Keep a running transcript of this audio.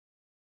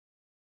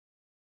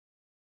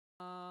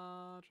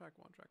check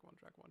one, check one,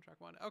 check one, check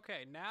one.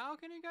 Okay, now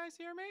can you guys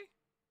hear me?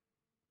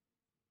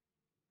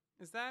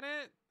 Is that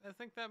it? I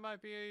think that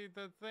might be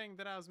the thing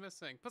that I was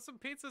missing. Put some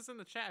pizzas in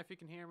the chat if you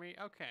can hear me.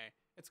 Okay,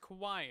 it's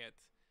quiet.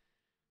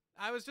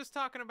 I was just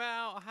talking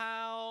about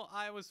how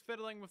I was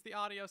fiddling with the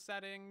audio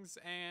settings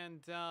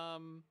and,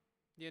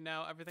 you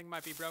know, everything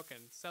might be broken.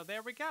 So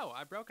there we go.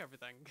 I broke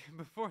everything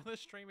before the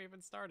stream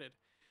even started.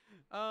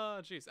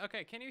 Oh, jeez.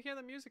 Okay, can you hear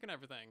the music and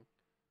everything?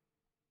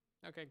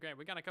 Okay, great.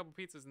 We got a couple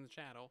pizzas in the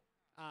channel.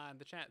 In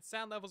the chat.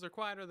 Sound levels are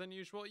quieter than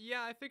usual.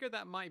 Yeah, I figured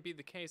that might be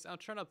the case. I'll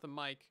turn up the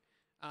mic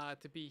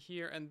to be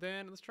here, and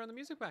then let's turn the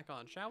music back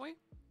on, shall we?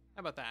 How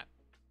about that?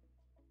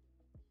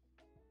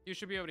 You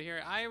should be able to hear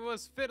it. I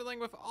was fiddling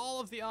with all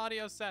of the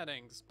audio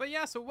settings. But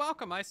yeah, so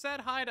welcome. I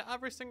said hi to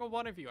every single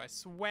one of you. I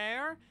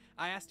swear.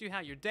 I asked you how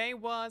your day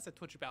was. I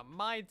told you about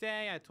my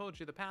day. I told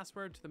you the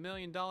password to the $1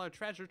 million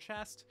treasure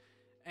chest.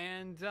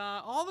 And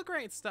all the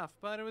great stuff.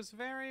 But it was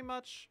very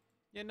much,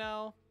 you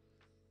know,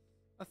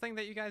 a thing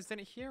that you guys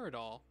didn't hear at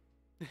all.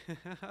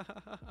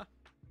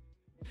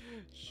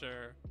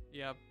 Sure.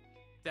 Yep.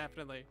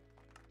 Definitely.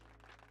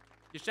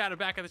 You shouted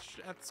back at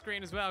the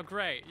screen as well.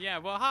 Great. Yeah,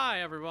 well,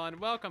 hi, everyone.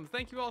 Welcome.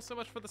 Thank you all so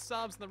much for the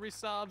subs and the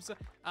resubs.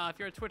 If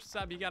you're a Twitch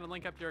sub, you got to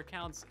link up your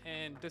accounts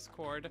in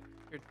Discord.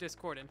 Your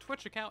Discord and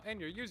Twitch account and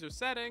your user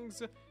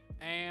settings.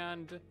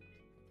 And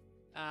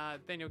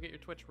then you'll get your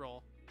Twitch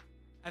role.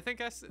 I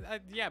think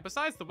yeah,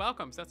 besides the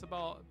welcomes, that's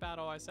about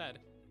all I said.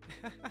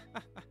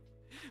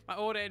 My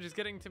old age is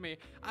getting to me.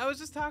 I was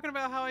just talking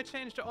about how I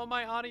changed all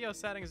my audio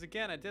settings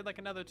again. I did like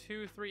another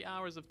 2-3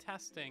 hours of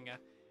testing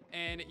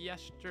and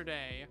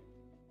yesterday.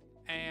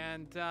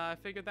 And I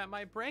figured that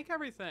might break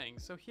everything.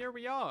 So here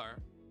we are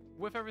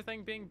with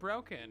everything being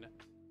broken.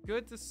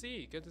 Good to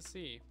see. Good to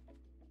see.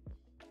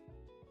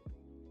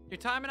 You're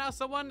timing out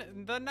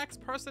someone, the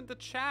next person to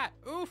chat.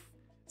 Oof.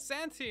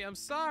 Santi, I'm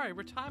sorry.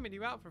 We're timing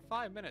you out for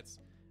 5 minutes.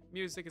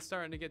 Music is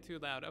starting to get too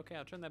loud. Okay,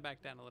 I'll turn that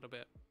back down a little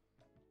bit.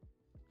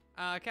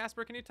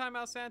 Casper, can you time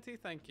out Santi?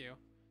 Thank you.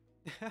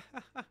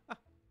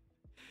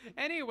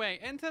 Anyway,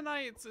 in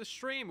tonight's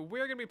stream,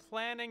 we're going to be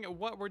planning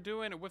what we're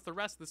doing with the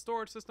rest of the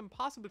storage system,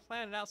 possibly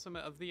planning out some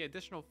of the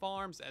additional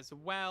farms as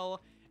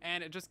well,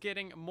 and just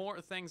getting more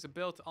things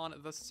built on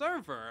the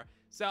server.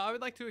 So I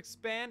would like to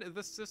expand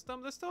the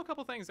system. There's still a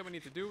couple things that we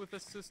need to do with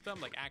this system,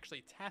 like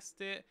actually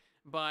test it,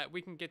 but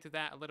we can get to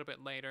that a little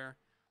bit later.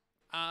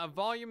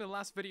 Volume in the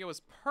last video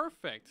was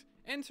perfect.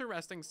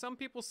 Interesting. Some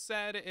people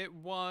said it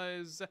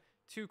was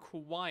too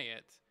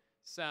quiet.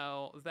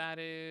 So that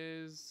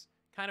is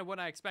kind of what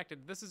I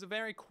expected. This is a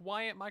very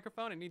quiet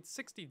microphone. It needs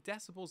 60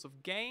 decibels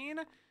of gain.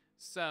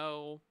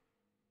 So,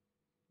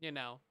 you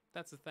know,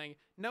 that's the thing.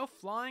 No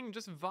flying,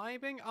 just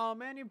vibing. Oh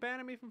man, you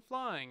banned me from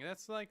flying.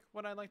 That's like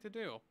what I like to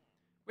do.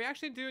 We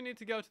actually do need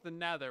to go to the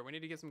nether. We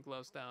need to get some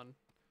glowstone.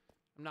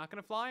 I'm not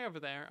going to fly over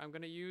there. I'm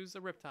going to use a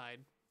riptide.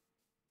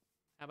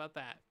 How about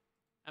that?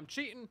 I'm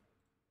cheating.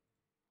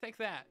 Take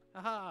that.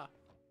 Haha.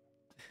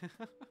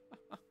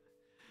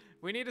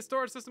 We need a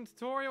storage system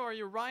tutorial. Are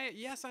you right?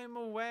 Yes, I'm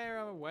aware.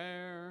 I'm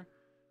aware.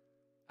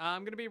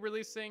 I'm going to be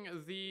releasing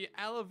the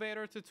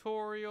elevator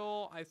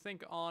tutorial, I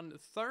think, on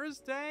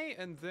Thursday.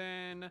 And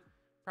then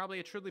probably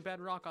a Truly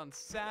Bedrock on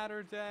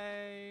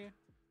Saturday.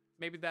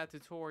 Maybe that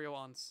tutorial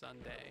on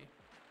Sunday.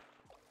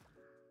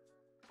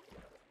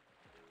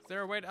 Is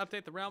there a way to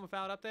update the realm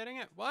without updating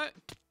it? What?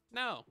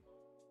 No.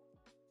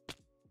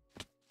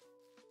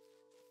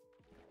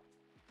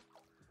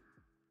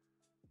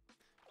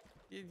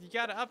 You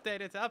gotta update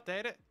it to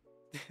update it.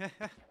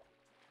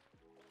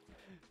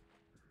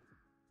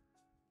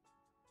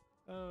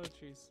 Oh,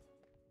 jeez.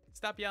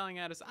 Stop yelling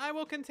at us. I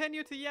will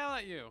continue to yell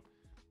at you.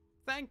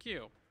 Thank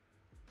you.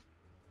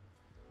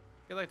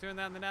 You like doing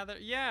that in the nether?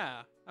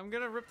 Yeah. I'm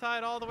gonna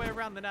riptide all the way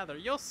around the nether.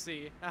 You'll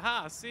see.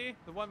 Aha, see?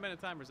 The 1 minute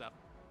timer's up.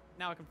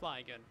 Now I can fly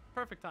again.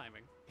 Perfect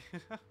timing.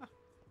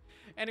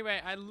 Anyway,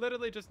 I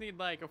literally just need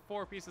like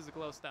 4 pieces of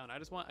glowstone. I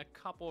just want a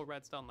couple of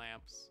redstone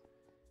lamps.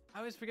 I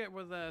always forget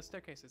where the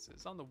staircase is.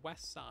 It's on the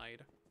west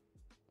side.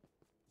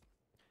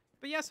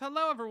 But yes,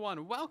 hello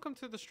everyone. Welcome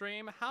to the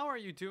stream. How are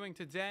you doing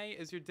today?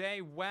 Is your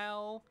day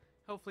well?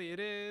 Hopefully it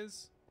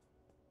is.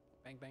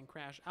 Bang, bang,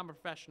 crash. I'm a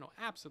professional.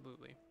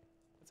 Absolutely.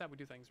 That's how we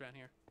do things around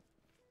here.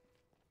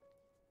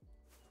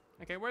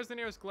 Okay, where's the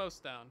nearest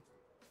glowstone?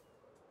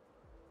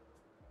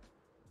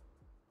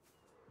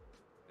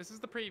 This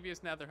is the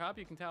previous nether hub.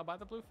 You can tell by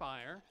the blue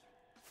fire.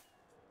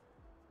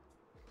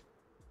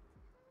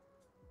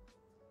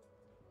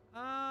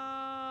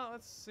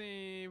 Let's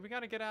see. We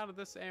gotta get out of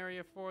this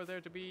area for there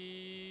to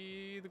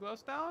be the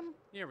glowstone.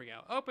 Here we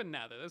go. Open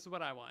nether. This is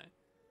what I want.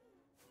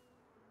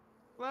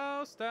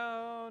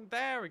 Glowstone.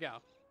 There we go.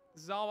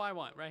 This is all I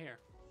want right here.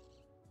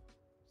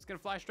 Just gonna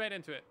fly straight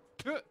into it.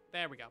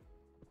 There we go.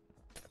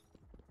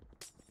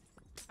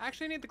 I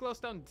actually need the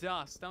glowstone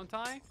dust, don't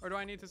I? Or do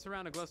I need to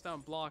surround a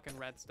glowstone block and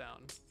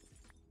redstone?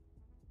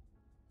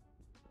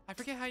 I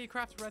forget how you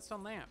craft a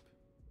redstone lamp.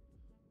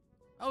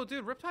 Oh,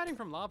 dude, riptiding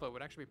from lava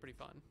would actually be pretty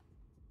fun.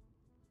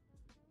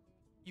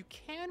 You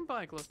can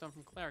buy glowstone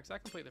from clerics. I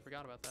completely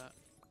forgot about that.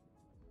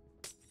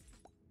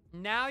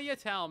 Now you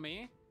tell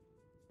me.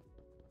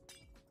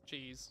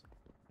 Jeez.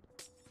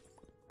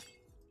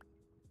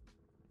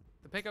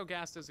 The Pico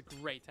Gas is a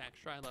great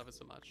texture. I love it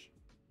so much.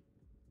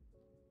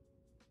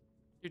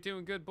 You're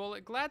doing good,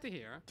 Bullet. Glad to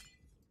hear.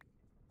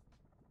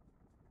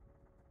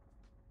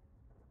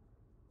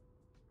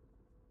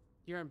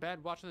 You're in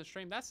bed watching the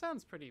stream. That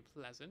sounds pretty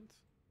pleasant.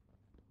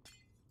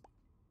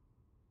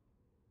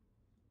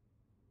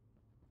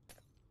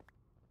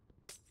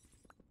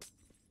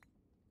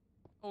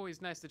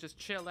 Always nice to just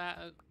chill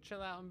out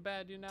in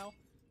bed, you know?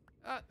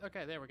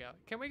 Okay, there we go.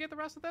 Can we get the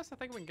rest of this? I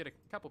think we can get a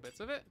couple bits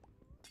of it.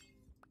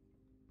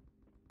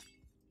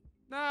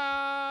 No!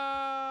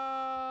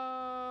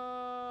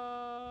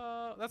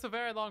 That's a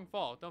very long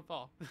fall. Don't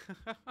fall.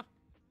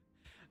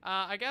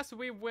 I guess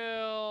we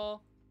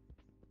will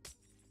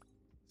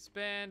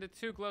spend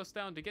 2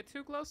 glowstone to get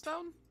 2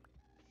 glowstone?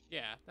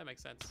 Yeah, that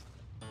makes sense.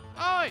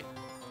 Oh!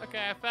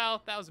 Okay, I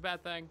fell. That was a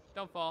bad thing.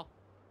 Don't fall.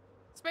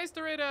 Space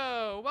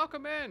Dorito,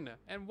 welcome in,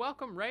 and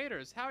welcome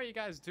Raiders. How are you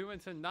guys doing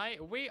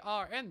tonight? We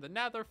are in the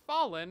Nether,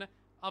 fallen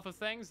off of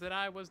things that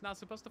I was not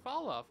supposed to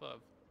fall off of.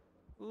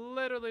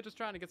 Literally just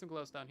trying to get some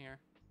glowstone here.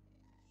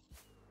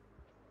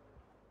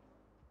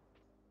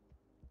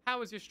 How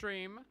was your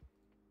stream?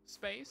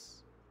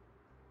 Space?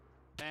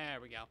 There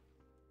we go.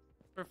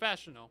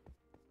 Professional.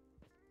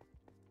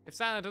 If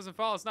silent doesn't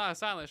fall, it's not a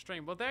silent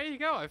stream. Well, there you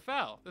go, I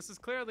fell. This is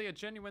clearly a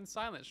genuine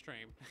silent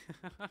stream.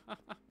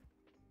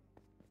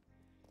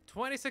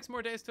 26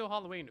 more days till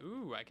Halloween.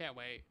 Ooh, I can't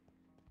wait.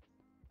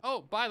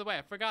 Oh, by the way,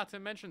 I forgot to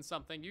mention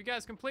something. You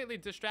guys completely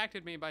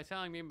distracted me by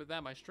telling me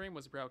that my stream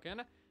was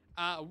broken.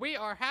 We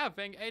are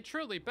having a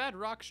truly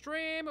Bedrock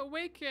stream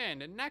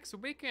weekend next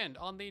weekend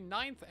on the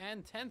 9th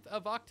and 10th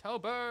of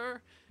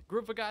October.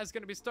 Group of guys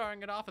going to be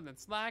starting it off, and then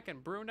Slack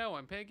and Bruno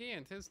and Piggy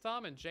and Tiz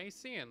Tom and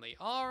JC and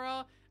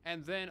Liara.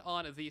 And then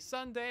on the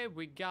Sunday,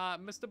 we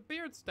got Mr.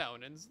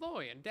 Beardstone and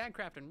Zloy and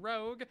Dadcraft and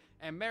Rogue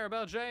and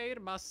Maribel Jade,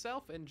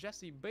 myself, and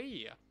Jesse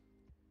B.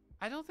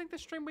 I don't think the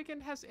stream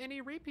weekend has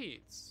any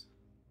repeats.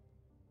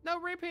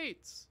 No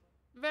repeats.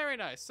 Very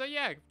nice. So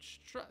yeah,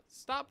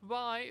 stop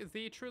by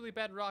the Truly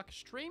Bedrock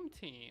stream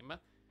team,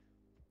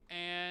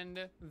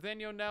 and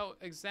then you'll know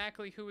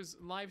exactly who is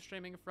live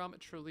streaming from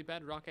Truly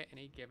Bedrock at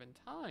any given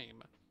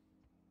time.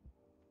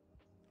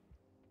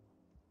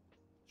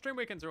 Stream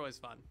weekends are always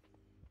fun.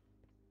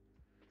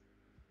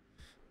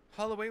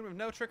 Halloween with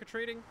no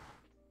trick-or-treating.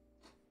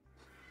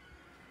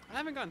 I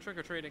haven't gone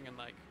trick-or-treating in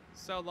like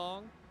so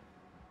long.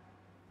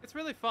 It's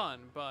really fun,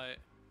 but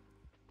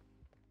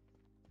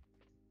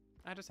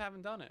I just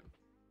haven't done it.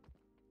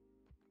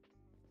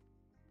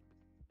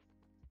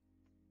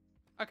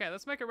 Okay,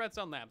 let's make a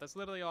redstone lamp. That's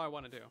literally all I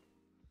want to do.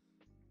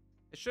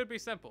 It should be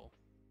simple.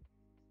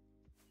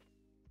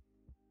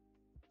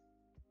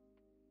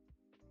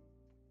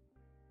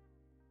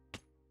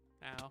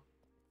 Now,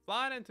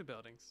 flying into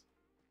buildings.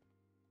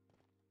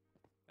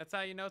 That's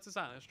how you know it's a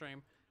silent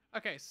stream.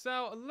 Okay,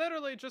 so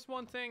literally just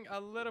one thing,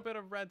 a little bit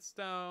of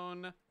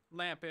redstone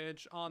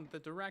lampage on the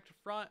direct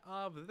front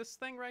of this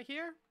thing right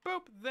here.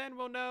 Boop, then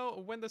we'll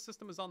know when the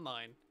system is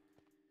online.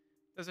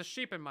 There's a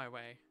sheep in my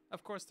way.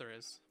 Of course there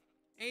is.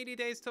 80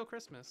 days till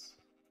Christmas.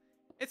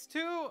 It's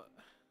too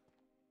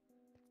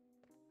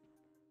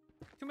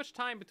much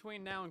time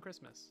between now and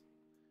Christmas.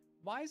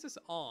 Why is this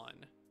on?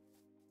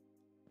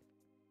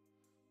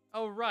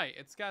 Oh, right.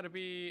 It's got to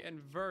be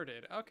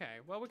inverted. Okay,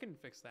 well, we can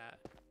fix that.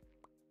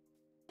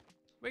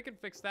 We can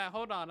fix that.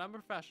 Hold on. I'm a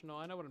professional.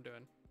 I know what I'm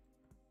doing.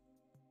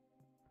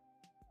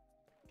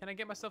 Can I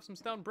get myself some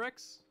stone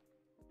bricks?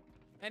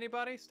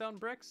 Anybody? Stone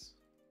bricks?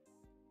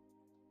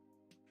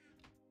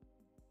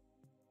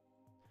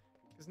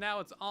 Because now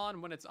it's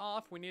on when it's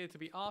off. We need it to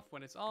be off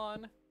when it's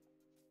on.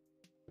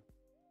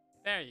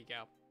 There you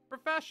go.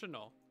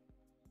 Professional.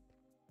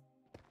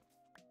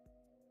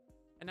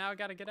 And now I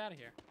gotta get out of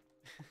here.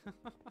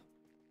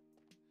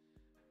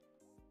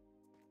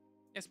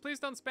 Yes, please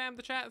don't spam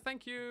the chat.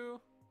 Thank you.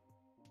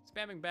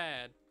 Spamming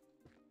bad.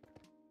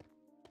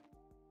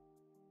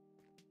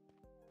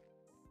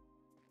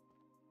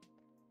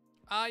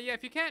 Yeah,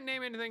 if you can't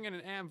name anything in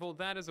an anvil,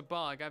 that is a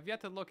bug. I've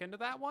yet to look into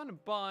that one,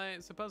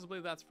 but supposedly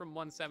that's from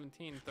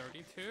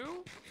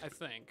 11732, I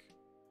think.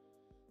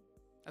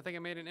 I think I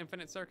made an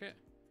infinite circuit.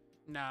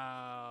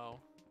 No.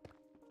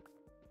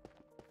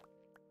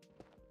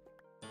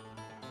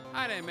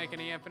 I didn't make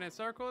any infinite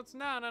circuits.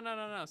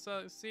 No.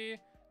 So, see?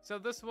 So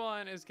this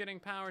one is getting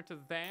power to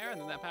there, and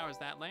then that powers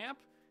that lamp.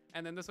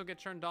 And then this will get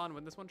turned on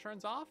when this one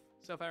turns off.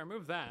 So if I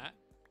remove that,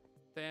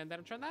 then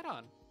that'll turn that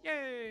on.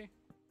 Yay!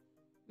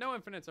 No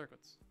infinite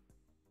circuits.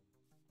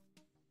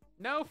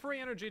 No free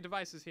energy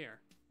devices here.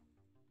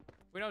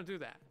 We don't do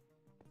that.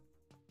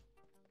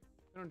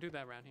 We don't do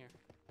that around here.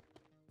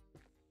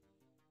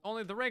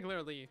 Only the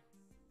regularly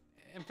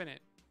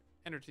infinite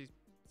energy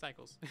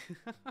cycles.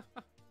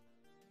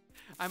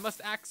 I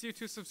must ask you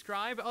to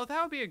subscribe. Oh,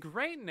 that would be a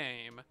great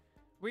name.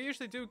 We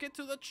usually do get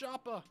to the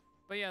chopper.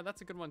 But yeah,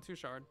 that's a good one too,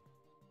 Shard.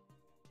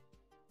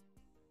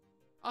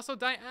 Also,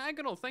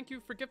 Diagonal, thank you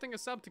for gifting a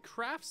sub to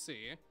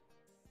Craftsy.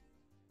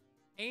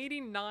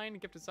 89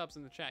 gifted subs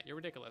in the chat. You're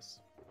ridiculous.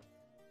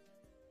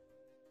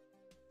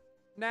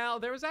 Now,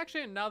 there was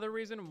actually another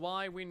reason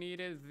why we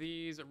needed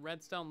these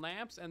redstone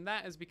lamps, and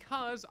that is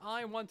because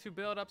I want to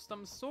build up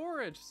some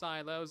storage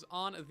silos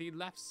on the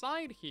left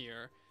side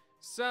here.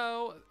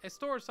 So, a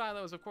storage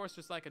silo is, of course,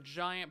 just like a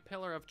giant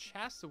pillar of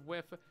chests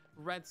with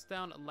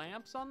redstone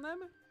lamps on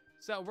them.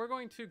 So, we're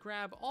going to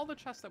grab all the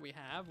chests that we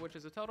have, which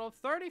is a total of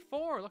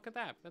 34. Look at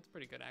that. That's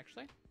pretty good,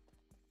 actually.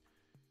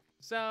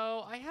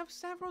 So, I have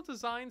several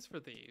designs for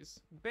these.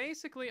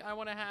 Basically, I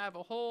want to have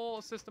a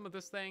whole system of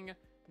this thing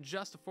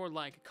just for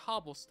like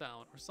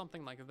cobblestone or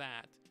something like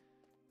that.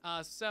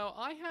 So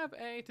I have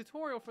a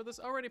tutorial for this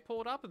already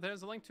pulled up.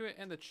 There's a link to it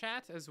in the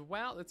chat as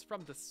well. It's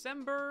from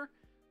December,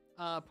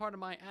 part of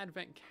my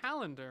advent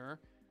calendar.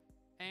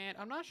 And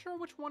I'm not sure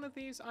which one of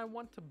these I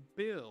want to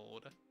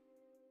build.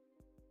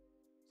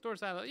 Storage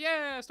silo.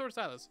 Yeah, storage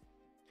silos.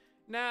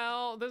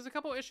 Now, there's a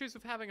couple issues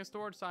with having a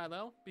storage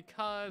silo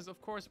because,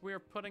 of course, we're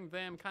putting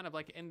them kind of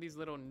like in these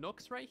little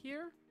nooks right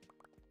here.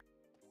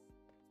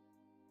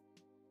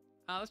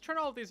 Let's turn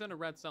all of these into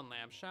redstone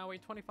lamps, shall we?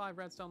 25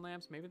 redstone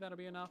lamps, maybe that'll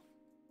be enough.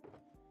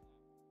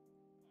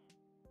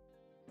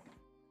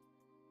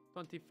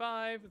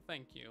 25,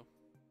 thank you.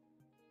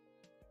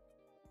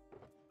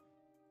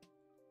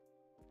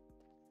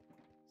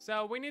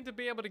 So we need to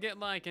be able to get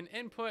like an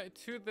input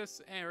to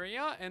this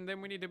area, and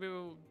then we need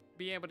to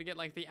be able to get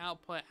like the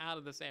output out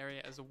of this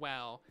area as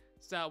well.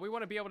 So we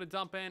want to be able to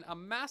dump in a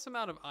mass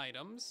amount of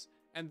items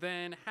and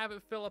then have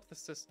it fill up the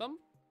system.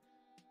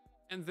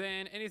 And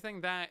then anything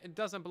that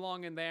doesn't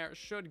belong in there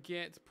should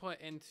get put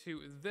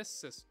into this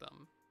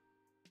system.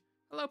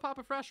 Hello,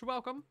 Papa Fresh,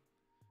 welcome.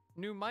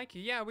 New mic?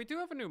 Yeah, we do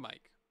have a new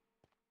mic.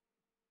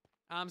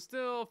 I'm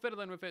still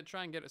fiddling with it,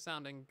 trying to get it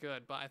sounding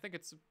good, but I think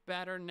it's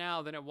better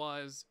now than it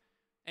was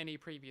any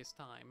previous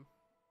time.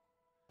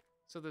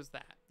 So there's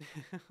that.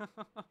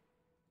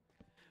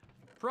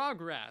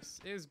 Progress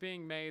is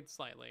being made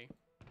slightly.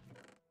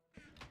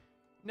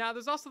 Now,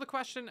 there's also the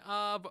question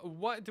of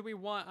what do we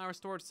want our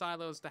storage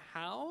silos to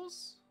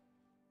house?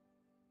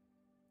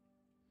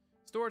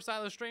 Storage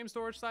silo stream,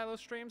 storage silo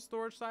stream,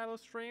 storage silo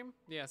stream.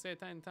 Yeah, say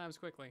it 10 times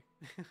quickly.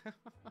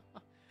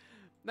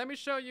 Let me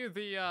show you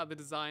the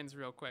designs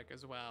real quick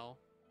as well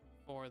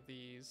for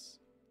these.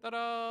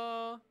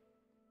 Ta-da!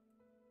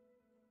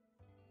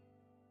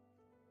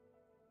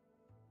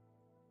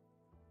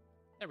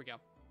 There we go.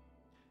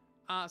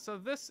 So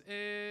this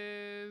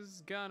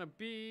is gonna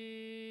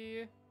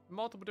be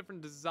multiple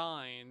different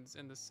designs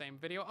in the same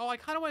video. Oh, I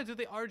kind of want to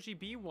do the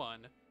RGB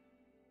one.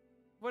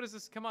 What is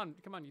this? Come on,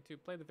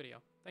 YouTube, play the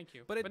video. Thank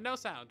you. But no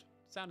sound.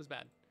 Sound is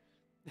bad.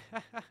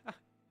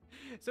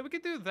 So we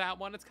could do that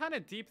one. It's kind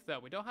of deep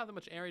though. We don't have that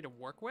much area to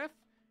work with.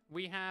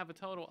 We have a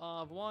total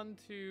of 1,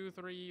 2,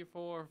 3,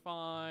 4,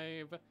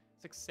 5,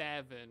 6,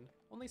 7.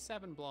 Only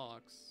 7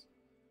 blocks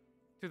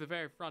to the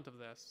very front of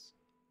this.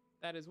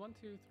 That is 1,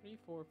 2, 3,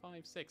 4,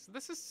 5, 6.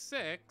 This is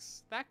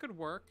 6. That could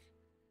work,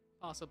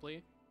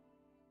 possibly.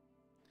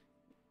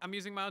 I'm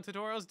using my own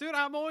tutorials. Dude,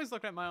 I'm always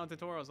looking at my own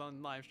tutorials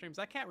on live streams.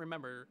 I can't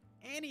remember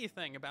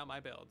anything about my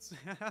builds.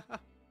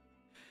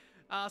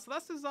 So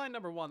that's design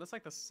number 1. That's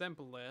like the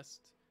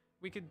simplest.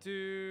 We could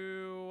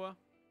do...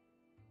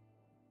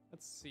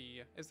 Let's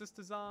see. Is this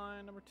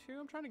design number 2?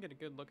 I'm trying to get a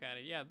good look at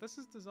it. Yeah, this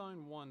is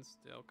design 1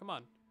 still. Come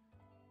on.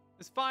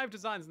 There's 5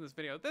 designs in this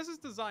video. This is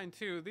design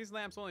 2. These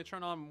lamps only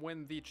turn on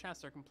when the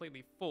chests are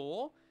completely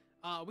full.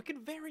 We could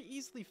very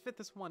easily fit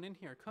this one in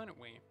here, couldn't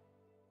we?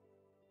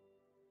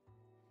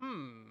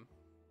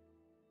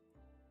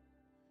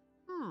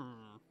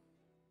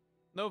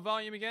 No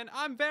volume again?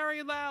 I'm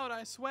very loud,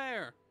 I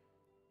swear.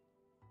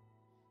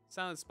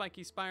 Silent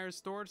Spiky Spires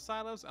storage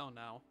silos? Oh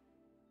no.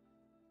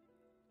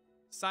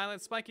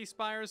 Silent Spiky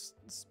Spires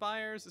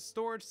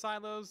storage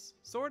silos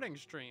sorting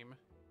stream.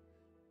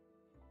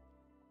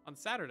 On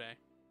Saturday.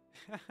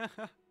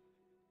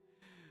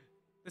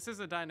 This is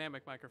a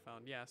dynamic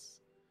microphone,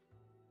 yes.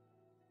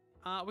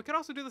 We could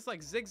also do this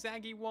like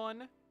zigzaggy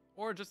one.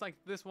 Or just like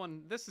this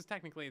one. This is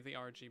technically the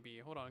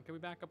RGB. Hold on, can we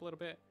back up a little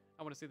bit?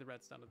 I want to see the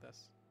redstone of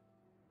this.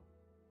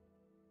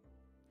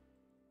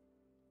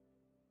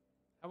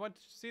 I want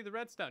to see the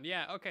redstone.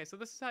 Yeah, okay, so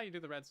this is how you do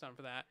the redstone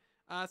for that.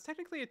 It's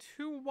technically a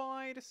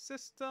 2-wide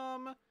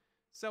system.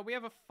 So we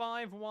have a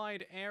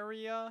 5-wide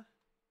area.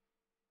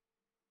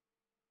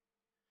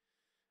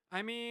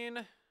 I mean...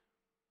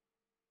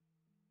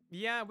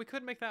 yeah, we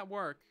could make that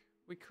work.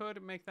 We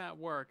could make that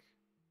work.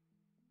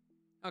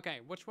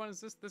 Okay, which one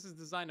is this? This is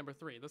design number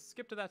 3. Let's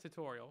skip to that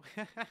tutorial.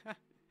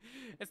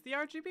 It's the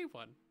RGB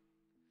one.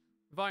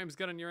 Volume's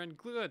good on your end.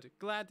 Good.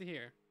 Glad to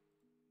hear.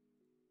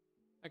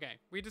 Okay,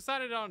 we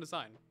decided on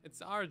design.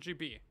 It's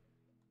RGB.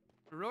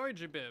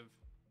 RGB.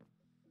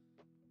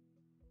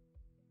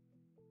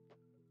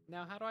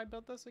 Now, how do I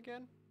build this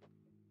again?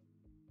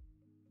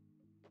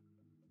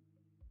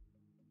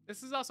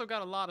 This has also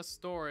got a lot of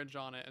storage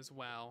on it as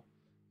well,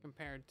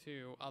 compared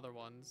to other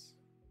ones.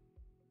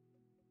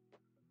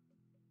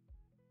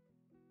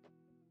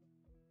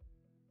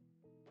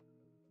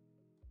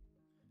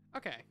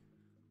 Okay.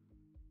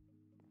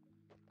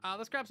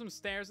 Let's grab some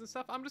stairs and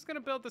stuff. I'm just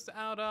gonna build this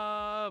out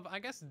of, I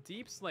guess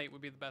deep slate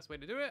would be the best way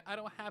to do it. I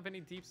don't have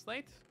any deep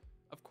slate.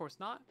 Of course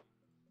not.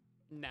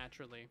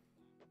 Naturally.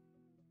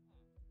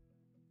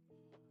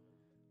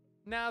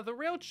 Now, the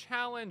real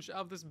challenge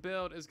of this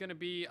build is gonna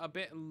be a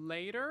bit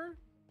later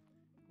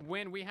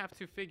when we have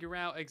to figure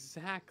out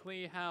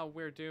exactly how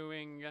we're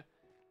doing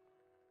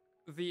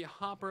the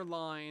hopper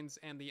lines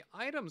and the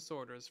item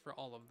sorters for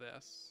all of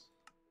this.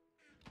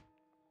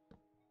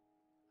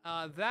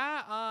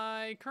 That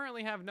I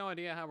currently have no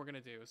idea how we're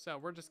gonna do, so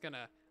we're just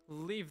gonna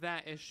leave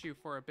that issue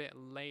for a bit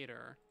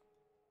later.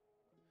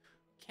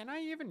 Can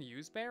I even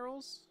use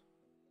barrels?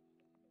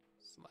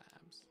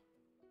 Slabs.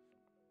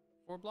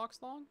 4 blocks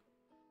long?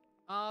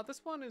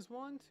 This one is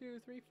 1, 2,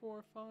 3,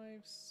 4,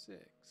 5, 6.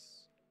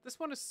 This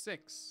one is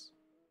 6.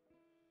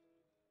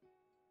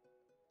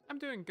 I'm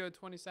doing good,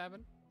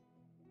 27.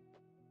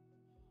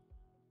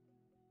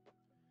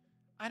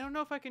 I don't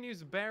know if I can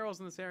use barrels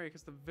in this area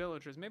because the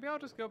villagers. Maybe I'll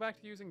just go back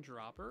to using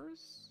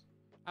droppers.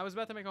 I was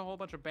about to make a whole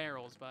bunch of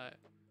barrels, but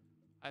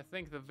I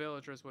think the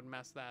villagers would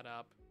mess that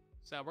up.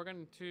 So we're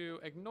going to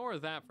ignore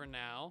that for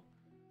now.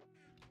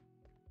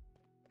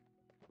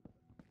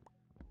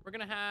 We're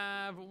going to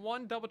have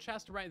 1 double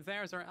chest right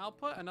there as our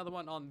output. Another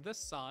one on this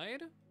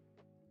side.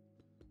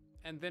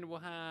 And then we'll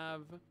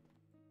have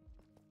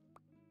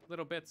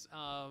little bits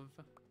of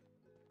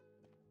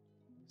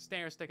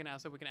stairs sticking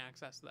out so we can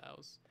access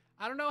those.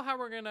 I don't know how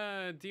we're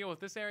gonna deal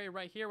with this area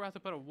right here. We'll have to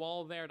put a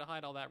wall there to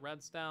hide all that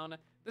redstone.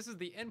 This is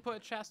the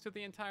input chest to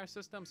the entire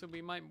system, so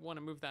we might want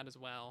to move that as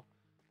well.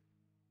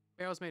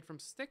 Barrels made from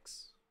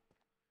sticks.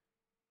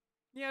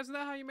 Yeah, isn't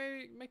that how you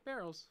make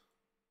barrels?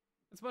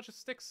 It's a bunch of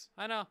sticks.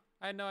 I know.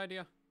 I had no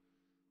idea.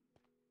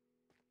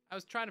 I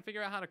was trying to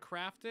figure out how to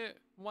craft it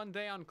one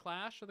day on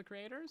Clash of the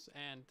Creators,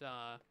 and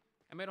I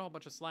made a whole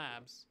bunch of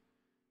slabs,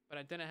 but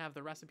I didn't have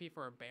the recipe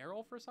for a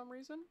barrel for some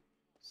reason,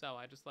 so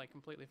I just like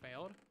completely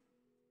failed.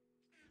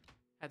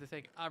 Had to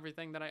take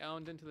everything that I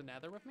owned into the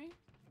nether with me.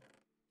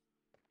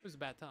 It was a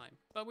bad time.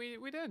 But we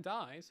didn't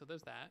die, so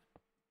there's that.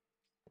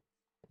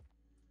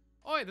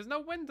 Oi, there's no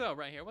window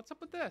right here. What's up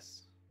with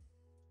this?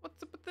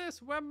 What's up with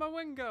this? Where'd my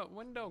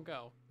window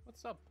go?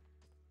 What's up?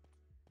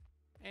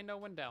 Ain't no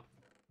window.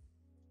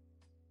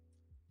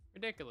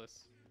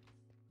 Ridiculous.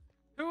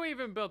 Who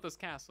even built this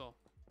castle?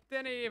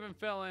 Didn't even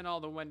fill in all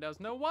the windows.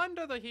 No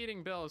wonder the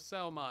heating bill is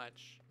so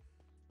much.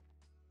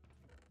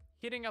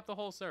 Heating up the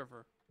whole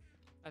server.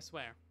 I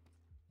swear.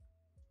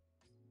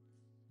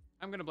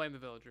 I'm gonna blame the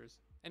villagers.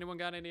 Anyone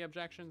got any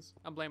objections?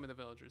 I'm blaming the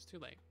villagers. Too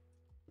late.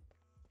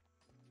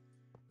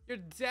 You're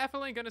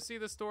definitely gonna see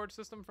the storage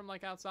system from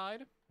like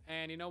outside.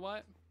 And you know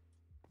what?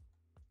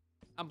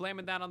 I'm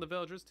blaming that on the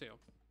villagers too.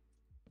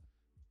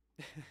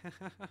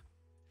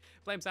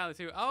 Blame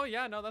silentwo. Oh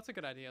yeah, no, that's a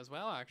good idea as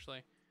well,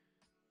 actually.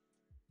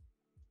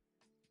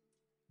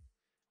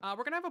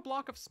 We're gonna have a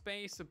block of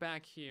space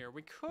back here.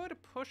 We could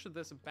push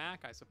this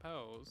back, I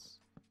suppose.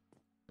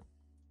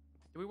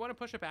 Do we want to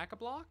push it back a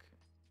block?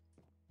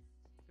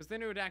 Because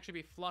then it would actually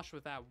be flush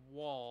with that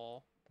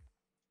wall.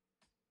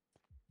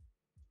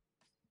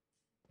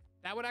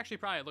 That would actually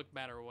probably look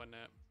better, wouldn't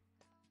it?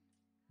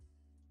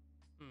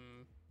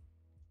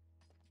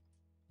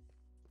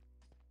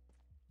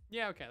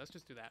 Yeah, okay, let's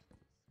just do that.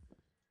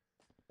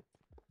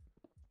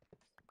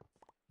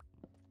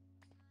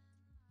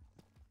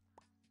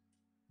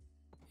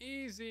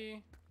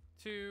 Easy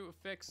to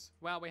fix.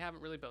 Well, we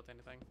haven't really built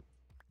anything.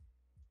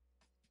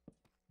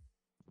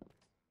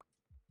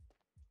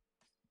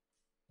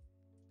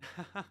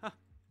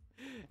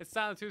 It's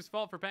silentwo's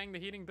fault for paying the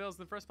heating bills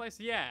in the first place?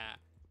 Yeah.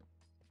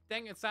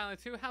 Dang it,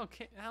 silentwo.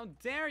 How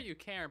dare you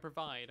care and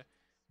provide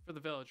for the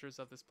villagers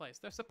of this place?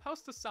 They're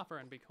supposed to suffer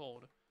and be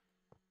cold.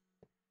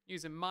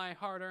 Using my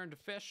hard-earned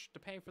fish to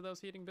pay for those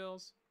heating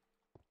bills?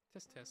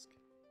 Tisk tisk.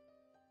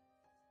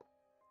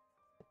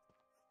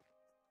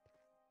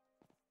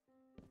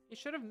 You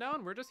should have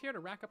known. We're just here to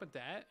rack up a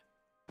debt.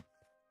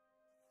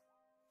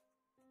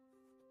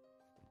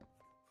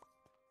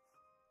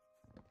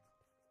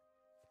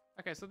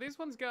 Okay, so these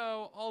ones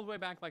go all the way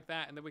back like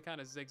that, and then we kind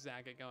of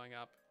zigzag it going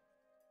up.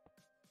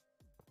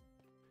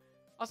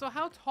 Also,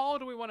 how tall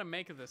do we want to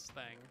make this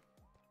thing?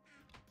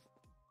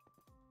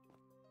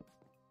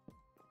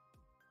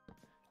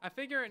 I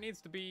figure it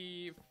needs to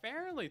be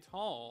fairly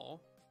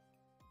tall.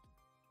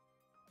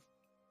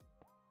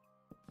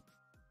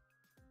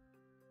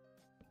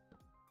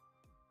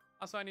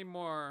 Also, I need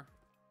more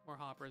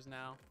hoppers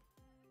now.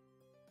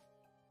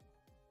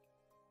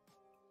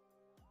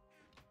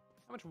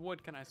 How much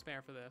wood can I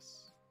spare for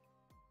this?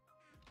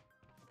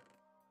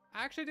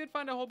 I actually did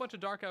find a whole bunch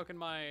of dark oak in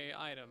my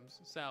items,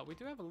 so we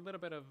do have a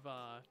little bit of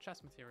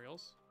chest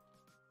materials.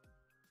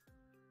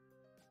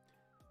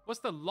 What's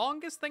the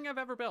longest thing I've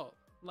ever built?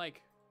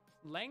 Like,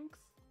 length?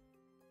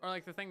 Or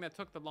like the thing that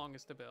took the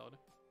longest to build?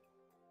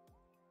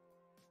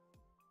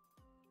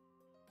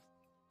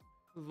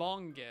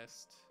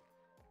 Longest.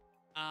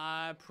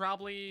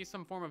 Probably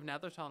some form of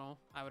nether tunnel,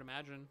 I would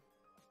imagine.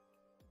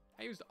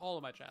 I used all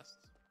of my chests.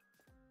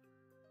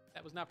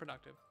 That was not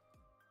productive.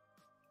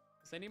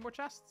 Does they need more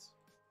chests?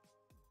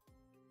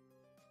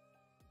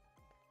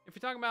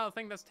 If you're talking about a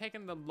thing that's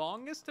taken the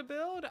longest to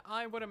build,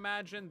 I would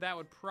imagine that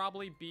would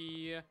probably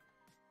be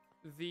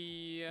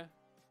the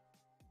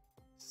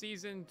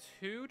Season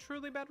 2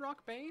 Truly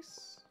Bedrock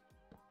base.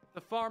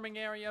 The farming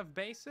area of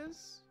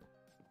bases.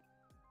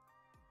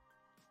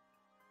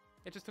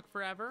 It just took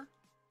forever.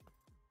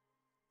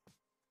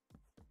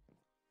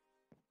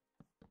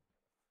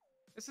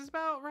 This is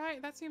about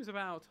right. That seems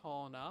about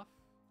tall enough.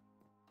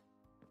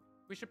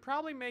 We should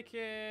probably make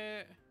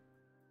it...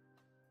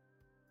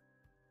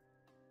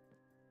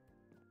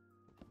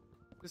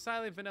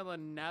 Decidedly vanilla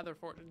nether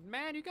fort.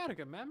 Man, you got a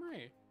good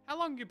memory. How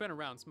long have you been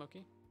around,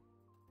 Smokey?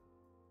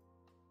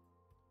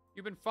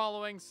 You've been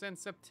following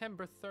since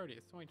September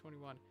 30th,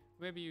 2021.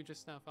 Maybe you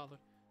just now followed.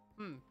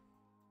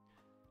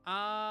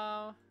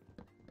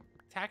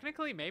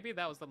 Technically, maybe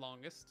that was the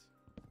longest.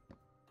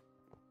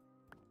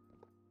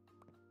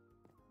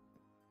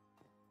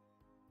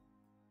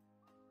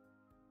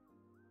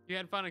 You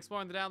had fun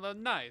exploring the download?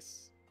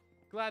 Nice.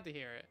 Glad to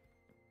hear it.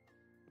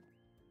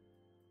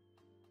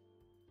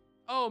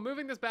 Oh,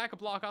 moving this back a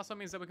block also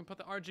means that we can put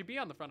the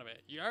RGB on the front of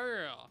it.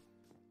 Yeah.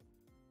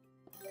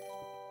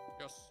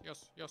 Yes,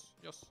 yes, yes,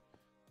 yes.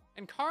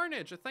 And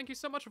Carnage, thank you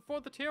so much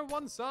for the tier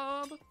 1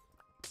 sub.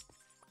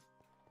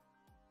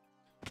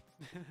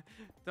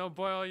 Don't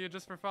boil you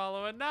just for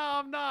following. No,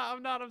 I'm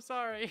not, I'm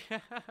sorry.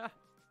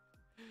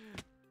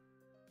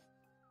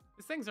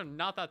 These things are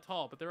not that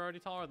tall, but they're already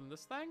taller than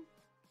this thing.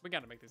 We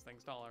gotta make these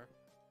things taller.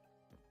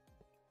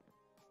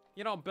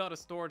 You don't build a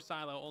storage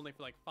silo only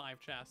for like 5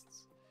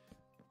 chests.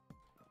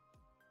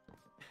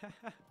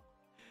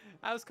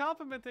 I was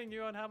complimenting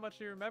you on how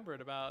much you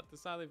remembered about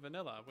Decidedly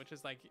Vanilla, which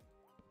is like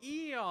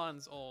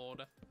eons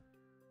old.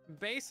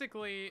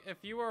 Basically, if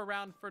you were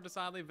around for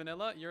Decidedly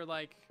Vanilla, you're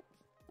like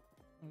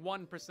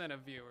 1%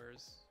 of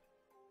viewers.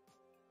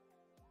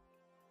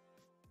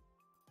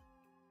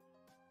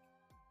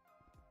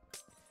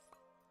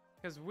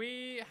 Because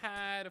we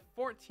had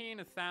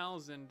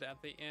 14,000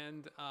 at the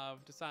end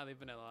of Decidedly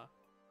Vanilla.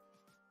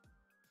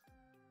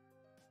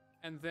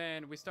 And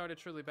then we started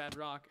Truly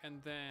Bedrock,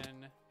 and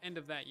then end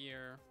of that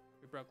year,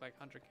 we broke like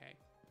 100K.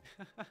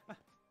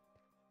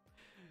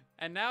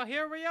 And now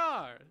here we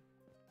are!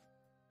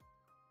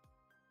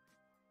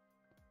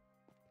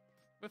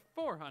 With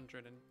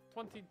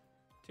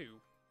 422.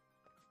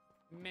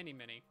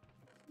 Many.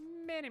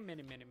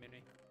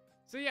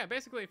 So yeah,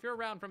 basically, if you're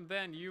around from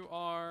then, you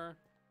are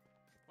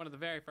one of the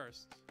very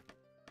first.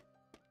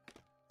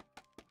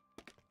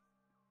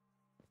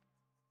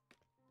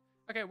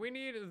 Okay, we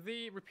need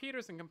the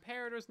repeaters and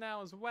comparators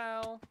now as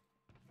well.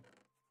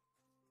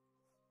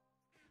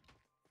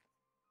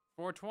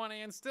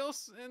 420 and still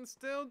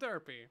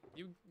derpy.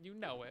 You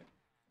know it.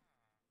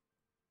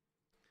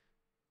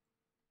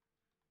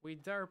 We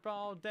derp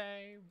all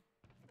day.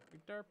 We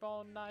derp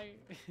all night.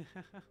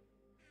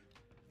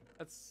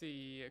 Let's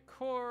see.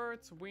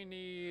 Quartz. We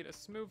need a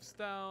smooth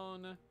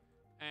stone.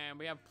 And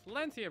we have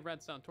plenty of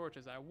redstone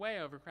torches. I way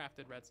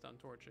overcrafted redstone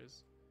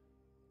torches.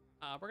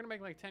 We're gonna make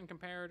like 10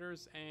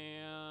 comparators,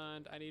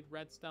 and I need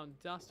redstone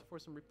dust for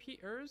some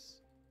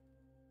repeaters.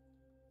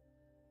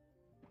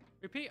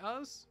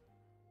 Repeaters.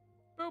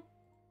 Boop.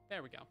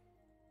 There we go.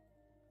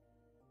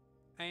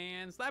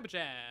 And slab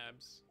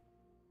jabs.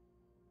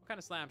 What kind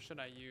of slab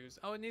should I use?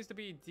 Oh, it needs to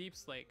be deep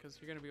slate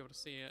because you're gonna be able to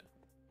see it.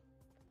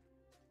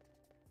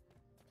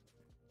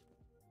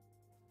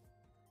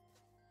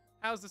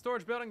 How's the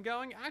storage building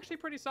going? Actually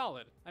pretty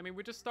solid. I mean,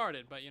 we just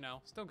started, but you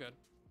know, still good.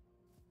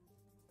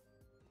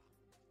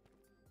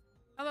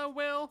 Hello,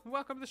 Will.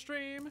 Welcome to the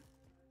stream.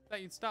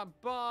 That you'd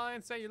stop by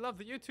and say you love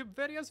the YouTube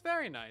videos.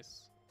 Very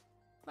nice.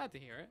 Glad to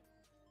hear it.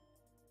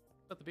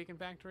 But the Beacon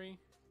Factory.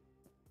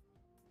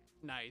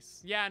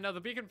 Nice. Yeah, no, the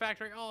Beacon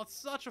Factory. Oh, it's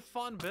such a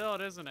fun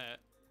build, isn't it?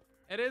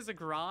 It is a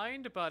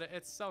grind, but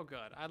it's so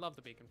good. I love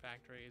the Beacon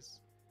Factories.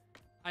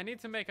 I need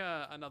to make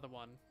another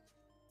one.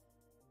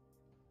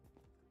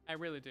 I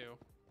really do.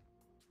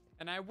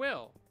 And I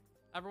will.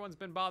 Everyone's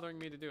been bothering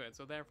me to do it,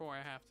 so therefore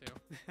I have to.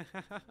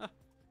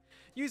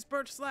 Use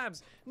birch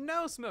slabs.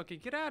 No, Smokey,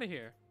 get out of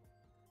here.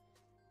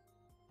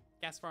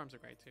 Gas farms are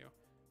great too.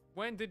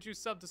 When did you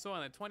sub to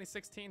Soylent?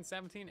 2016,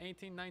 17,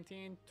 18,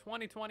 19,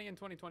 2020, and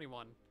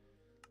 2021.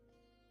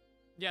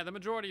 Yeah, the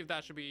majority of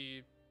that should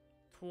be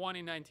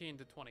 2019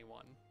 to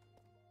 21.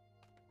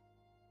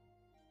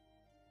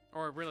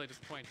 Or really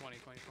just 2020,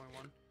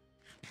 2021.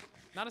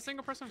 Not a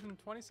single person from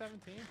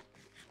 2017?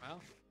 Well,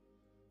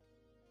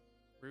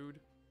 rude.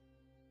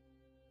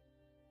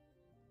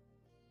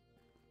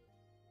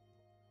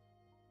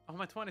 Oh,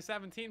 my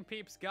 2017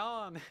 peeps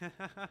gone.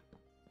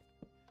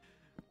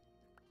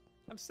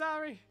 I'm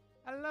sorry.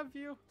 I love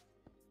you.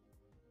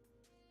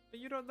 But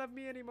you don't love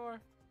me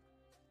anymore.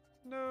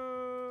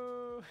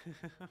 No.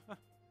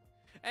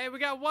 Hey, we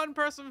got one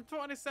person from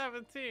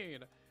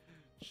 2017.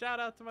 Shout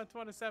out to my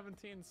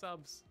 2017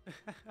 subs.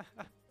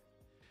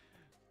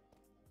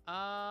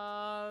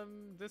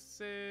 This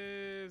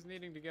is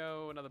needing to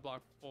go another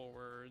block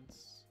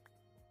forwards.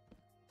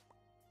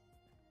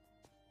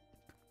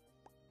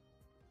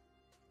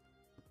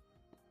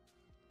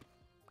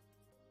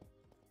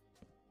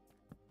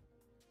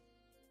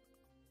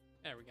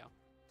 There we go.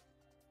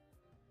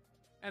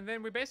 And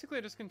then we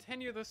basically just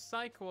continue this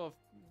cycle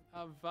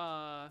of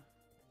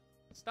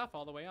stuff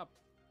all the way up.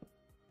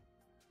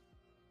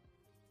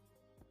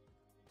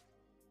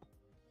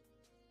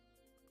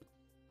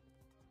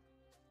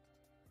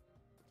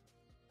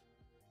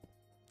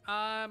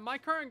 My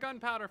current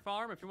gunpowder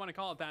farm, if you want to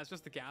call it that, is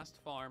just the ghast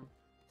farm.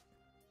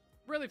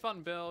 Really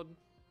fun build.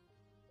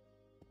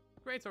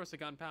 Great source of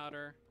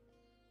gunpowder.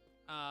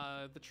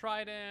 The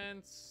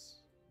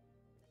tridents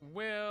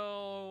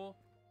will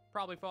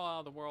probably fall out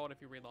of the world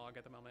if you relog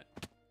at the moment.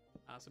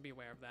 So be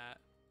aware of that.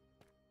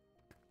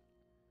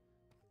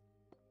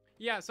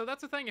 Yeah, so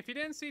that's the thing. If you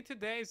didn't see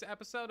today's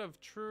episode of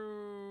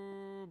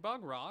True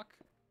Bug Rock,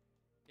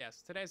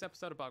 yes, today's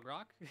episode of Bug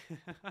Rock,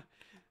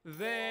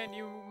 then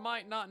you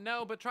might not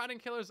know, but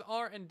trident killers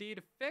are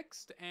indeed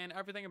fixed, and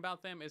everything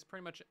about them is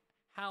pretty much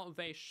how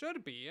they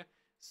should be.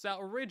 So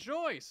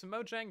rejoice!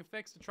 Mojang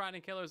fixed the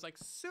trident killers like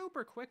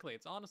super quickly.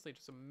 It's honestly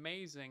just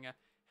amazing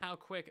how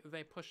quick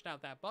they pushed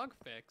out that bug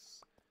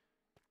fix.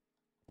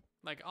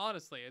 Like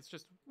honestly, it's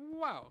just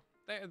wow.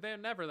 They're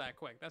never that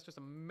quick. That's just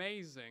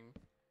amazing.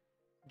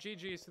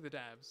 GG's to the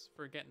devs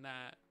for getting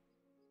that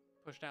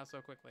pushed out so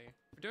quickly.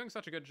 For doing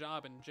such a good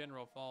job in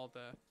general for all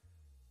the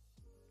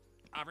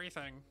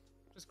everything.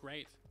 Just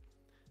great.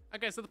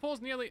 Okay, so the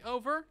poll's nearly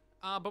over,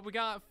 but we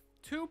got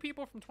 2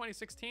 people from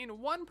 2016,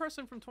 1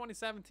 person from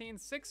 2017,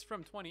 6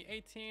 from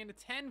 2018,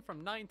 10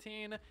 from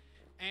 19,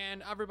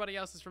 and everybody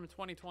else is from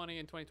 2020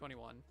 and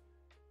 2021.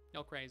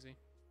 Y'all crazy.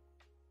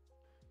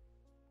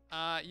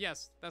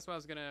 Yes, that's what I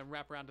was gonna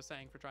wrap around to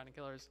saying for trident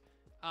killers.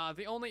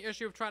 The only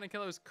issue of trident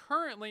killers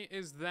currently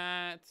is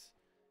that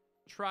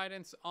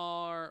tridents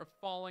are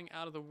falling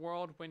out of the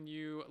world when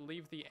you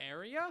leave the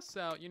area,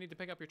 so you need to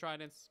pick up your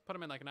tridents, put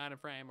them in like an item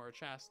frame or a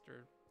chest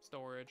or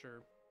storage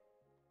or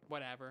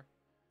whatever.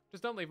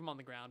 Just don't leave them on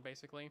the ground,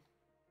 basically.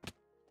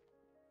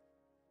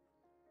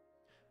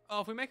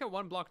 Oh, if we make it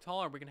 1 block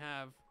taller, we can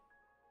have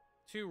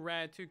 2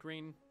 red, 2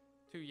 green,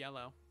 2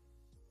 yellow.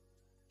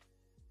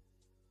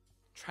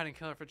 Trident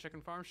killer for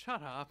chicken farm?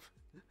 Shut up.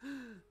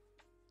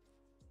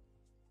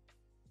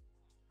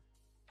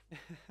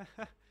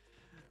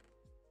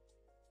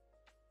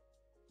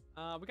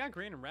 We got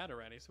green and red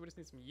already, so we just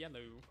need some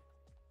yellow.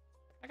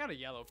 I got a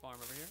yellow farm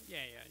over here.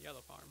 Yeah,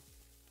 yellow farm.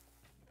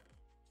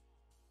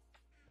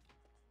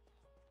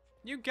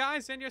 You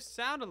guys and your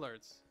sound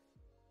alerts.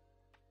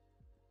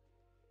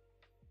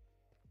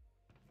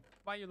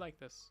 Why you like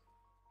this?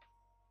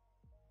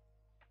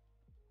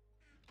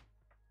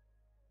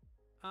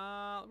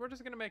 We're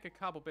just gonna make a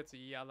couple bits of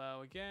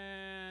yellow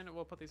again.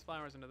 We'll put these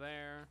flowers into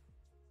there.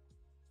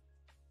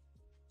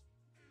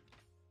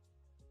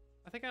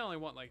 I think I only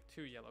want like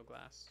 2 yellow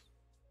glass.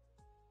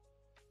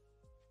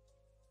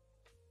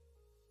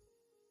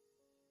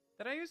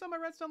 Did I use all my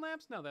redstone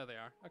lamps? No, there they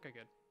are. Okay,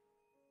 good.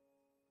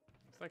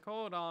 It's like,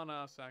 hold on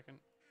a second.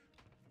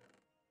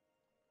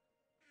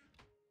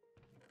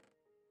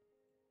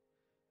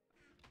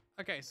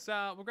 Okay,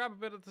 so we'll grab a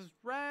bit of this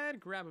red,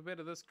 grab a bit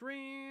of this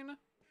green.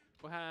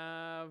 We'll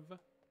have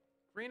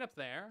green up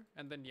there,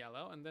 and then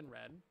yellow, and then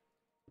red.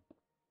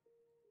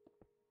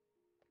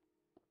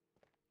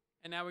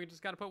 And now we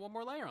just gotta put 1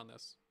 more layer on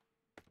this.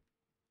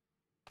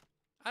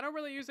 I don't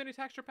really use any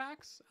texture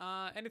packs.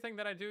 Anything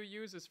that I do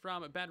use is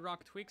from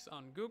Bedrock Tweaks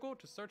on Google.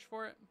 Just search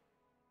for it.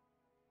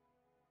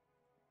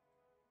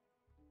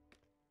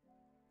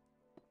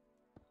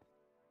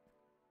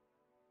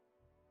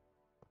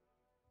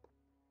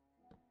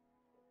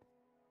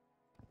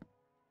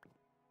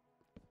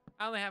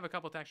 I only have a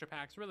couple texture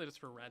packs, really just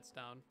for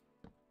redstone.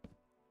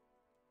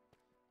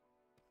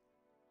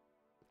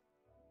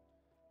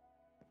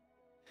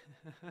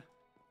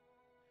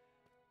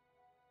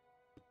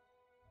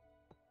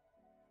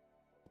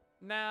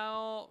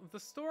 Now, the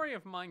story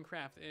of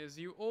Minecraft is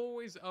you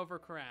always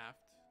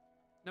overcraft.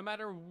 No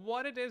matter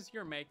what it is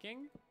you're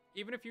making,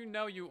 even if you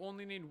know you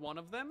only need 1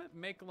 of them,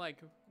 make like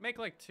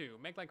 2,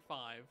 make like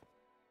 5.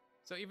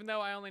 So even though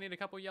I only need a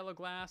couple yellow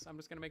glass, I'm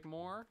just gonna make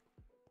more.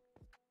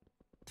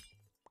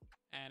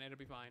 And it'll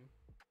be fine.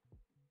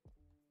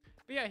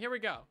 But yeah, here we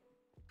go.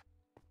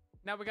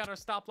 Now we got our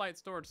stoplight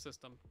storage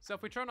system. So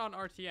if we turn on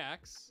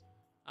RTX,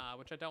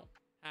 which I don't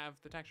have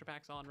the texture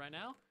packs on right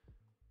now,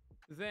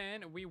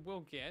 then we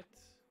will get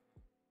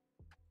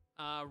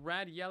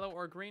red, yellow,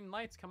 or green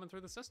lights coming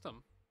through the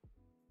system.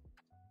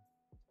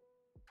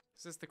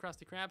 Is this the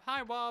Krusty Krab?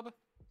 Hi, Wob.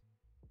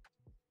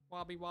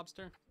 Wobby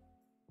Wobster.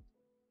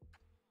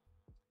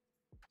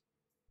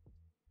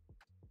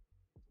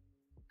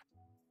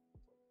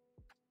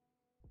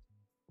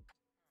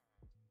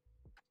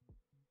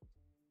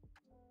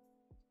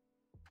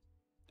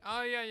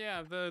 Oh,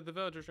 yeah, the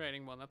villager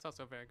trading one. That's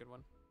also a very good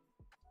one.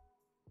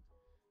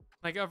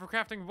 Like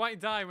overcrafting white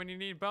dye when you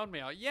need bone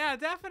meal. Yeah,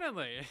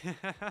 definitely.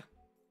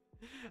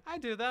 I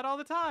do that all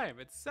the time.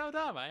 It's so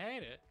dumb. I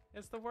hate it.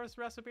 It's the worst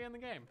recipe in the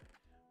game.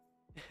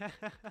 Can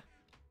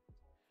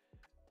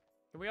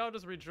we all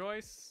just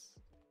rejoice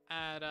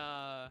at,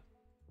 or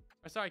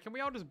sorry, can we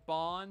all just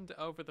bond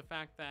over the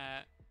fact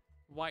that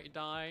white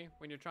dye,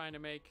 when you're trying to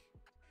make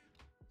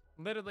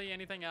Literally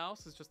anything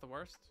else is just the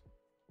worst.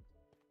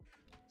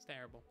 It's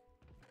terrible.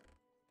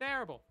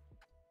 Terrible.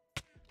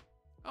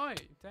 Oh,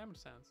 wait, damage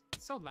sounds.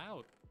 It's so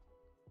loud.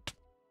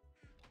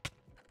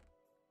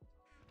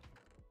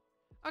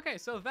 Okay,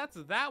 so that's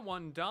that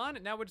one done.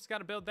 Now we just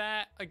gotta build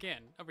that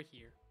again over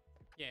here.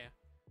 Yeah.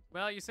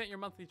 Well, you sent your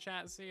monthly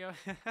chat, see ya.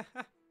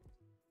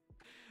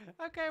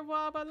 Okay,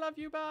 Wob, I love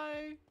you,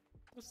 bye.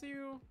 We'll see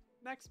you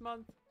next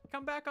month.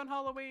 Come back on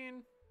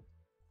Halloween.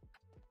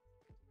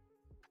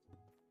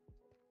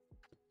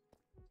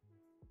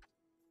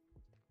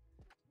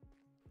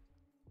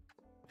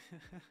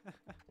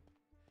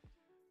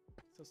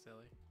 So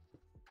silly.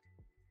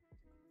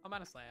 I'm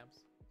out of slabs.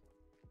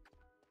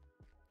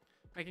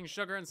 Making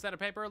sugar instead of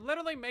paper.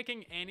 Literally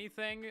making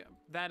anything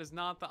that is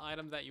not the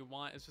item that you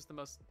want is just the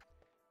most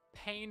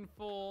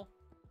painful,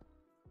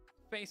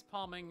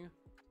 face-palming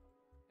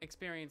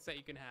experience that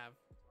you can have.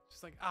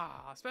 Just like,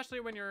 especially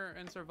when you're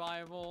in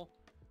survival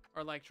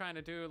or like trying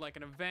to do like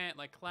an event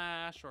like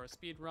Clash or a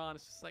speed run.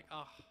 It's just like,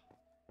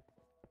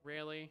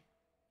 really?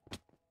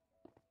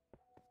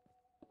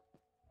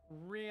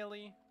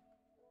 Really?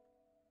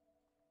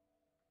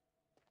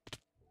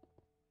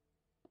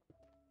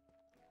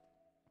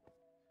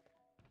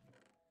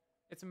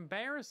 It's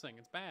embarrassing.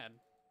 It's bad.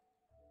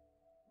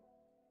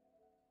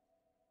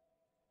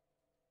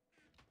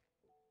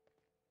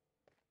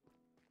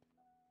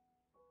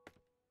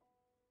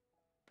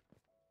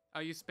 Oh,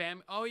 you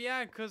spam? Oh,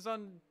 yeah, because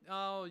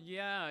oh,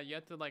 yeah, you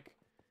have to, like,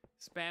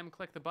 spam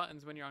click the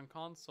buttons when you're on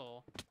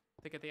console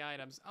to get the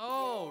items.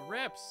 Oh,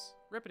 rips.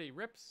 Rippity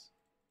rips.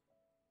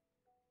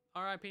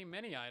 RIP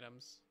mini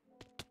items.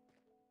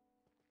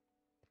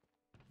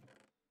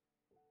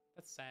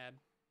 That's sad.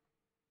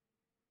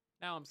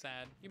 Now I'm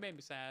sad. You made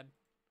me sad.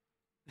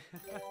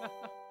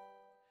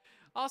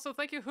 Also,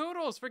 thank you,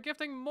 Hoodles, for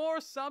gifting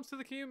more subs to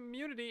the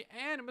community,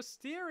 and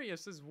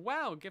Mysterious as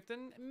well,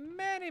 gifting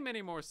many,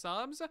 many more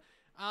subs.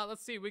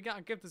 Let's see, we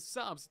got gifted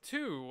subs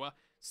to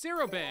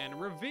Sirobin,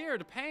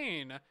 Revered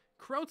Pain,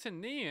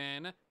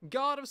 Crotonian,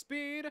 God of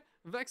Speed,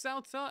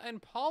 Vexalta,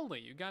 and Polly.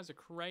 You guys are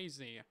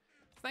crazy.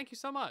 Thank you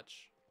so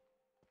much.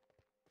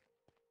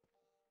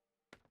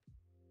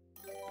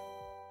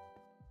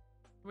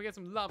 Can we get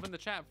some love in the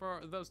chat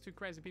for those two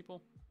crazy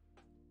people?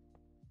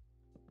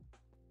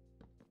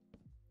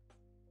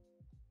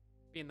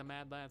 Being the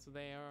mad lads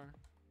they are.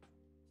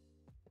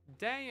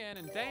 Day in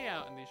and day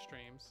out in these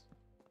streams.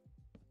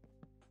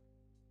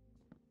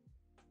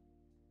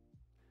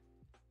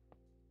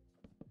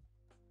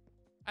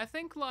 I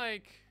think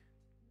like...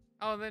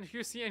 Oh, and then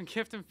Hussein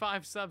gifting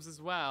 5 subs as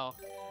well.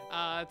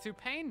 To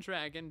Pain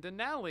Dragon,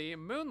 Denali,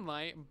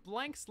 Moonlight,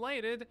 Blank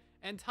Slated,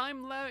 and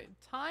Time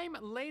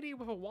Lady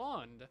with a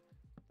Wand.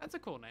 That's a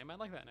cool name. I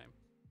like that name.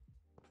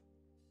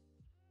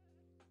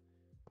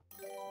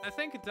 I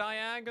think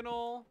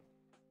Diagonal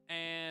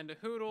and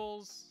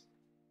Hoodles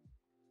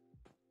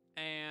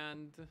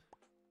and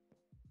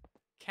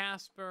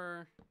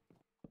Casper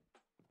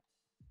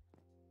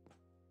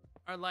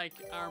are like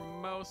our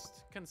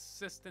most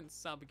consistent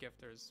sub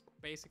gifters,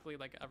 basically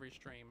like every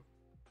stream.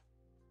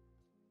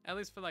 At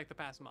least for like the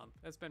past month.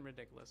 It's been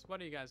ridiculous. What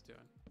are you guys doing?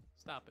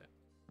 Stop it.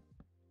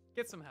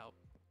 Get some help.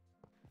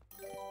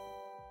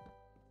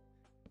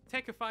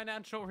 Take a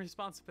financial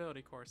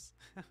responsibility course.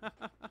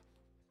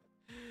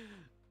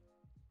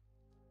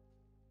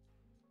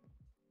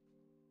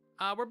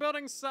 We're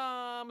building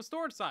some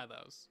storage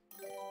silos.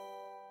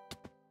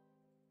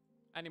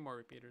 I need more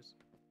repeaters.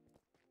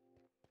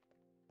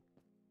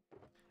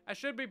 I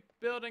should be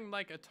building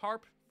like a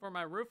tarp for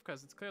my roof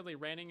because it's clearly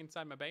raining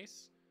inside my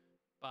base.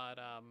 But,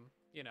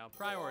 you know,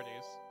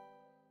 priorities.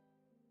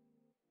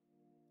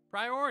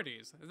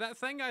 Priorities. That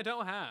thing I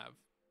don't have.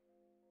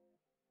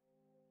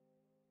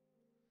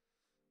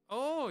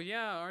 Oh,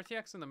 yeah,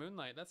 RTX in the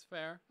Moonlight. That's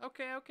fair.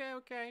 Okay, okay,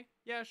 okay.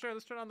 Yeah, sure,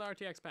 let's turn on the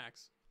RTX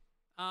packs.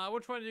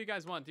 Which one do you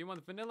guys want? Do you want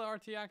the vanilla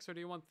RTX or do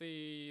you want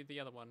the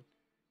other one?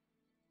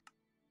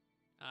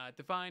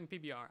 Divine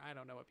PBR. I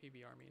don't know what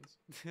PBR means.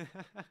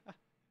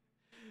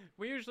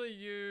 We usually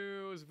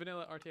use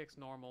vanilla RTX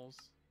normals.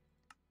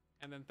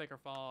 And then thicker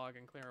fog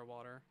and clearer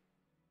water.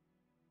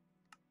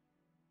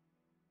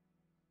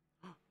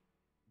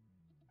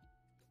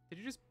 Did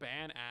you just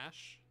ban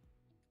Ash?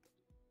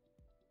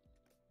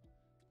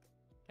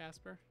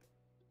 Casper?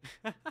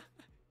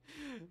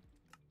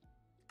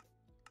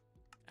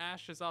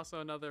 Ash is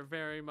also another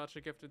very much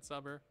a gifted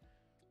subber.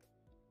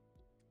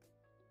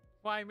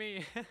 Why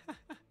me?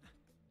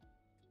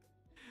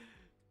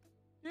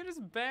 You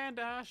just banned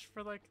Ash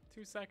for like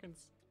 2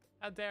 seconds.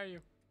 How dare you?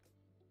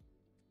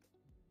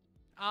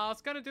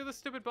 It's gonna do the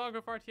stupid bug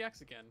of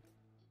RTX again.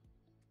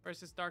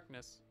 Versus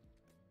darkness.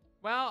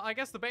 Well, I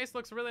guess the base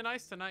looks really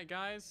nice tonight,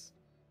 guys.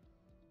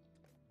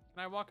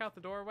 Can I walk out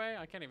the doorway?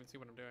 I can't even see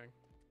what I'm doing.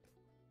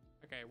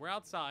 Okay, we're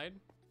outside.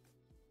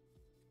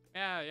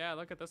 Yeah,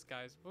 look at this,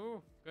 guys.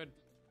 Ooh, good.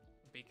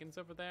 Beacons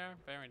over there.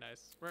 Very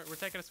nice. We're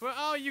taking a swim.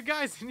 Oh, you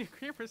guys and your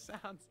creeper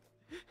sounds.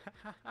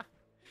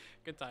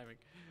 Good timing.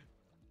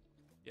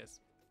 Yes,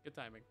 good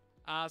timing.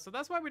 So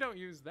that's why we don't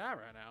use that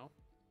right now.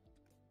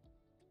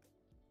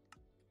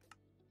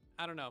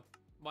 I don't know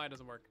why it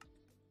doesn't work.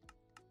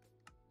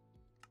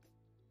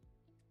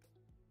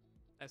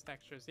 Nice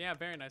textures. Yeah,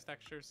 very nice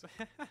textures.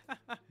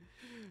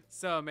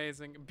 So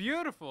amazing.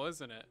 Beautiful,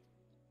 isn't it?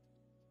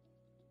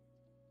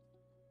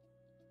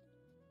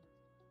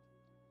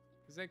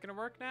 Is it gonna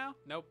work now?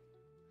 Nope.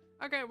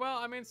 Okay, well,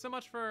 I mean, so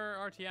much for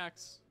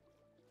RTX.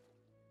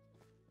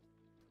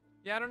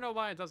 Yeah, I don't know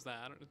why it does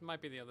that. It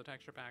might be the other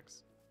texture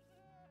packs.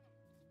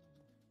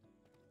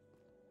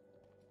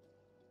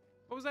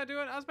 What was I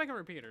doing? I was making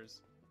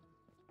repeaters.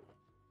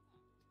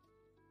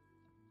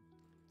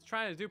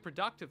 Trying to do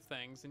productive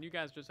things, and you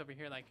guys just over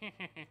here like,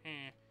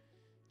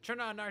 turn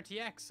on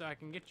RTX so I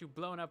can get you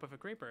blown up with a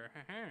creeper.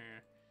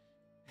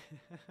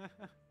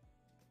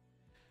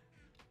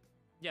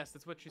 Yes,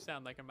 that's what you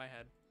sound like in my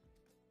head.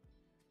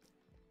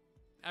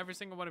 Every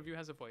single one of you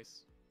has a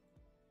voice.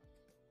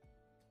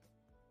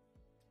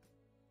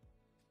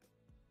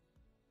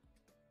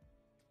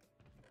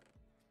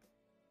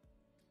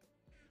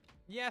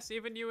 Yes,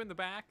 even you in the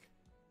back,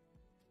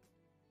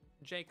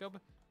 Jacob.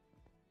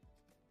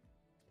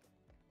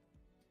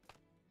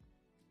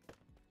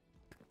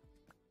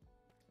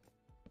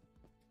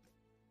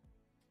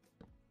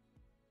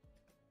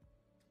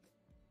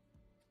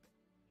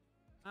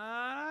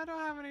 I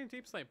don't have any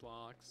deep slate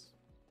blocks.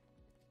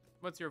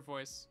 What's your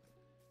voice?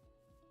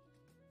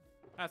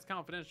 That's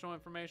confidential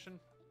information.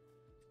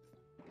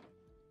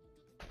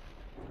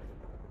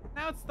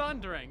 Now it's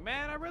thundering.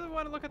 Man, I really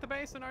want to look at the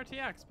base in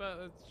RTX, but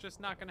it's just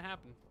not going to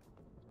happen.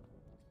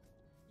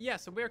 Yeah,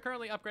 so we are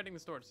currently upgrading the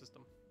storage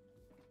system.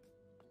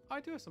 Oh,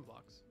 I do have some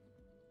blocks.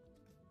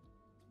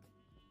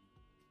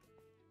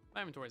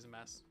 My inventory's a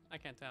mess. I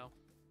can't tell.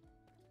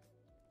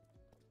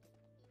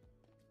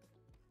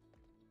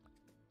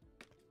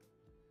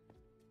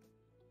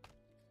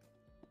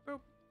 Boop.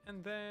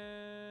 And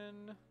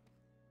then...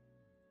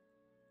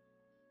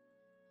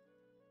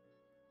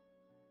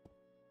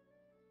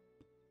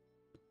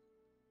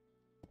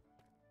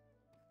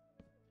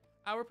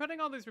 we're putting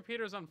all these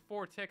repeaters on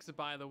 4 ticks,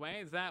 by the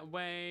way. That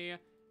way,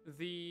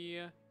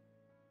 the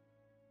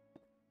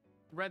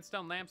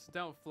redstone lamps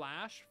don't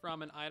flash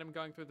from an item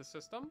going through the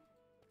system.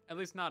 At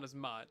least not as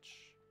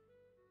much.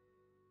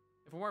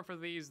 If it weren't for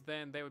these,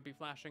 then they would be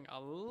flashing a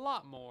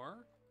lot more.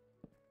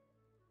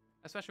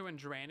 Especially when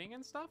draining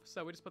and stuff.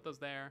 So we just put those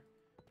there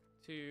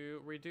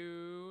to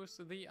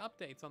reduce the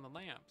updates on the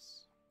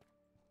lamps.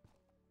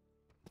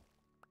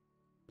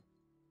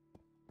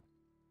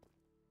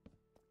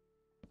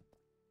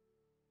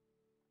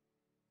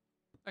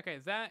 Okay,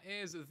 that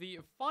is the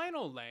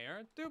final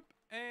layer. Doop.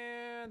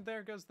 And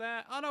there goes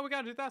that. Oh no, we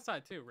gotta do that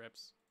side too,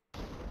 rips.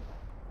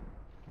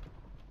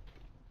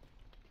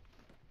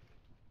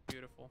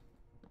 Beautiful.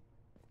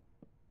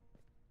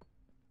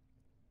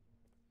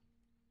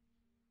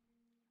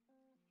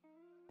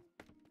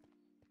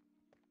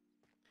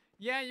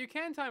 Yeah, you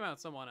can time out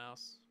someone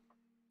else.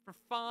 For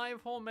 5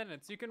 whole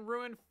minutes. You can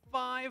ruin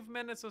 5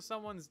 minutes of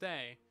someone's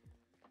day.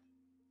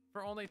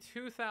 For only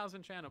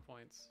 2,000 channel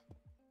points.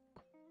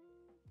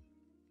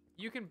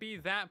 You can be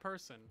that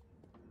person.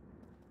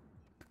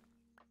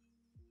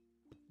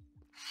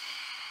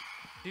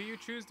 Do you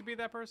choose to be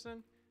that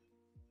person?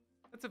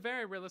 That's a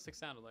very realistic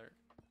sound alert.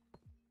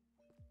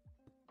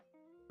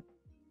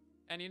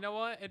 And you know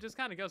what? It just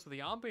kind of goes with the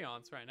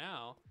ambiance right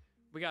now.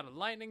 We got a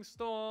lightning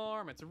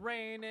storm, it's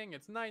raining,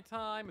 it's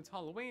nighttime, it's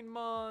Halloween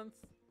month.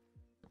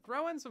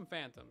 Throw in some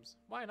phantoms.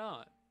 Why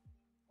not?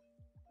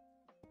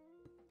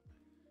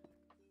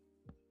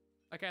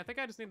 Okay, I think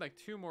I just need like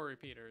 2 more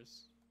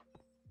repeaters.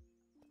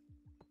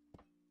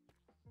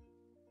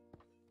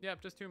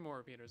 Yep, just 2 more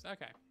repeaters.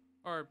 Okay.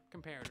 Or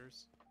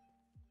comparators.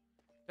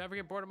 Did I ever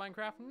get bored of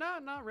Minecraft? No,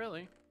 not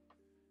really.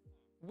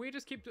 We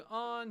just keep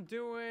on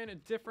doing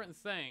different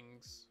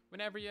things.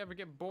 Whenever you ever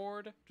get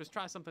bored, just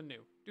try something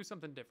new. Do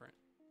something different.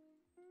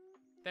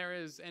 There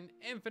is an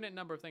infinite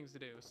number of things to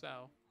do,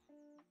 so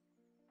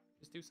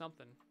just do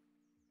something.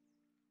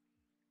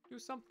 Do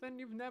something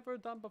you've never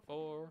done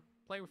before.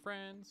 Play with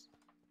friends.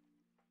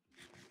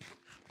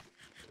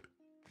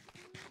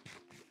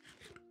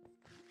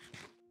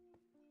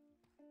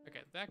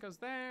 Okay, that goes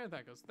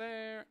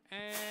there,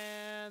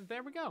 and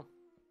there we go.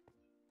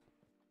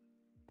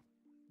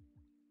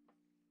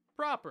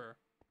 Proper.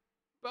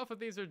 Both of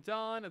these are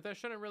done. There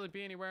shouldn't really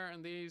be anywhere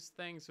in these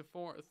things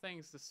for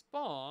things to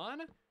spawn.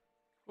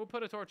 We'll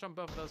put a torch on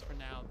both of those for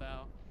now,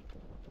 though.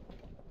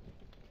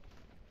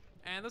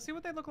 And let's see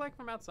what they look like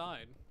from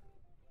outside.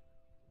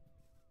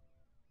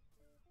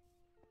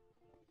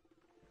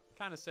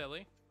 Kind of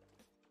silly.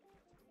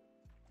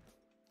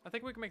 I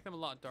think we can make them a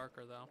lot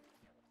darker, though.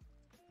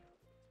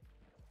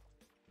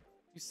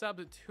 You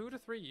subbed 2 to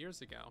 3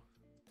 years ago.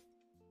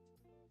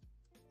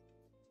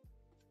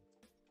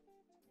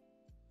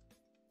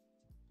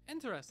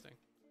 Interesting.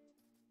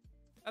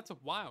 That's a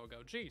while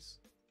ago, jeez.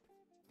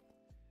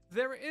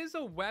 There is a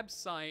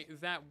website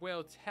that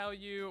will tell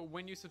you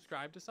when you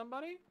subscribe to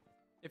somebody.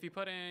 If you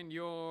put in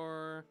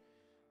your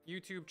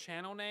YouTube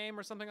channel name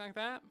or something like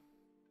that.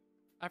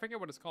 I forget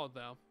what it's called,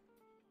 though.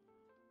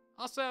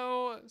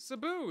 Also,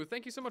 Sabu,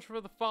 thank you so much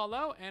for the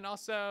follow. And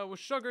also,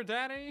 Sugar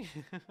Daddy,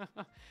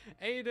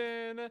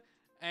 Aiden,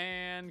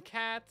 and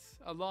Kat,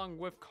 along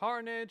with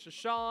Carnage,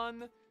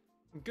 Sean,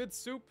 Good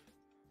Soup,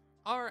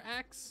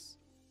 RX,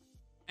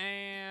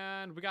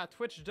 and we got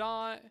Twitch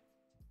Dot,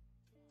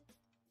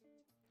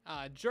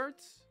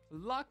 Jert,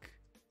 Luck,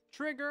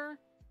 Trigger,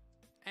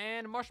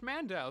 and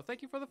Marshmando.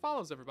 Thank you for the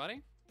follows,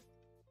 everybody.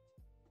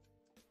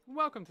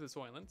 Welcome to the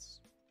Soylents.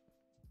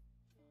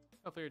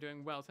 Hopefully you're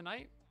doing well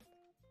tonight.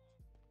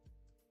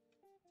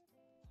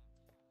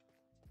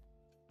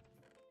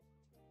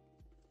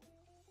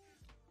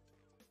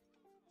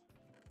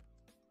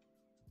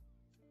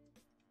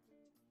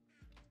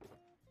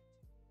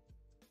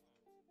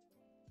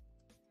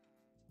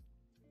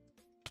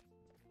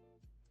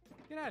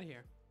 Get out of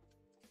here.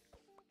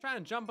 Trying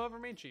to jump over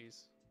me?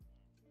 Jeez.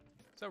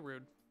 So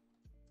rude.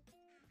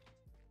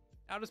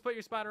 I'll just put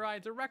your spider eye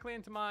directly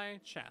into my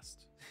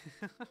chest.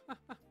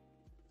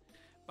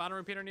 Bottom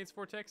repeater needs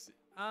 4 ticks?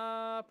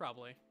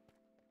 Probably.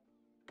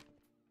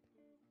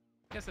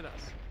 Yes, it does.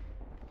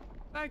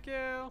 Thank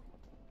you.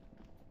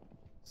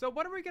 So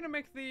what are we gonna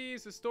make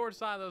these storage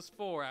silos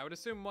for? I would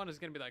assume one is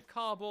gonna be like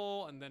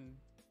cobble, and then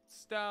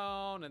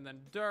stone, and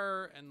then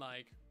dirt, and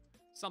like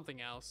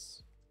something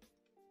else.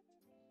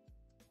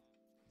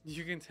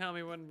 You can tell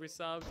me when we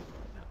subbed.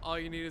 All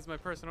you need is my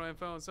personal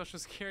info and social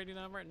security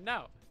number.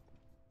 No.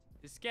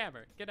 It's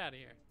Scabber. Get out of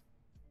here.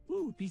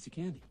 Ooh, piece of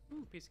candy.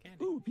 Ooh, piece of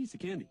candy. Ooh, piece of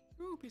candy.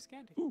 Ooh, piece of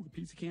candy. Ooh,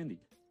 piece of candy.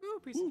 Ooh,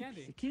 piece of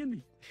candy. Piece of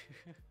candy.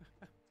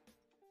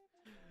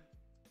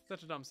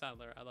 Such a dumb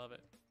soundler. I love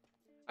it.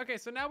 Okay,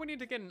 so now we need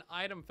to get an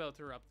item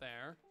filter up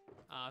there.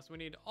 So we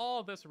need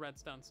all this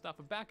redstone stuff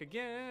back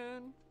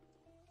again.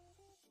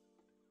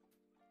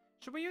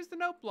 Should we use the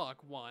note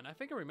block one? I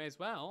think we may as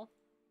well.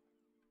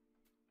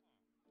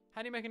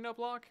 How do you make a note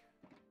block?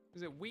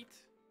 Is it wheat?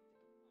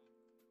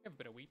 We have a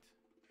bit of wheat.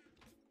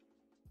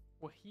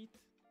 Wheat?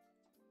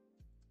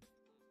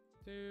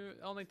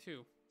 Only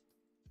 2.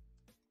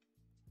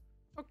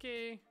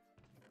 Okay.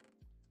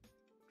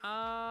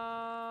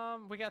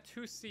 We got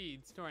 2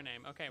 seeds to our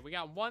name. Okay, we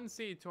got 1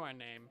 seed to our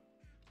name.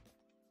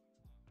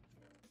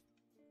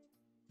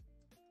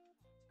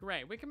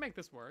 Great, we can make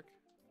this work.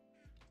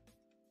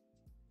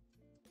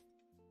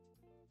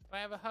 Do I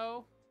have a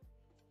hoe?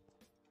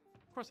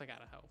 Of course I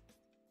got a hoe.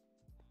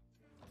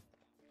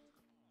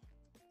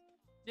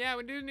 Yeah,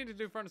 we do need to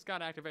do furnace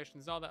god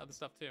activations, all that other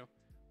stuff too.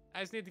 I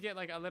just need to get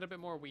like a little bit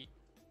more wheat.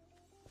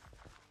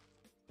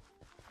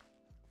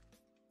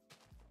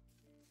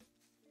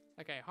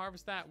 Okay,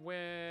 harvest that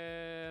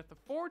with the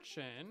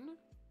fortune,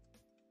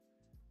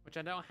 which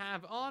I don't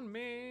have on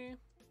me.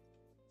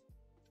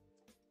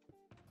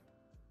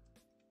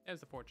 There's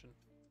the fortune.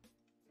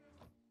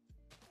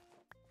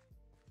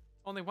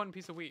 Only 1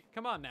 piece of wheat.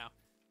 Come on now.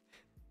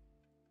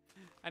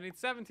 I need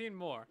 17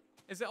 more.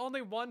 Is it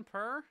only 1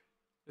 per?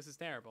 This is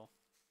terrible.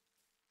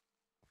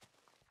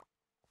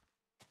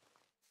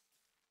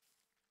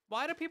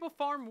 Why do people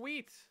farm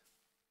wheat?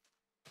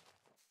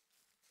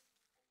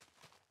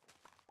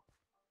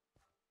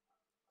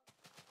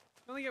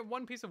 You only get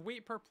 1 piece of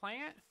wheat per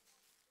plant?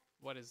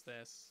 What is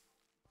this?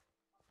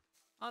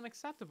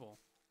 Unacceptable.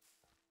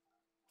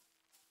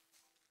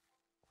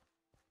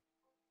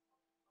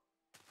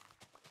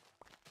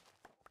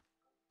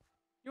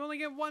 You only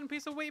get 1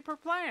 piece of wheat per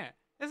plant.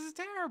 This is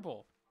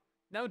terrible.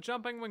 No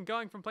jumping when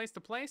going from place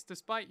to place,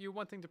 despite you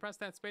wanting to press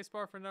that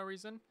spacebar for no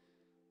reason.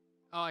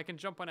 Oh, I can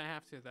jump when I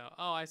have to, though.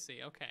 Oh, I see.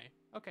 Okay.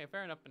 Okay,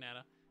 fair enough,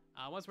 Banana.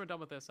 Once we're done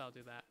with this, I'll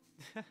do that.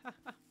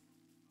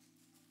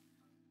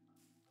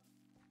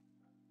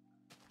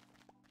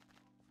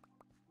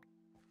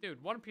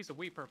 Dude, 1 piece of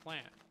wheat per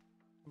plant.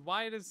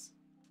 Why does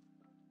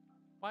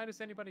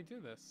anybody do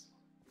this?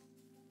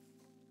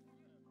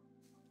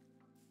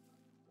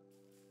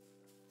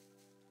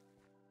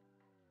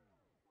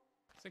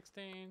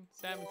 $16,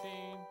 $17,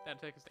 that'll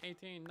take us to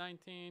 $18,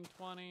 $19,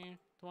 $20,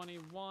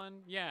 $21.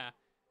 Yeah,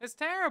 it's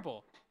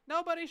terrible.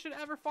 Nobody should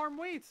ever farm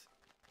wheat.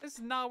 This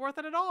is not worth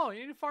it at all.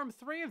 You need to farm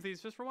 3 of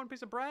these just for 1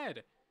 piece of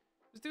bread.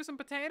 Just do some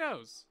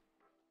potatoes.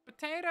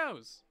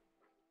 Potatoes.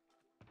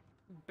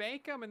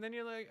 Bake them and then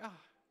you're like, oh,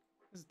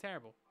 this is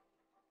terrible.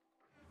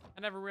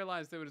 I never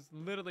realized it was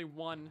literally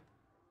 1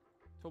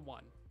 to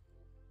 1.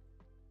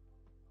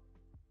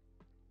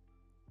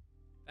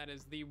 That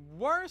is the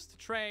worst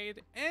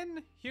trade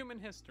in human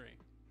history.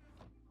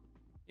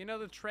 You know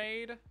the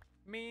trade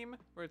meme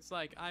where it's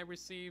like I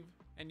receive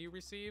and you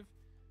receive?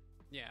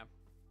 Yeah.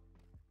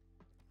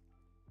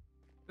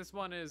 This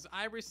one is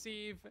I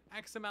receive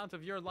X amount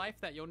of your life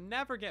that you'll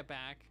never get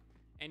back,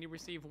 and you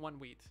receive 1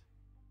 wheat.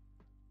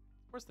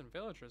 Worse than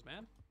villagers,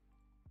 man.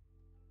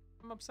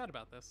 I'm upset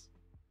about this.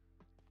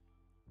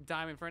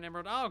 Diamond for an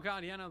emerald. Oh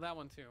god, yeah, I know that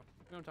one too.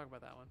 We don't talk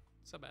about that one.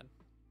 So bad.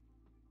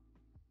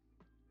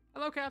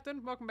 Hello,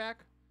 Captain. Welcome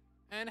back.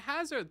 And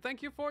Hazard,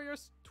 thank you for your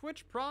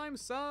Twitch Prime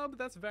sub.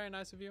 That's very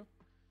nice of you.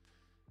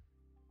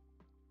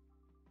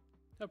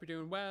 Hope you're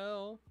doing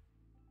well.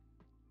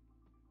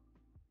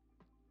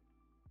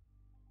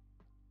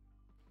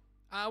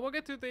 We'll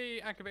get to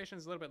the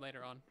activations a little bit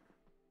later on.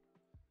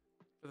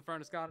 For the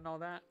furnace god and all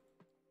that.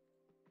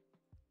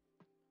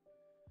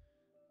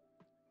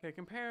 Okay,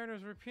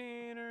 comparators,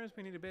 repeaters.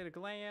 We need a bit of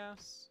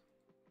glass.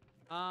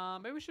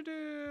 Maybe we should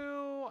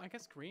do, I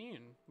guess green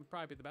would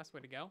probably be the best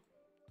way to go.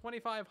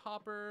 25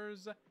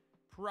 hoppers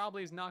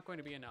probably is not going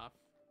to be enough.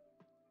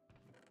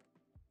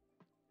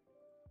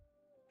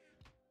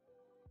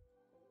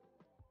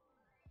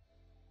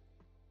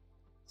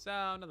 So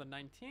another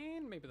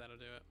 19, maybe that'll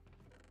do it.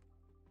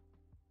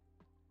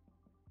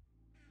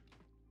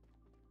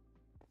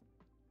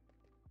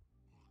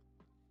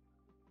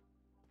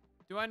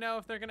 Do I know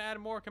if they're gonna add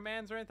more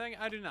commands or anything?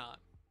 I do not.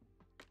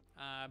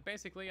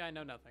 Basically, I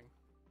know nothing.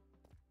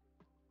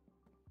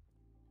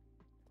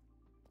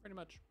 Pretty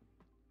much.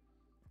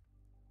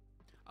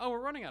 Oh, we're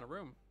running out of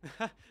room.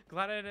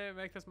 Glad I didn't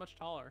make this much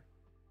taller.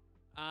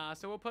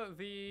 So we'll put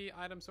the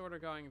item sorter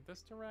going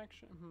this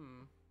direction.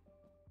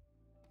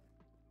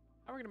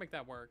 How are we gonna make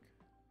that work?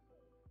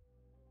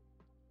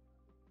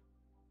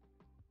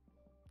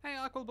 Hey,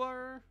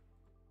 Aquablur.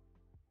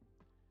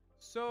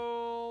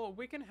 So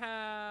we can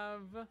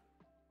have...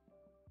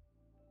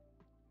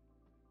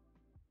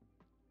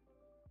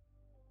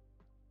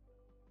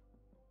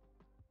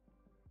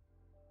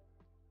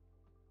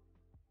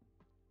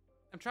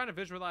 I'm trying to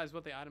visualize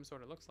what the item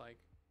sorter looks like.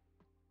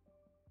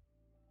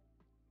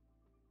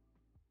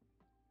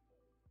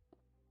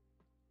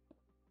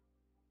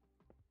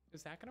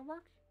 Is that gonna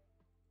work?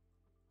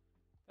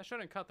 That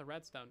shouldn't cut the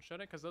redstone,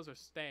 should it? Because those are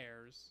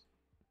stairs.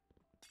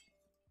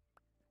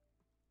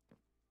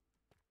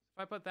 If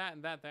I put that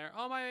and that there.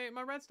 Oh, my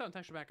redstone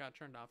texture pack got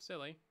turned off.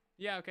 Silly.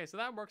 Yeah, okay, so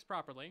that works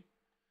properly.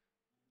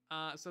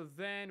 So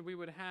then we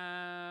would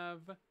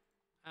have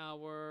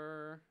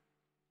our...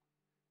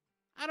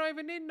 I don't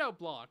even need no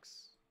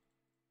blocks.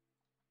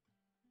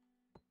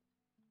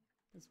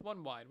 It's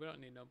one wide. We don't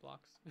need no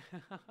blocks.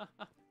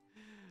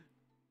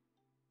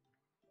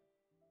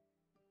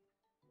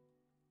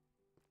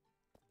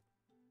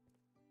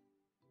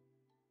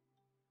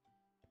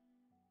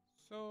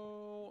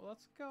 So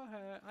let's go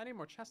ahead. I need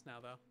more chests now,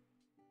 though.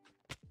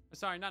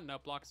 Sorry, not no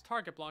blocks.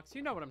 Target blocks.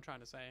 You know what I'm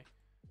trying to say.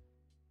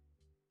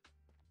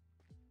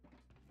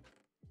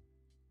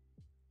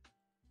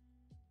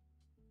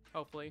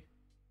 Hopefully.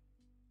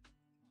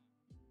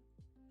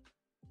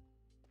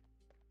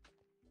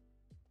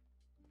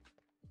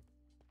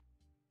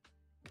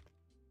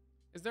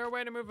 Is there a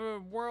way to move a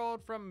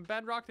world from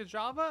Bedrock to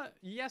Java?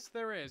 Yes,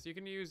 there is. You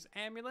can use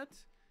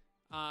Amulet.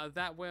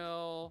 That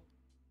will...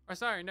 Or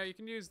sorry, no, you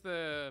can use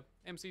the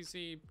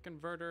MCC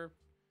converter.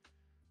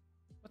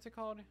 What's it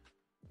called?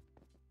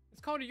 It's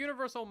called a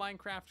Universal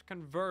Minecraft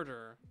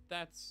Converter.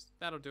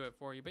 That'll do it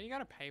for you, but you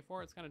gotta pay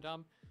for it. It's kind of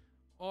dumb.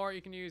 Or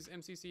you can use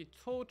MCC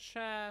Tool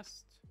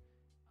Chest.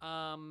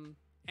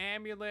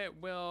 Amulet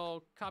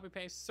will copy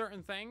paste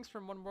certain things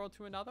from one world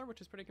to another,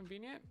 which is pretty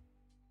convenient.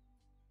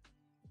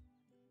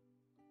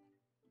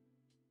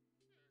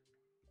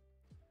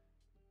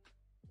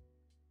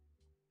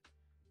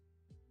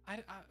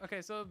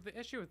 Okay, so the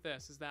issue with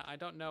this is that I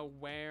don't know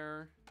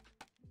where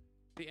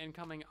the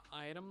incoming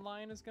item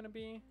line is going to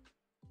be.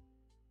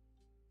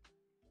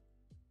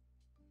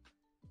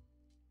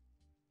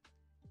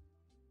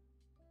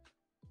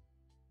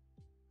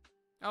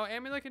 Oh,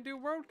 Amulet can do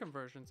world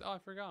conversions. Oh, I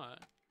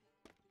forgot.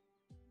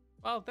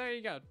 Well, there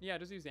you go. Yeah,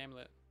 just use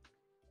Amulet.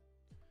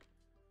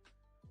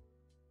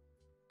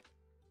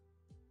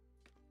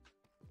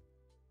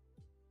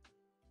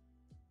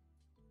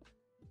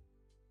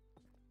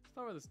 Let's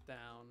lower this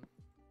down.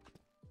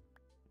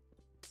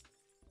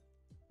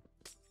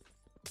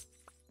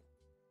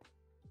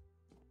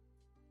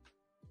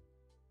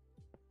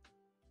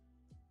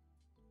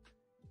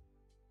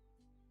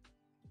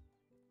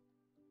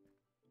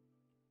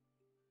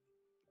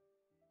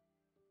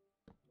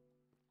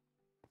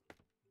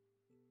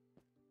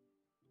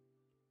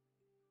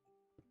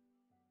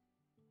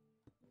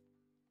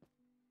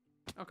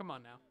 Oh, come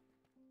on now.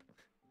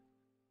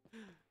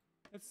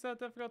 It's so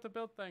difficult to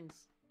build things.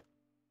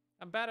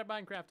 I'm bad at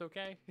Minecraft,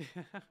 okay?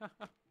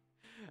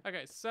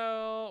 Okay,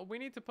 so we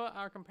need to put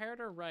our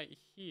comparator right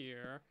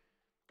here.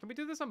 Can we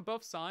do this on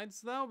both sides,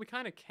 though? We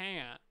kind of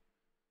can't.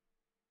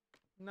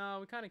 No,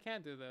 we kind of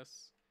can't do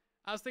this.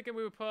 I was thinking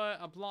we would put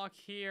a block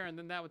here, and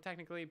then that would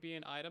technically be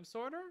an item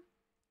sorter.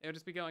 It would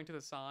just be going to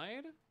the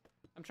side.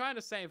 I'm trying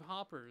to save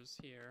hoppers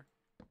here.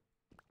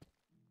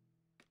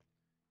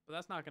 But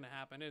that's not going to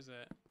happen, is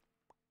it?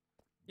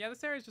 Yeah,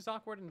 this area is just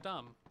awkward and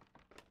dumb.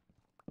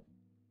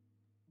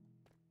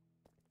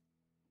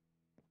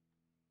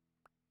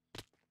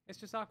 It's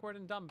just awkward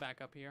and dumb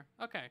back up here.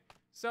 Okay,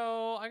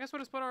 so I guess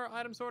we'll just put our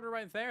item sorter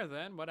right there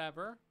then,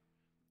 whatever.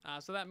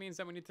 So that means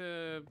that we need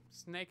to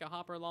snake a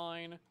hopper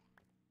line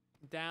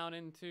down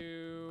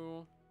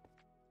into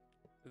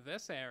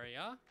this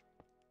area.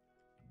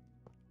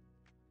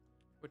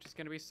 Which is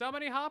going to be so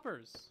many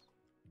hoppers.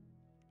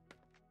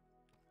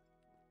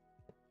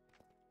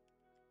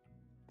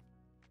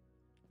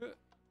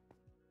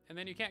 And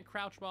then you can't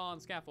crouch while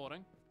on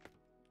scaffolding.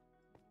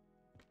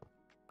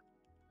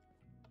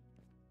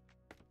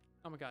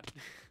 Oh my god.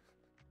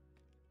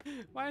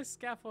 Why is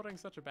scaffolding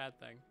such a bad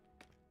thing?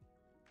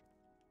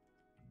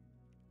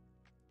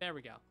 There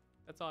we go.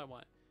 That's all I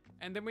want.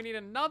 And then we need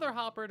another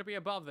hopper to be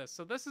above this.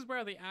 So this is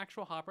where the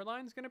actual hopper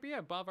line is going to be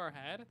above our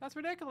head. That's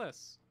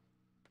ridiculous.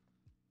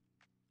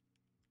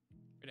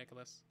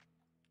 Ridiculous.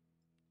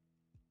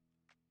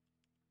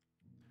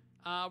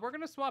 We're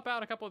going to swap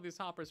out a couple of these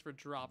hoppers for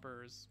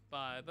droppers,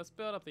 but let's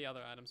build up the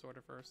other items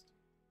order first.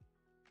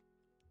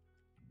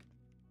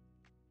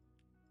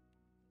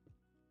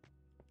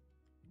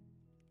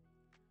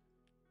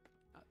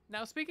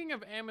 Now, speaking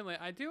of amulet,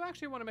 I do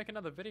actually want to make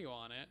another video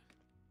on it.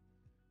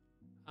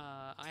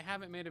 I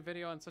haven't made a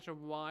video in such a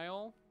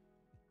while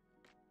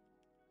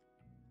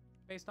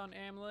based on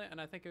amulet, and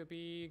I think it would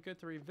be good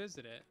to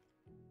revisit it.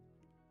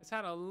 It's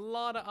had a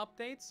lot of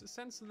updates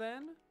since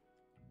then.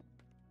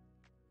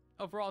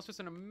 Overall, it's just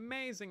an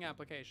amazing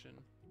application.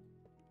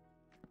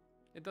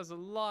 It does a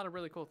lot of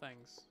really cool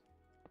things.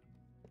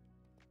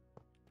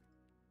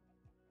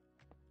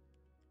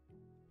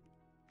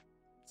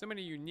 So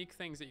many unique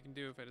things that you can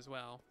do with it as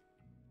well.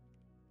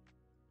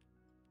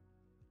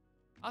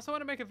 I also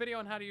want to make a video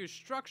on how to use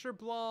structure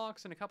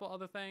blocks and a couple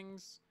other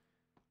things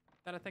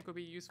that I think would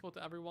be useful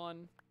to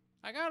everyone.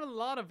 I got a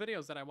lot of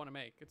videos that I want to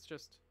make. It's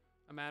just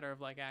a matter of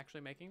like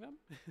actually making them.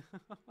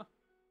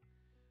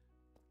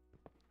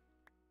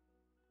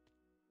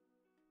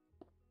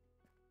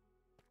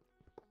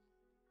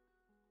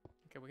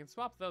 Okay, we can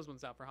swap those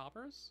ones out for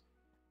hoppers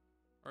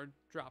or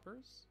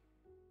droppers.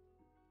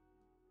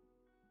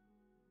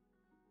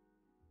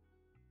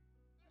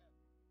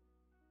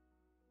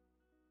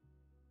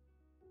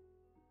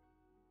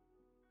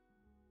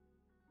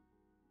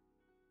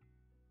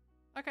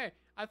 Okay,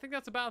 I think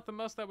that's about the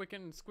most that we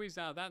can squeeze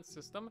out of that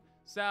system.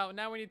 So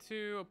now we need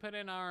to put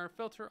in our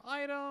filter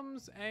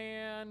items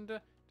and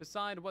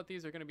decide what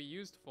these are going to be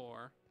used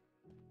for.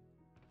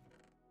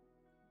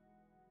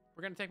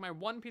 We're going to take my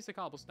one piece of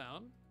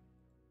cobblestone,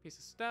 piece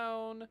of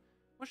stone.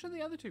 What should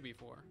the other two be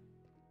for?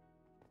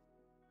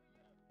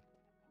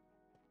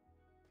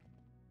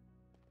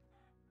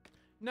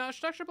 No,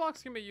 structure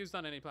blocks can be used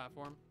on any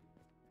platform.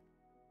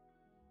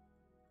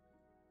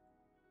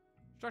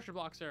 Structure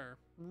blocks are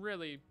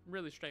really,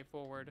 really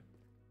straightforward.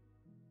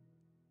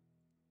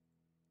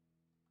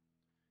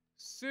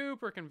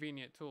 Super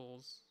convenient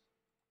tools.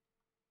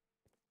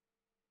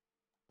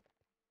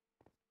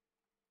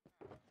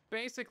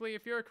 Basically,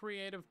 if you're a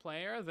creative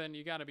player, then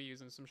you gotta be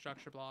using some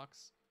structure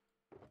blocks.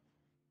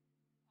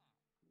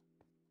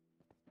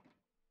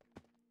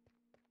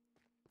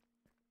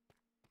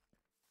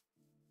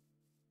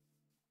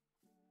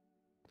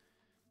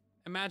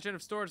 Imagine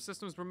if storage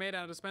systems were made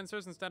out of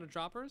dispensers instead of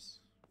droppers.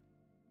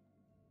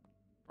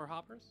 Or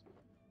hoppers.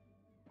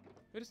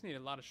 We just need a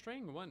lot of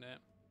string, wouldn't it?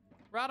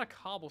 We're out of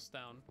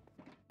cobblestone.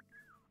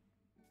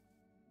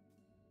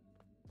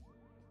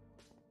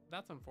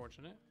 That's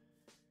unfortunate.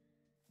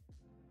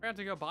 We're gonna have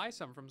to go buy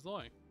some from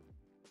Zloy.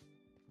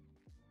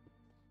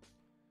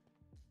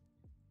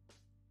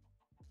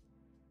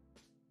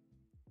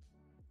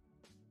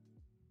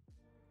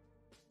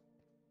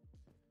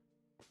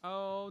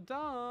 Oh,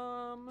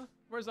 dumb.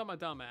 Where's all my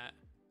dumb at?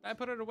 Did I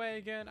put it away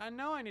again? I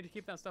know I need to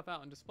keep that stuff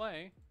out on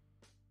display.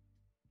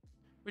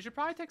 We should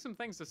probably take some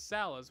things to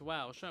sell as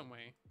well, shouldn't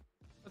we?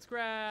 Let's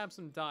grab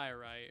some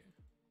diorite.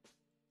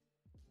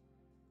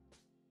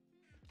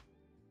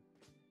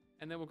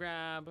 And then we'll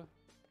grab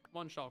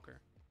one shulker.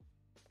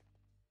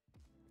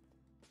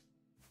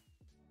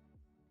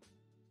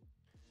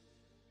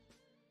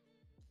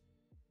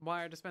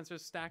 Why are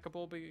dispensers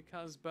stackable?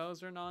 Because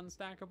bows are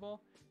non-stackable?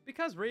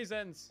 Because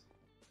reasons.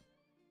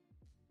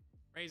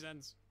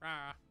 Reasons.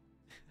 Rah.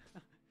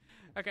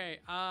 Okay,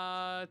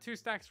 2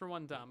 stacks for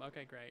 1 dumb.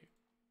 Okay, great.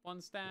 1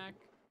 stack,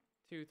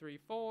 2, 3,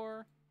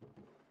 4,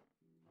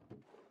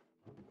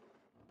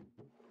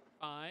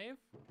 5.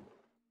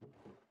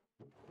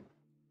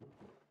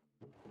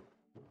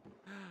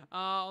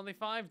 Only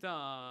 5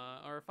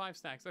 dumb, or 5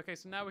 stacks. Okay,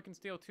 so now we can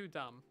steal 2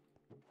 dumb.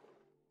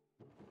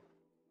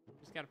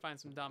 Just gotta find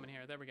some dumb in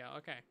here. There we go.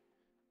 Okay,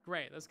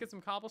 great. Let's get some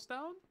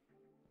cobblestone.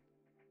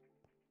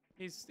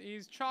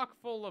 He's chock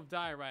full of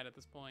diorite at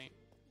this point.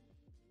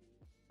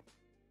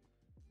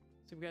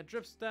 So we got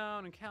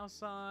dripstone and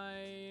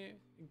calcite,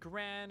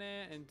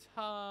 granite and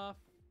tuff,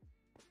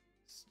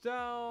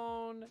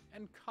 stone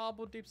and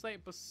cobbled deep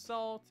slate,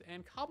 basalt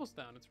and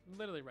cobblestone. It's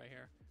literally right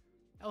here.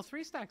 Oh,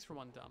 3 stacks for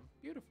 1 dumb.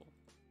 Beautiful.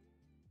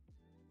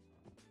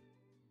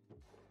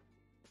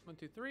 1,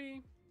 2,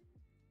 3,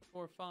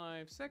 4,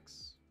 5,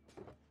 6,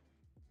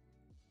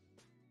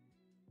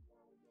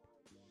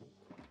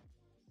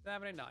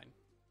 7, 8, 9.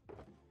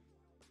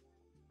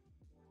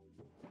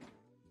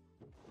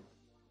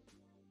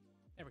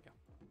 There we go.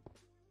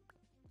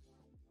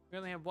 We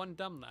only have 1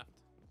 dumb left.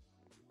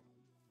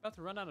 About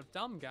to run out of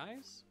dumb,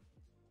 guys.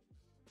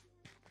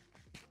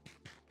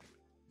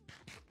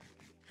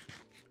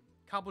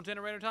 Cobble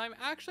generator time.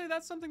 Actually,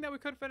 that's something that we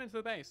could fit into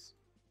the base.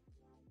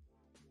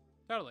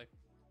 Totally.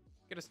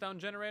 Get a stone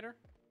generator.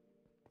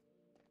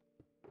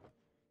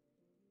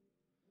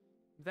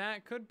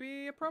 That could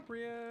be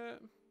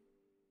appropriate.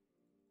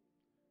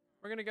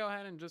 We're gonna go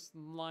ahead and just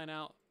line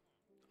out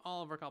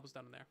all of our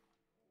cobblestone in there.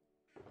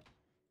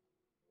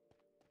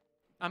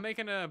 I'm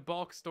making a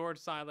bulk storage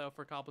silo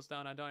for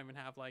cobblestone. I don't even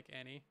have, like,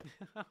 any.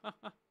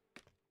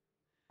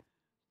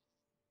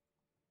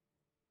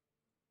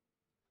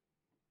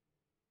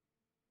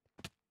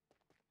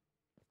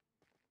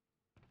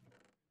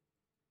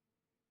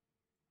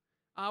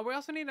 We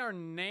also need our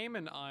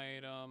naming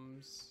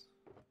items.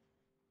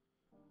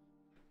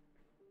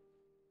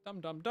 Dum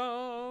dum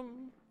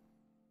dum.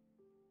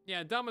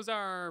 Yeah, dumb is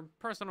our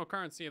personal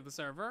currency of the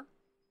server.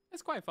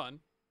 It's quite fun.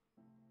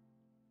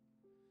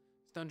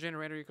 Stone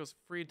generator equals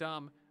free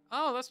dumb.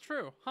 Oh, that's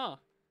true, huh?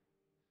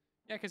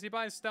 Yeah, because he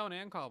buys stone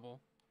and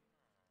cobble.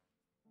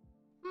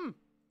 Hmm.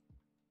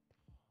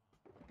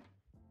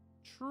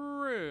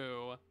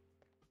 True.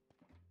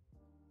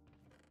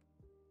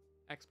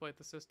 Exploit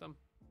the system.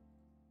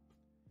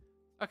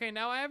 Okay,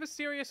 now I have a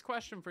serious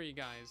question for you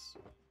guys.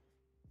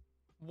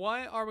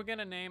 What are we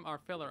gonna name our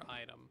filler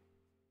item?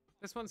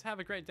 This one's have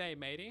a great day,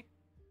 matey.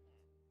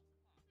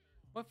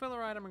 What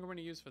filler item are we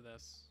gonna use for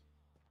this?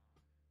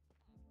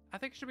 I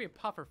think it should be a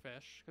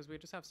pufferfish, because we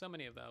just have so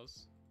many of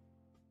those.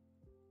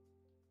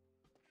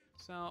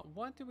 So,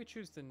 what do we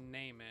choose to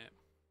name it?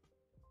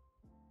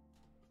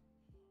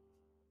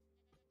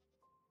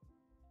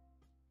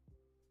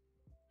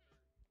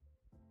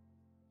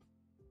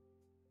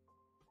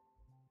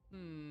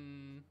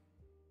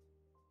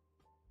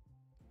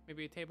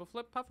 Maybe a table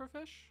flip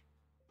pufferfish?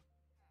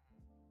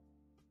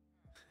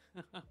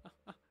 Oh,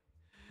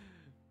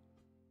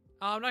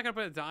 I'm not gonna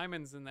put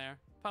diamonds in there.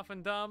 Puff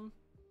and dumb.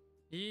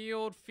 Ye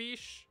old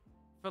fish.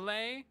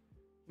 Filet.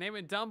 Name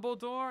it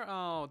Dumbledore.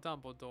 Oh,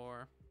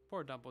 Dumbledore.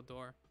 Poor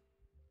Dumbledore.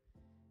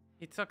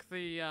 He took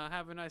the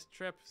have a nice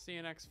trip, see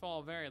you next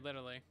fall very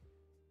literally.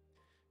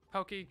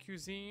 Poke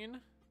cuisine.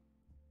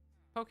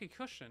 Poke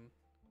cushion.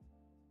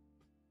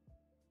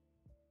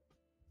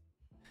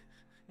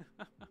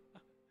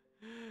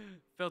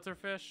 Filter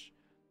fish.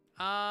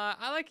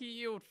 I like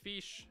ye old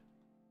fish.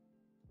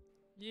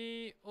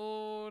 Ye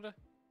old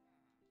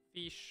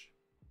fish.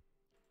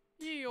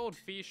 Ye old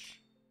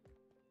fish.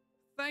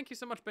 Thank you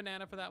so much,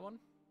 Banana, for that one.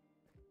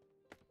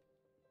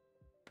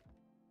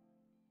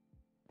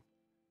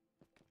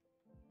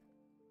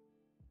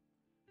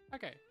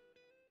 Okay.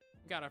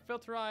 We got our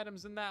filter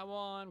items in that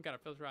one. We got our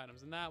filter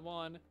items in that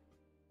one.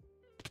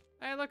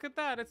 Hey, look at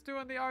that. It's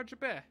doing the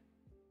RGB.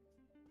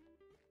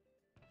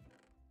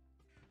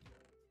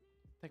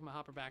 Take my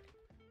hopper back.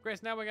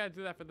 Grace, now we gotta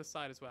do that for this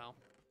side as well.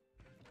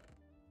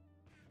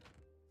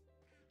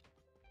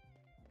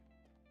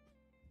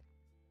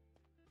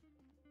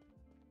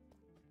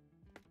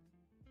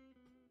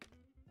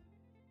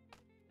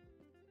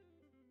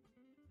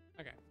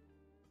 Okay.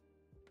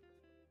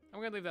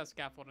 I'm gonna leave that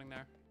scaffolding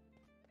there.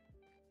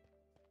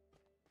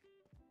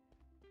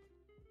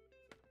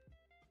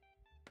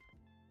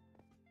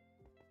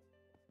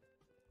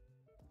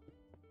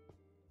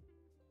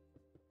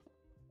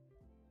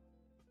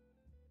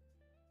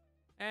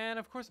 And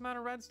of course I'm out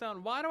of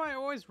redstone. Why do I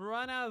always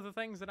run out of the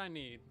things that I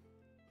need?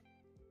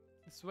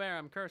 I swear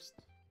I'm cursed.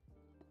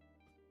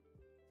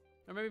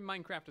 Or maybe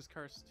Minecraft is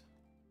cursed.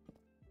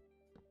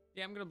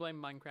 Yeah, I'm gonna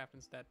blame Minecraft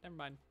instead. Never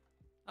mind.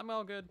 I'm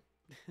all good.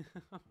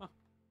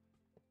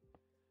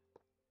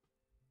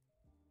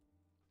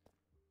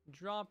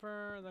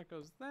 Dropper, that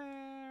goes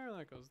there,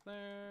 that goes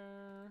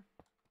there.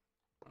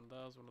 One of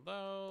those, one of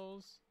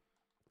those.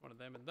 One of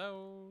them and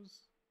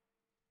those.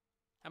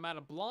 I'm out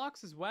of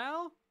blocks as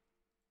well?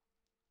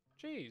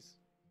 Jeez.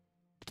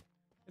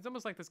 It's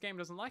almost like this game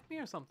doesn't like me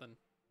or something.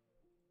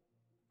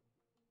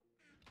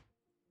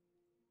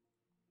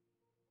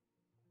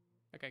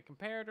 Okay,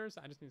 comparators.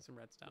 I just need some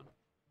redstone.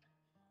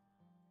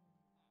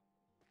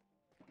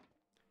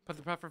 Put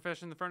the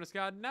pufferfish in the furnace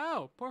god?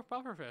 No! Poor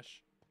pufferfish.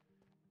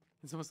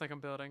 It's almost like I'm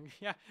building.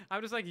 Yeah,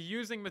 I'm just like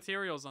using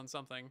materials on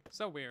something.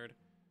 So weird.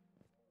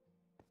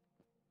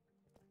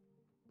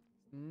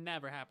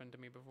 Never happened to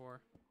me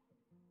before.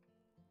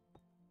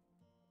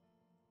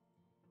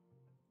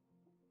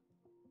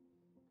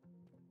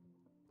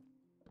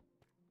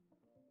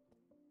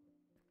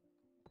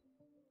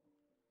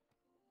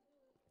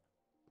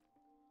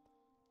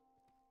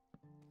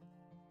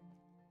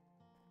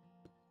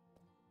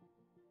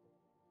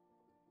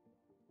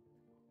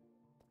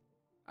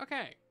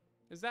 Okay,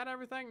 is that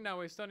everything? No,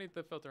 we still need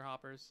the filter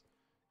hoppers.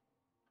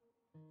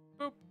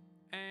 Boop,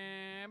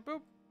 and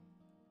boop.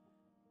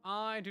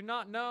 I do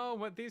not know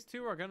what these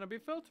two are gonna be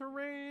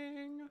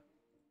filtering.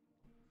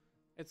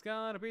 It's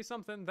gonna be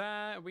something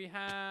that we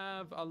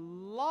have a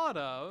lot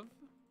of.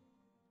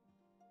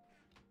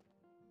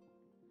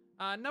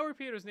 No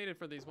repeaters needed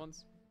for these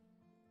ones.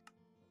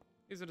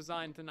 These are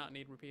designed to not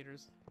need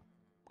repeaters.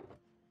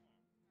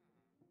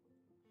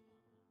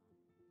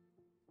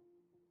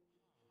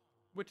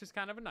 Which is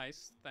kind of a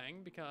nice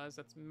thing because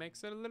that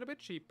makes it a little bit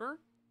cheaper.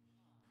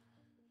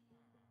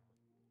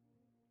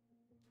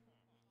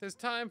 It's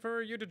time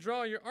for you to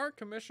draw your art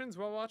commissions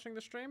while watching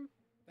the stream.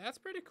 That's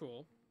pretty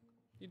cool.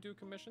 You do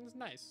commissions,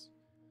 nice.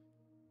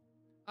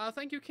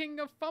 Thank you, King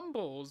of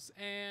Fumbles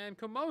and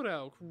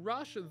Komodo,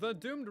 Crush, The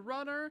Doomed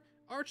Runner,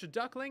 Arch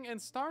Duckling, and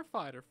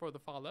Starfighter for the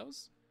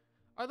follows.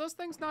 Are those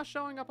things not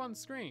showing up on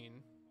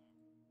screen?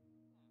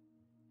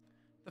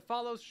 The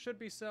follows should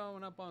be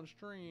showing up on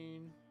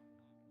screen.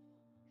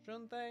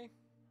 Shouldn't they?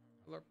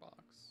 Alert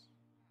box.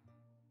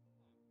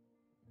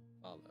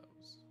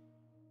 Follows.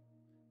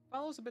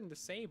 Follows have been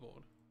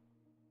disabled.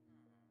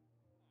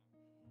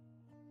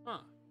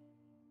 Huh.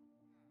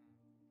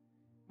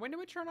 When do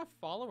we turn off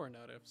follower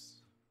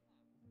notifs?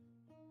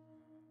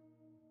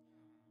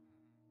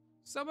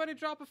 Somebody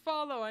drop a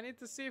follow. I need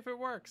to see if it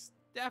works.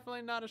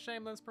 Definitely not a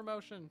shameless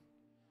promotion.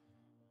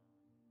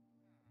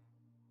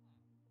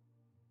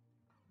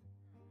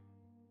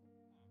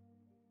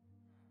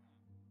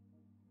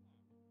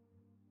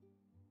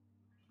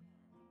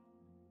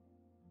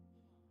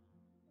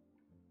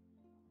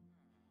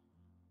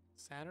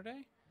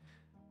 Saturday?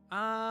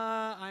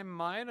 I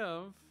might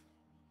have.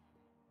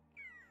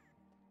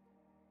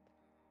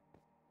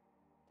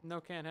 No,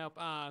 can't help.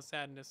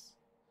 Sadness.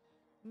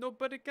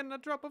 Nobody can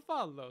drop a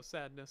follow.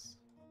 Sadness.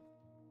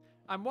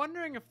 I'm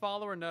wondering if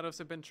follower notifs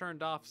have been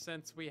turned off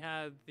since we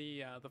had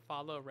the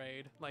follow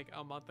raid like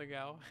a month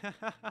ago.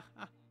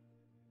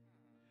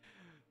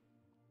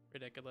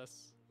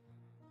 Ridiculous.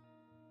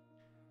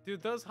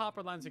 Dude, those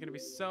hopper lines are gonna be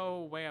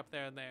so way up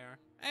there and there.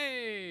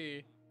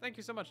 Hey! Thank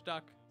you so much,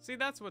 Duck. See,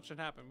 that's what should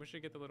happen. We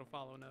should get the little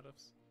follow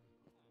notifs.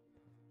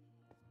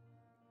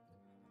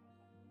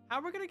 How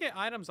are we gonna get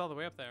items all the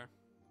way up there?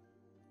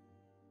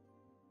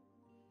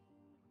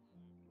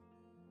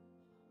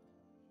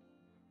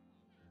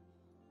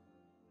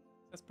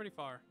 That's pretty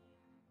far.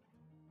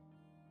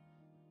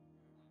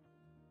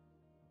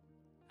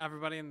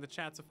 Everybody in the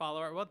chat's a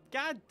follower. Well,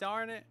 god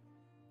darn it.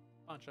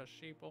 Bunch of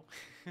sheeple.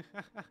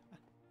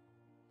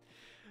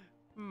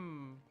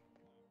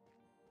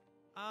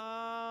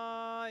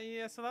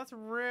 Yeah, so that's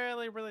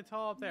really, really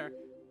tall up there.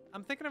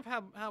 I'm thinking of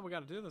how we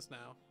gotta do this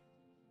now.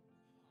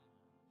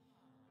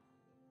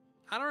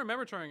 I don't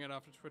remember turning it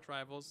off for Twitch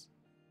Rivals.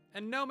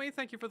 And Nomi,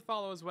 thank you for the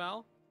follow as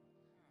well.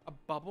 A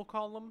bubble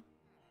column?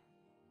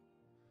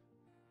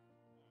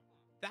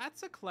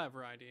 That's a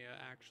clever idea,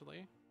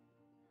 actually.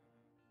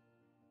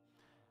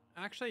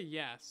 Actually,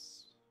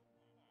 yes.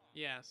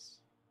 Yes.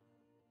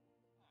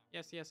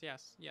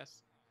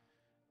 Yes.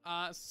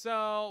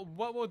 So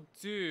what we'll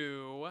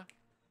do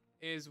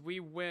is we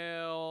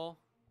will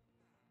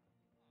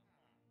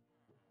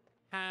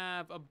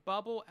have a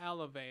bubble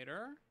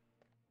elevator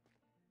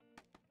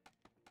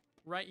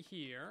right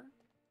here.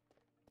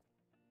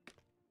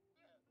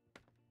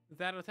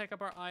 That'll take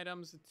up our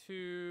items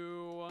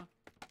to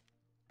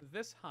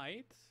this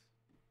height.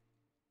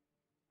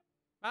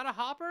 Out of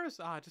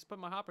hoppers? I just put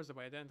my hoppers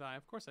away, didn't I?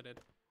 Of course I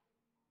did.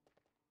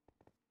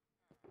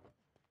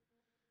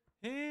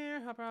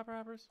 Here,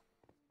 hoppers.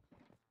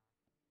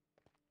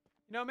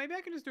 You know, maybe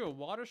I can just do a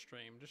water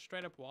stream. Just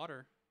straight up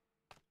water.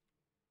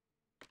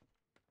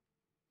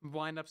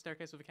 Wind up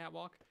staircase with a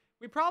catwalk.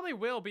 We probably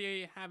will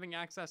be having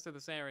access to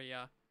this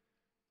area.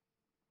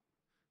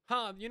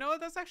 Huh, you know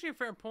what? That's actually a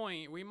fair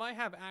point. We might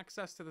have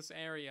access to this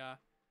area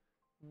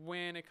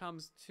when it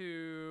comes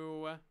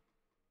to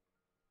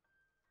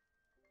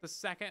the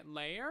second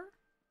layer.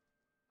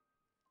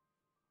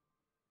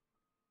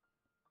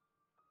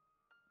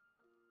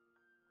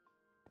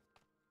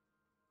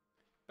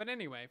 But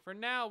anyway, for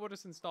now, we'll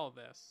just install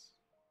this.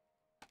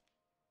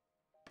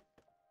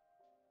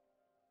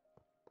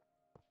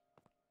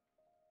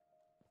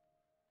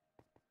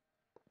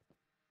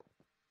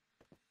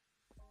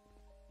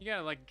 You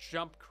gotta, like,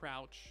 jump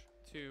crouch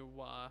to,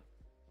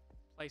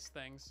 place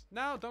things.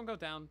 No, don't go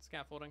down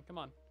scaffolding. Come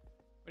on.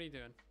 What are you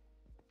doing?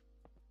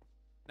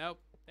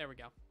 Nope. There we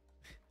go.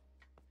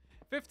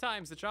 5th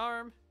time's the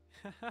charm.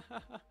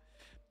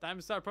 Time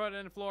to start putting it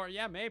in the floor.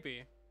 Yeah,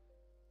 maybe.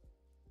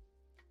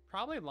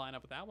 Probably line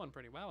up with that one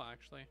pretty well,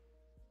 actually.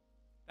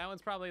 That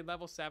one's probably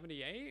level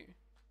 78.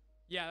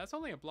 Yeah, that's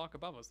only a block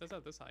above us. That's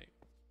at this height.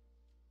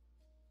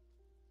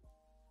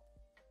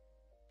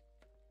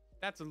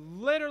 That's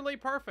literally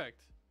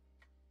perfect.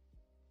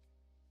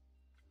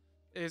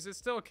 Is it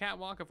still a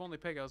catwalk if only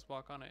pigos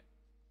walk on it?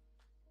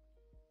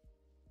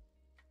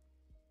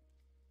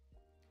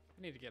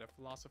 I need to get a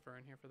philosopher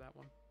in here for that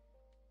one.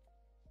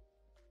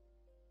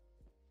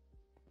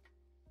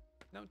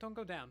 No, don't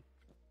go down.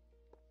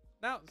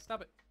 No,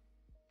 stop it.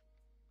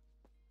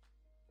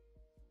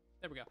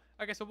 There we go.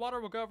 Okay, so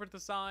water will go over to the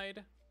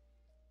side.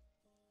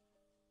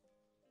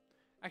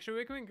 Actually,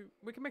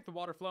 we can make the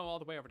water flow all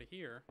the way over to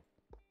here.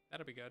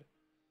 That'll be good.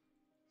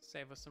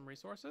 Save us some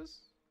resources.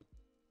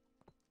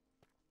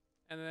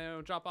 And then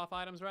it'll drop off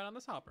items right on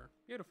this hopper.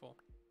 Beautiful.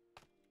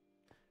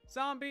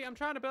 Zombie, I'm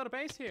trying to build a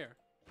base here.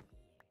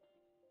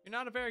 You're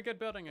not a very good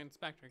building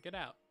inspector. Get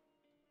out.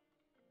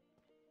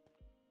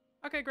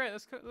 Okay, great.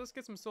 Let's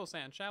get some soul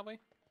sand, shall we?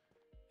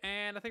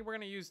 And I think we're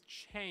gonna use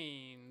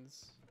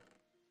chains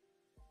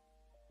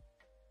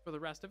for the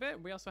rest of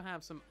it. We also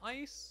have some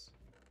ice.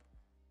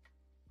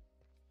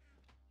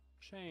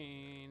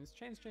 Chains.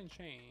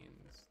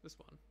 This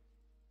one.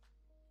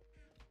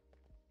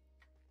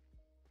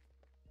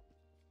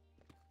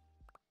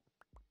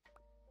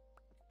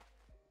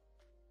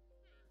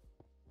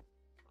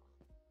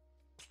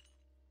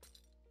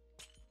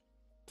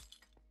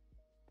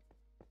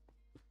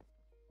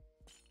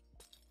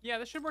 Yeah,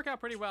 this should work out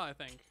pretty well, I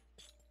think.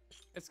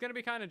 It's gonna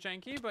be kind of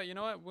janky, but you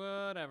know what?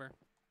 Whatever.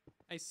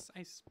 Ice,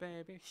 ice,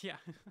 baby. Yeah.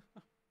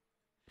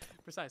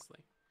 Precisely.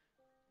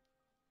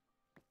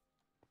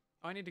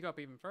 Oh, I need to go up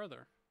even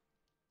further.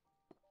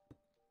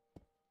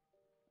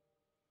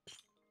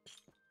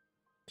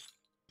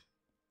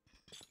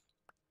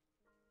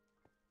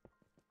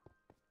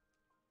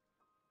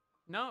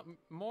 No,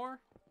 more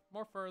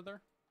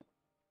further.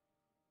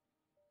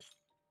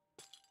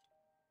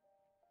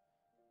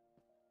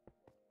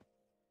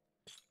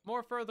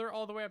 More further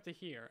all the way up to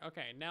here.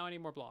 Okay, now I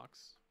need more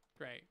blocks.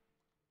 Great.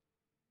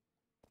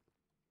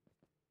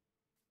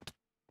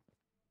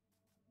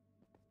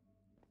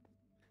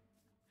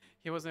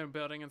 He wasn't a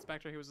building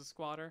inspector, he was a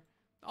squatter.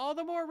 All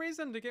the more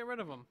reason to get rid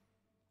of him.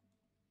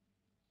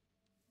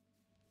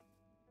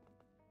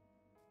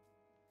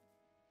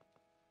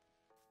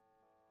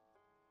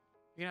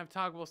 You can have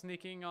toggle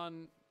sneaking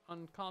on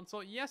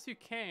console. Yes, you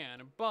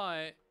can,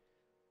 but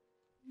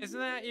isn't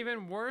that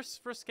even worse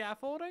for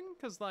scaffolding?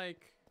 Because,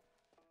 like,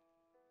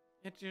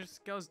 it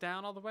just goes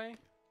down all the way.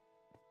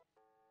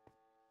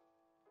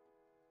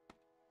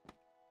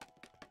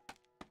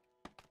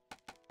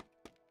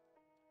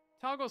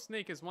 Toggle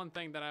sneak is one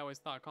thing that I always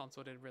thought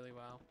console did really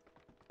well.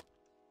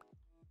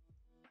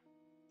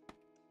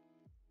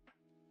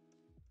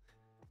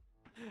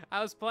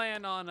 I was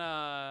playing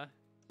on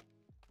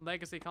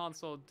Legacy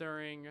console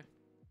during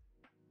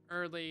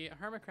early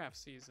Hermitcraft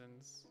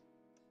seasons,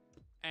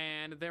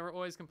 and they were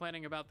always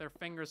complaining about their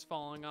fingers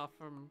falling off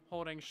from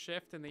holding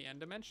shift in the end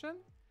dimension.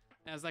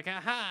 And I was like,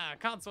 haha,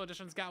 console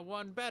edition's got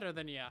one better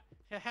than ya.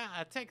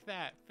 Haha, take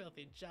that,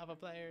 filthy Java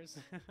players.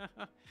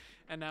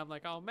 And now I'm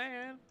like, oh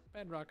man,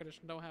 Bedrock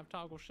edition don't have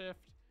toggle shift.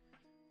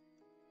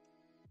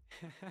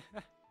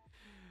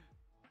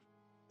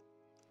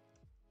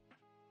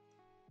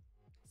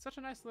 Such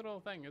a nice little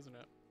thing, isn't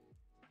it?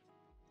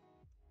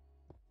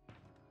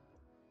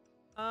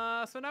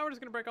 So now we're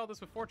just gonna break all this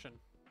with fortune.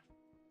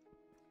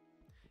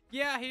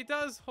 Yeah, he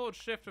does hold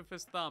shift with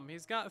his thumb.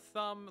 He's got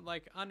thumb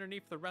like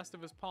underneath the rest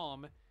of his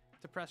palm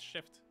to press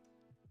shift.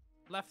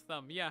 Left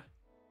thumb, yeah.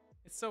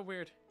 It's so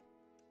weird.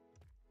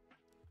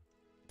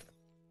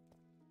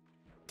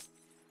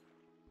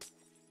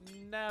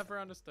 Never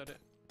understood it.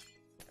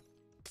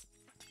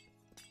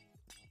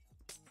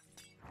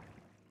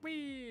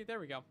 Whee! There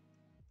we go.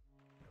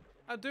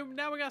 Oh, dude,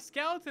 now we got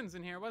skeletons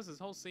in here. What's this,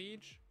 whole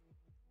siege?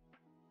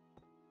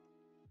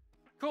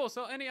 Cool,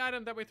 so any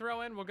item that we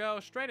throw in will go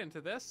straight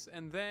into this,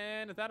 and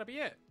then that'll be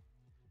it.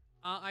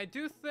 I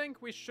do think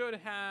we should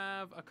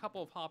have a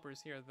couple of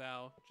hoppers here,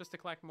 though, just to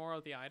collect more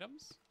of the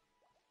items.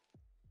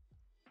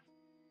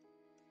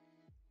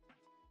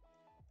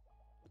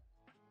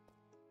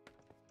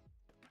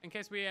 In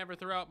case we ever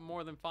throw out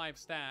more than 5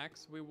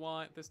 stacks, we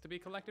want this to be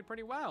collected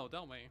pretty well,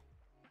 don't we?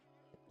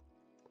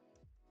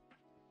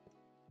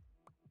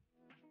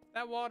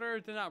 That water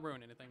did not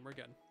ruin anything. We're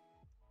good.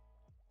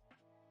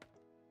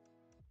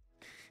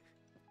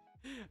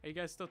 Are you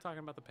guys still talking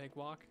about the pig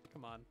walk?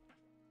 Come on.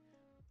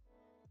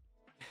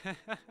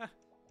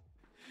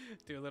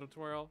 Do a little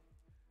twirl.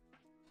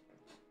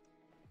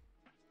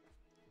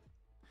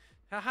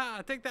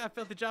 Haha, take that,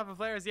 filthy Java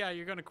players. Yeah,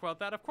 you're gonna quote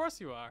that? Of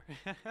course you are.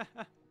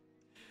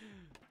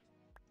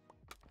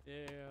 Yeah.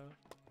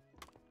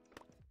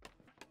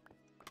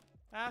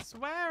 I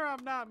swear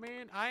I'm not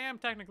mean. I am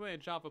technically a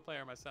Java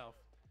player myself.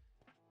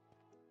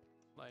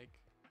 Like.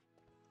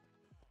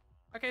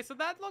 Okay, so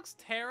that looks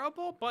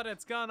terrible, but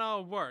it's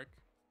gonna work.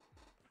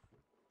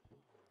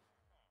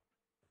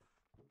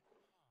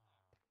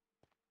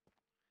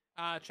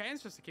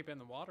 Chains just to keep it in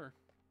the water.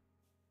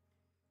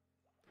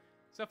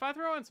 So if I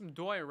throw in some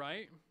doy,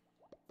 right?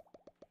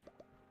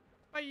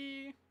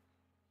 Bye!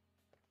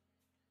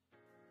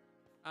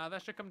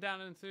 That should come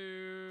down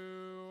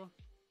into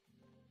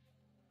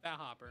that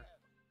hopper.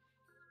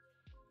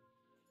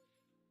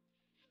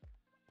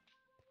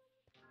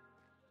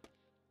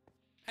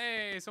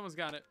 Hey, someone's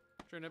got it.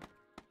 Turnip.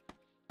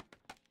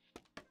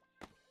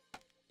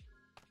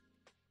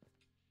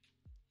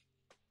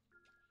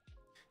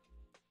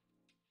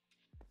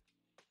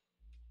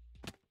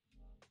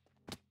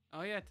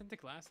 Oh yeah, tinted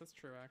glass, that's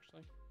true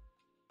actually.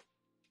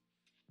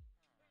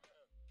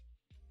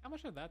 How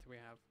much of that do we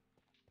have?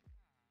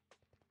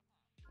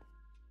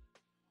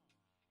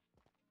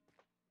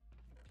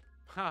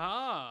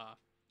 Haha!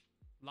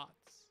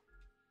 Lots.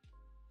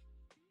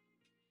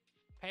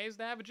 Pays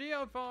to have a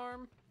geode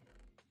farm.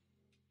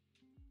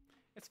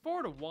 It's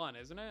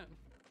 4-1, isn't it?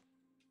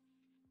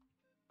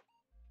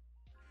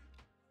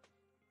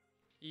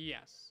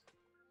 Yes.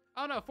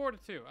 Oh no,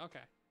 4-2,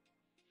 okay.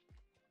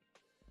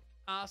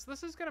 So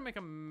this is gonna make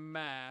a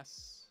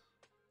mess.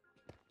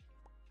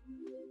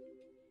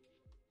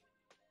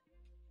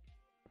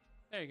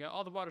 There you go,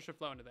 all the water should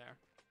flow into there.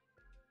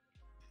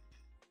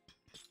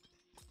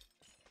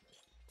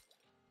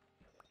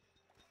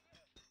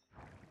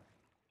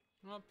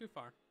 Not too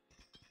far.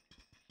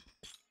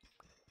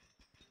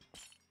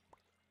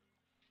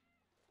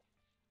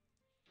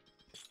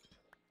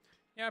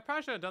 Yeah, I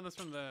probably should have done this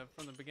from the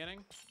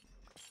beginning.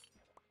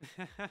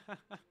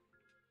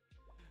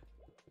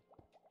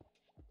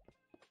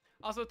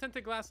 Also,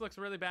 tinted glass looks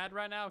really bad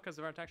right now because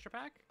of our texture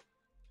pack.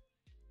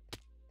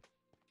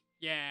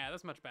 Yeah,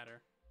 that's much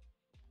better.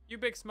 You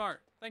big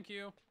smart. Thank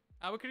you.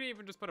 We could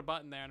even just put a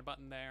button there and a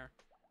button there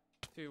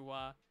to,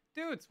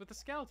 dudes with the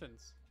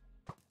skeletons.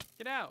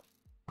 Get out.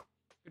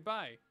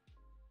 Goodbye.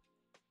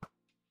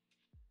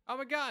 Oh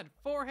my god,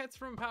 4 hits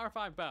from a power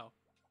 5 bow.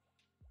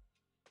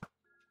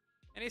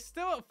 And he's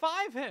still at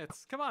 5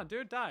 hits. Come on,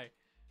 dude, die.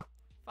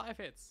 5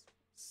 hits.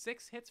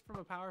 6 hits from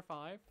a power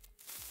 5?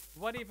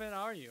 What even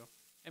are you?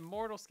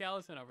 Immortal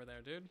skeleton over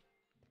there, dude.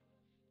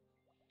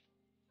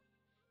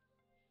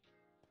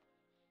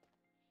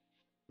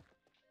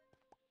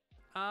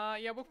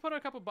 Yeah, we'll put a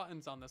couple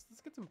buttons on this. Let's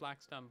get some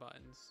blackstone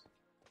buttons.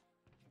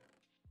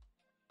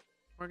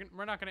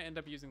 We're not gonna end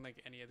up using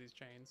like any of these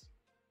chains.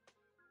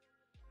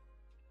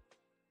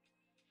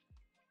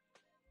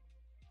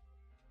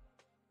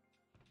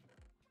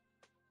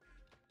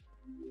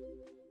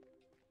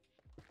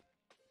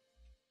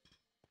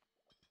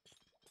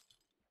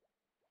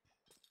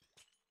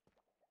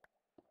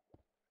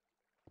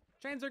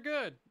 Chains are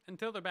good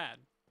until they're bad.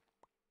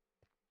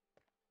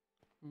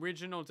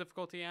 Original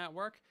difficulty at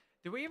work.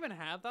 Do we even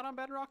have that on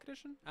Bedrock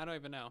Edition? I don't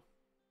even know.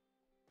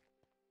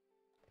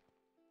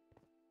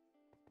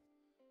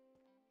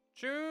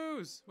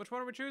 Choose! Which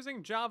one are we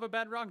choosing? Java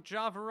Bedrock,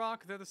 Java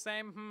Rock, they're the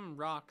same?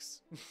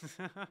 Rocks.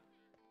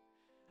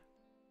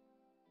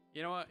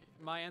 You know what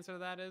my answer to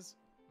that is?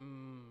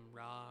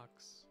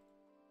 Rocks.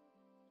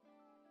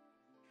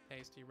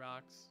 Tasty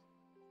rocks.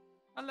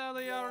 Hello,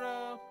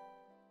 Leora!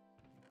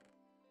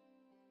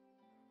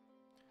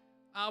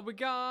 We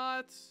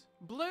got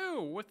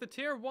Blue with the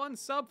tier 1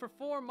 sub for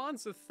 4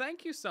 months. So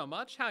thank you so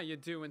much. How you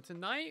doing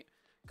tonight?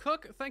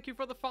 Cook, thank you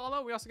for the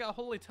follow. We also got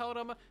Holy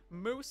Totem,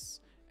 Moose,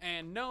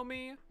 and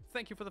Nomi.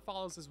 Thank you for the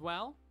follows as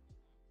well.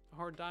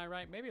 Hard die,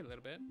 right? Maybe a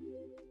little bit.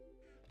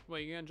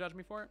 What, you gonna judge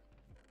me for it?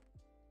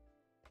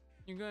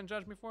 You gonna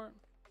judge me for it?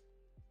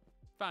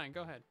 Fine,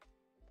 go ahead.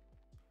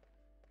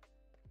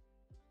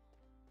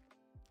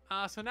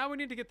 So now we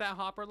need to get that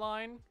hopper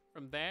line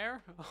from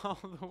there all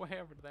the way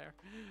over to there.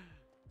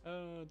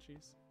 Oh,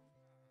 jeez.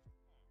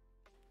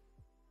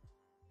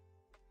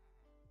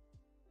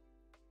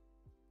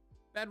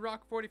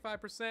 Bedrock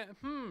 45%.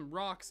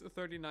 Rocks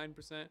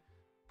 39%.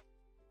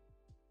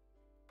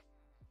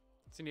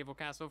 It's an evil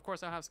castle. Of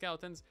course, I'll have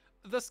skeletons.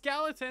 The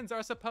skeletons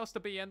are supposed to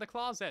be in the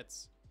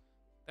closets.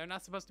 They're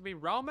not supposed to be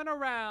roaming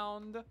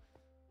around.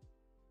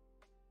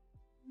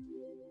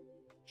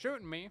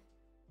 Shooting me.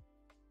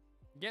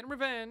 Getting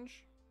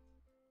revenge.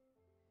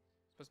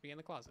 Supposed to be in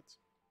the closets.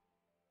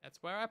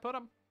 That's where I put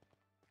them.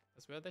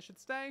 That's where they should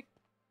stay.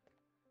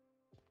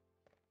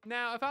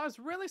 Now, if I was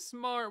really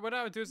smart, what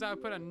I would do is I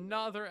would put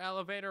another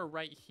elevator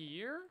right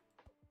here.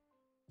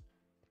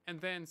 And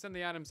then send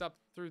the items up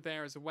through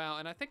there as well.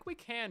 And I think we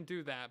can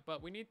do that,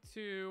 but we need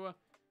to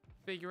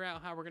figure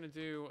out how we're going to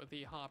do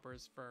the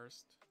hoppers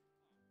first.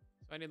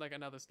 So I need like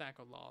another stack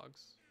of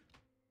logs.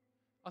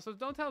 Also,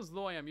 don't tell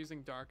Zloy I'm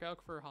using Dark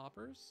Oak for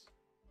hoppers.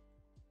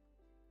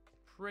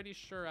 Pretty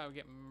sure I would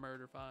get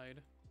murderfied.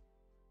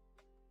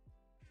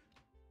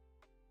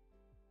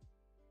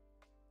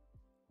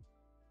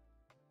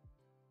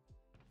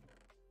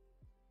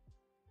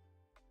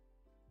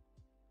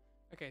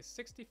 Okay,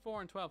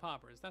 64 and 12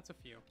 hoppers. That's a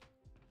few.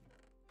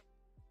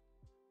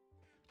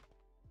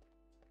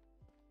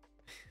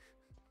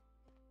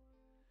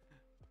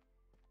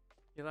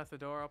 You left the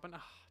door open?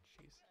 Ah, oh,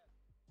 jeez.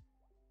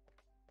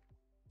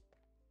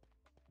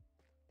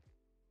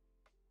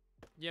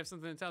 You have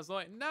something to tell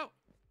Zloy? No!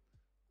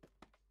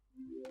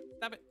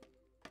 Stop it.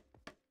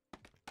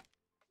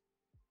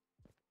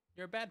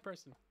 You're a bad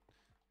person.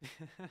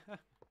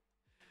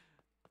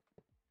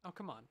 Oh,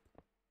 come on.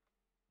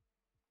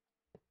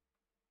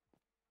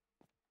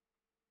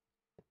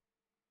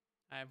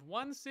 I have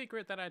one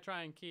secret that I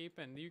try and keep,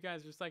 and you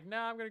guys are just like,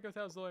 nah, I'm gonna go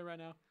tell Zoe right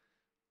now.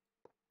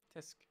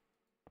 Tisk.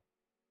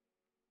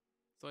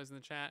 Zoe's in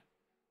the chat.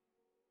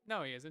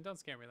 No, he isn't. Don't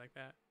scare me like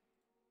that.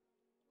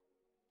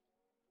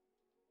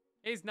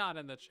 He's not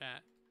in the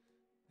chat.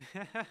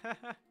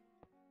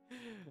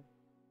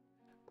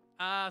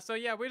 So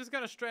yeah, we're just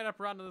gonna straight up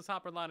run to this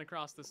hopper line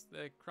across this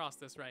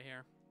right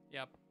here.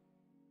 Yep.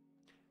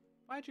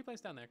 Why'd you place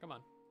down there? Come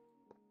on.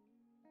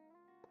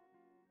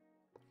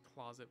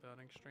 Closet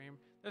building stream.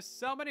 There's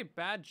so many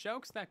bad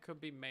jokes that could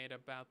be made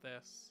about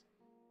this.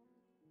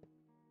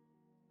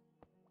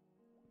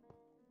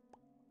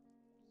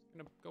 Just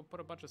gonna go put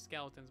a bunch of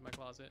skeletons in my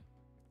closet.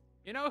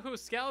 You know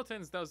whose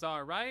skeletons those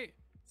are, right?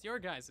 It's your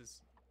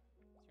guys's.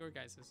 It's your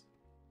guys's.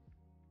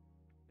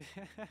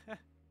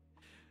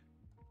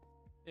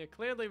 Yeah,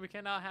 clearly we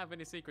cannot have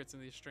any secrets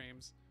in these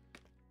streams.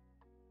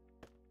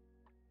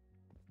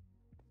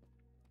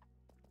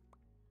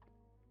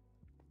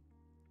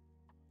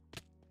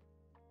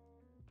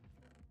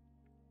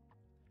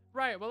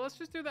 Right, well, let's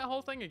just do that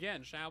whole thing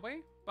again, shall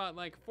we? But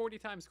like 40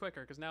 times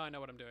quicker, because now I know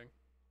what I'm doing.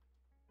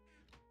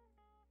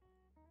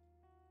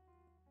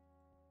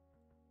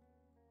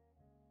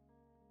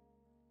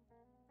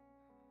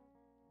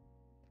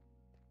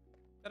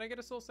 Did I get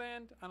a soul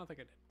sand? I don't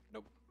think I did.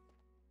 Nope.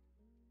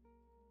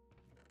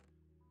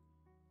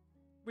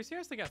 We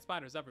seriously got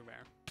spiders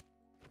everywhere.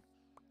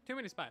 Too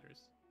many spiders.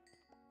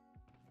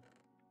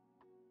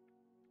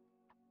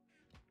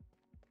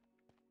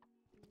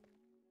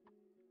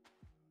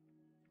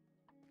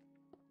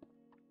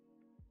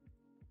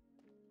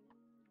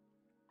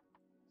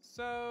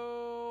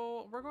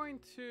 So we're going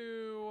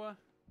to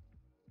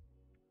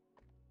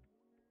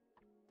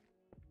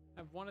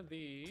have one of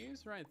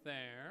these right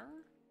there.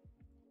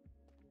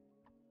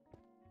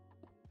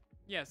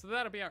 Yeah, so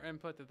that'll be our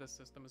input to this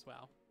system as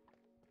well.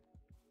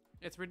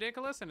 It's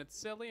ridiculous and it's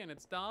silly and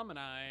it's dumb and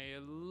I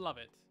love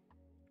it.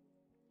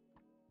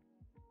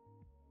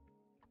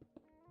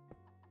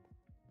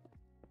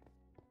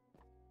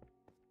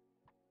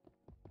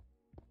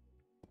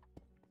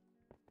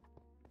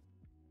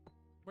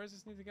 Where does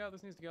this need to go?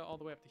 This needs to go all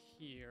the way up to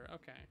here.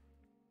 Okay.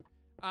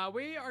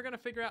 We are going to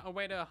figure out a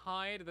way to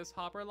hide this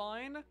hopper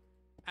line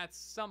at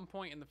some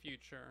point in the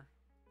future.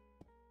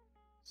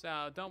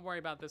 So don't worry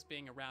about this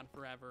being around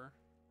forever.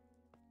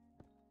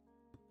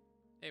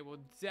 It will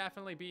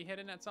definitely be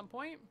hidden at some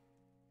point.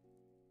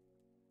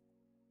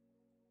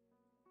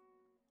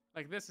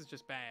 Like, this is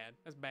just bad.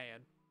 That's bad.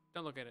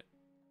 Don't look at it.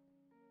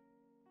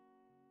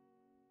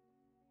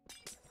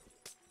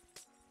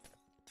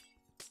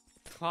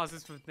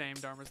 Closets with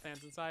named armor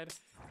stands inside.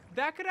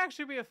 That could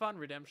actually be a fun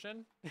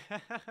redemption.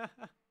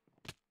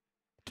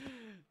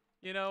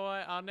 You know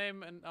what? I'll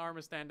name an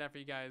armor stand after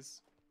you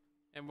guys.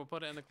 And we'll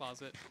put it in the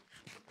closet.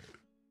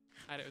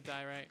 I would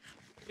die, right?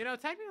 You know,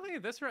 technically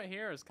this right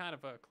here is kind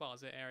of a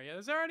closet area.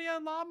 There's already a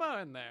llama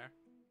in there.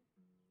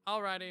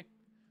 Alrighty.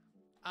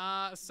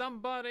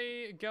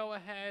 Somebody go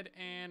ahead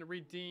and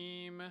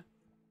redeem...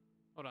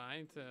 Hold on, I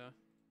need to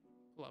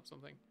pull up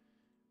something.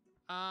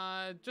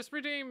 Just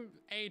redeem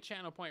a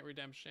channel point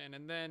redemption,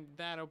 and then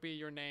that'll be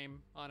your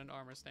name on an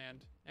armor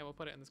stand. And we'll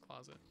put it in this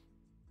closet.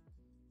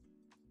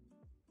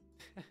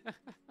 Where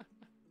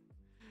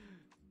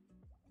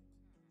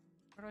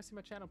do I see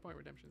my channel point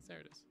redemptions? There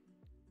it is.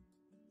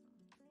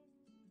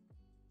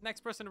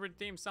 Next person to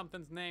redeem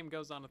something's name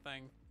goes on a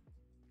thing.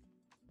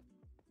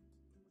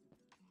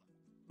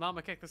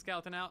 Llama kick the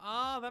skeleton out.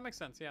 Oh, that makes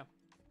sense, yeah.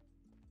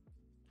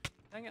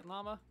 Dang it,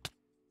 llama.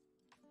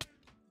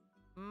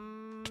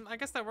 I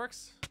guess that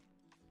works.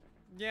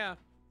 Yeah.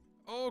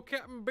 Oh,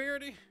 Captain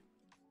Beardy.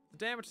 The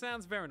damage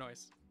sounds very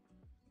nice.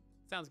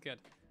 Sounds good.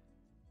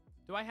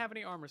 Do I have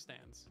any armor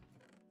stands?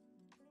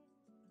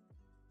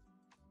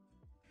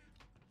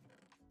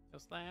 No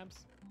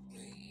slabs?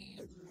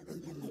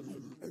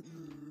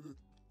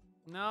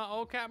 No,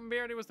 old Captain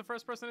Beardy was the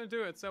first person to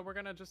do it, so we're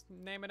gonna just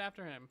name it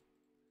after him.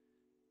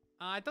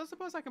 I don't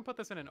suppose I can put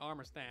this in an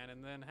armor stand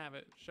and then have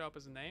it show up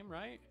as a name,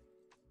 right?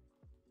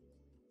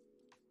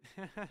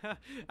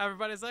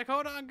 Everybody's like,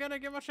 hold on, I'm gonna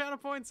get my shadow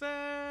points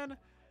in!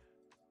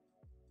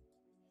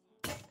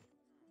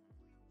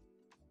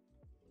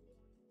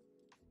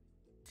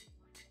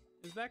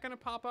 Is that gonna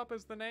pop up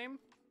as the name?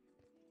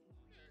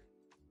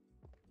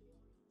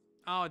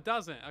 Oh, it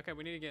doesn't. Okay,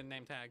 we need to get a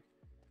name tag.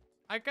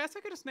 I guess I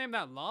could just name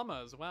that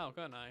llama as well,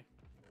 couldn't I?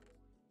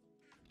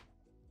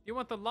 You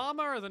want the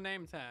llama or the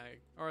name tag?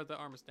 Or the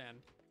armor stand?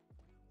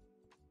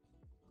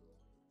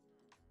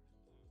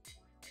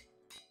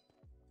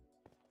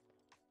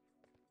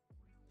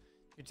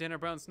 Your dinner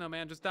bone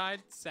snowman just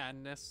died?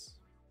 Sadness.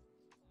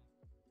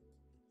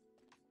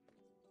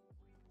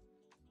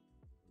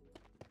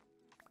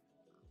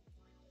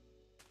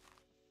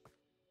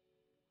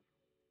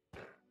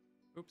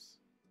 Oops.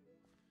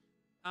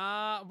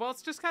 Well,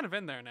 it's just kind of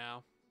in there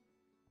now.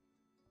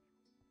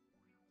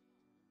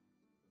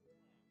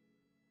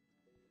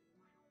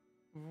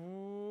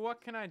 What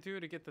can I do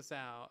to get this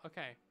out?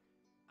 Okay.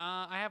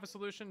 I have a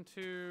solution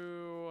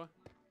to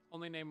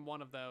only name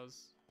one of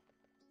those.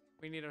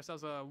 We need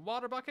ourselves a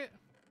water bucket.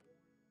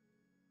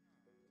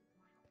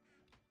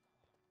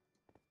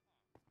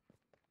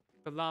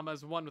 The llama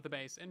is one with the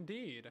base.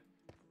 Indeed.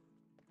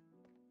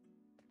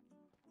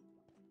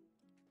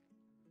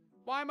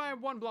 Why am I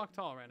 1 block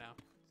tall right now?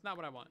 It's not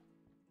what I want.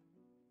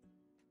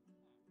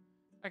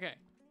 Okay.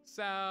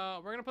 So,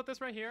 we're going to put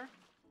this right here.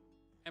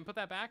 And put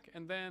that back.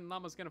 And then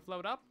llama's going to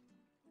float up.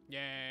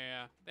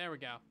 Yeah. There we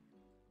go.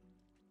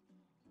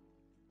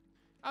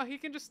 Oh, he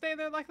can just stay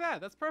there like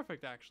that. That's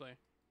perfect, actually.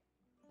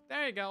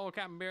 There you go, old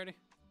Captain Beardy.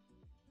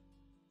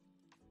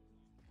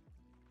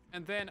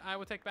 And then I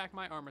will take back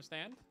my armor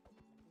stand.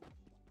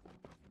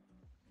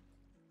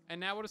 And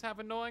now we'll just have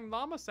annoying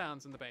llama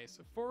sounds in the base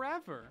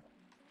forever.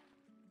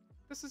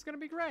 This is gonna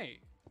be great.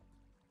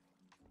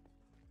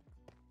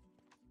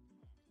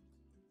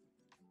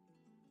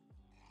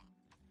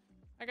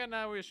 I got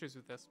no issues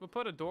with this. We'll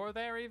put a door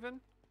there even.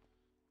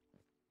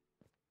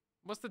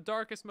 What's the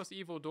darkest, most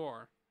evil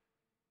door?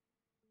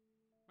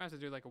 I have to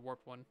do like a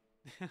warped one.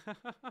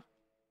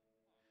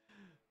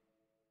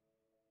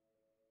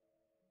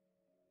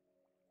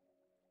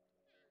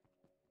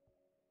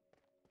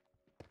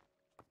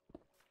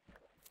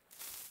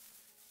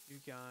 You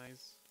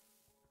guys.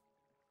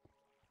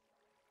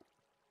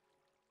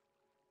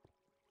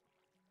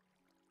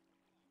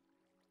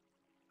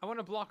 I want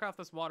to block off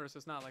this water so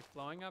it's not like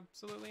flowing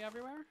absolutely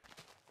everywhere.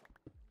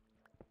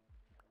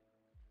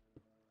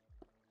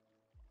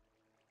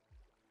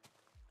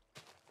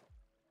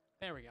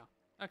 There we go.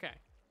 Okay.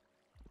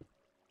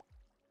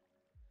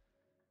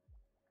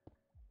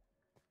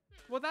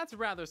 Well, that's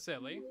rather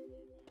silly.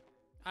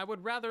 I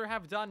would rather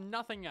have done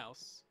nothing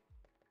else.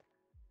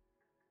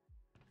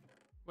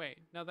 Wait,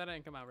 no, that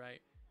didn't come out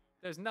right.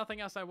 There's nothing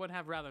else I would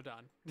have rather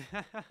done.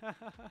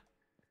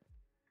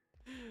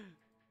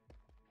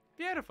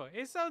 Beautiful.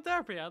 He's so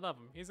derpy. I love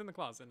him. He's in the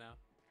closet now.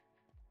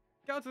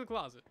 Go to the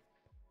closet.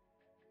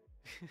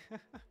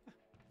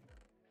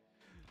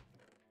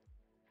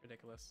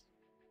 Ridiculous.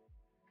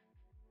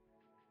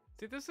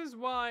 See, this is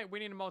why we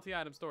need a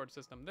multi-item storage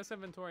system. This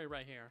inventory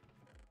right here.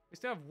 We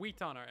still have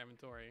wheat on our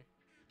inventory.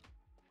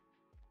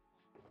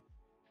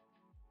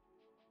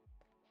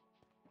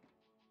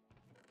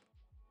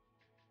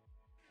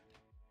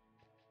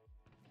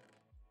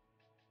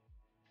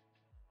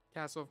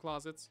 Castle of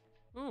Closets.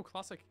 Ooh,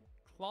 classic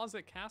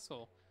closet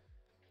castle.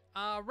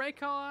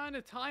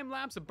 Raycon,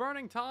 Time-Lapse,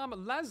 Burning Tom,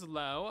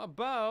 Leslo,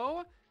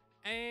 Bo,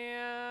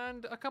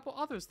 and a couple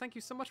others. Thank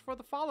you so much for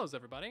the follows,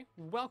 everybody.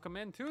 Welcome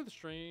into the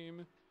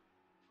stream.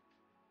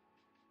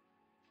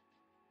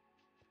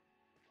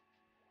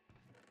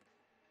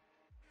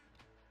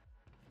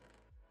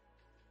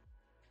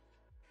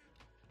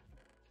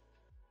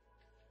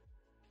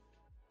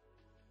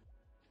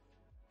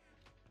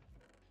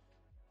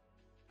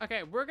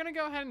 Okay, we're gonna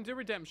go ahead and do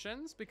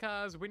redemptions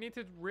because we need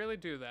to really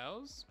do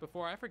those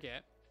before I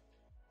forget.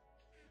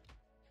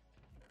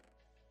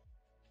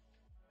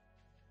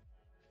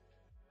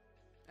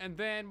 And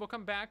then we'll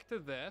come back to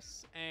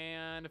this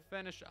and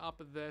finish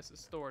up this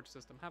storage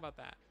system. How about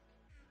that?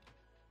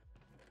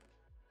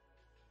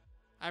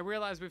 I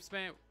realize we've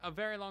spent a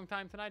very long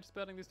time tonight just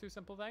building these two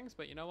simple things,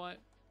 but you know what?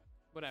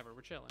 Whatever,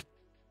 we're chilling.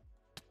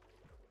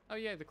 Oh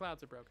yeah, the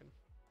clouds are broken.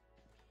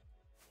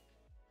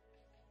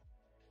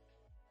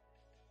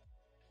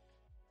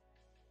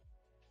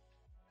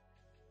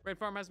 Raid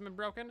farm hasn't been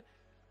broken?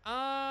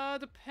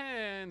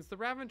 Depends. The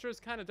Ravengers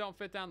kind of don't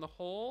fit down the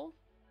hole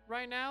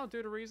right now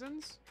due to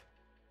reasons.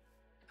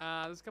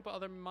 There's a couple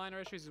other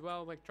minor issues as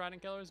well, like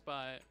Trident Killers,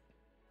 but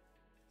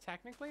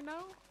technically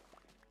no.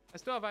 I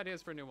still have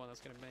ideas for a new one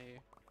that's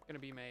gonna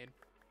be made.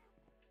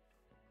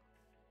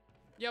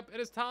 Yep,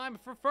 it is time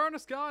for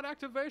Furnace God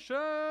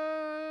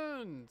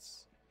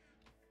activations.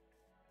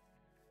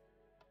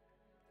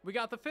 We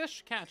got the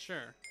Fish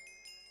Catcher.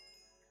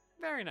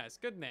 Very nice,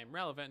 good name,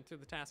 relevant to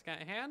the task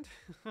at hand.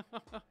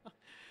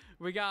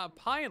 We got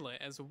Pilot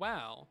as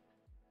well.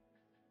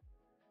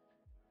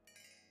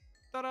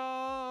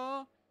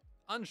 Ta-da!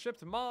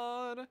 Unshipped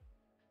mod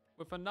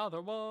with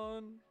another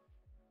one.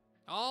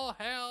 All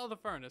hail the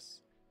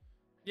furnace.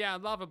 Yeah,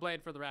 lava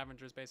blade for the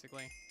Ravengers,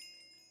 basically.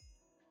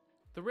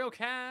 The real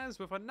Kaz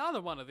with another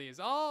one of these.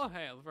 All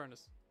hail the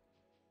furnace.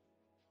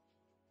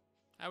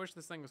 I wish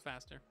this thing was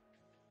faster.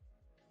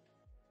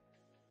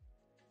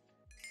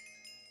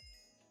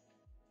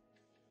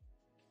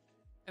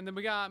 And then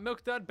we got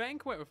Milk Dud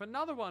Banquet with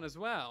another one as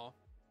well.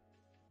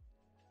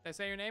 Did I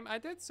say your name? I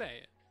did say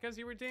it because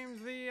you redeemed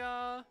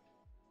the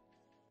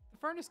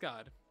Furnace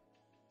God.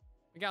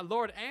 We got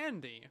Lord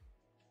Andy.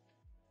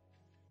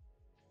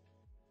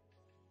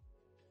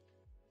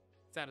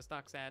 Sad as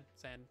stock, sad.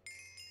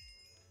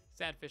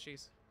 Sad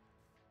fishies.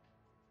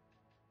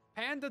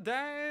 Panda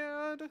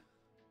Dad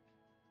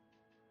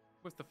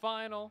with the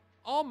final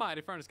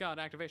almighty Furnace God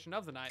activation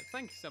of the night.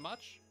 Thank you so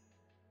much,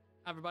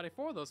 everybody,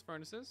 for those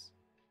furnaces.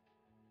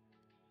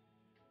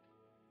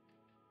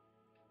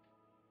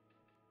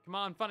 Come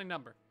on, funny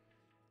number.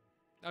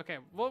 Okay,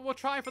 we'll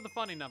try for the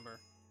funny number.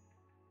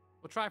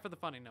 We'll try for the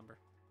funny number.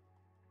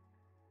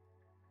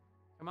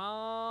 Come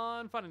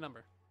on, funny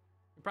number.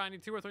 We probably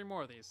need 2 or 3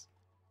 more of these.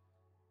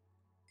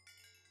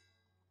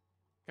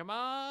 Come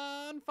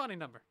on, funny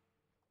number.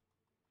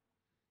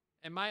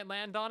 It might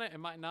land on it, it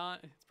might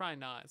not. It's probably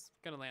not. It's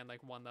gonna land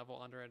like 1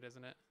 level under it,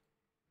 isn't it?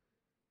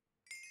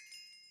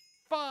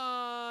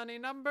 Funny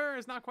number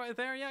is not quite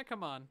there yet.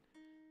 Come on.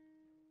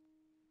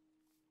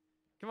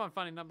 Come on,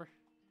 funny number.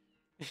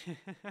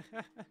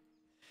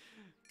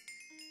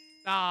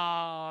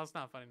 Oh, it's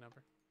not a funny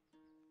number.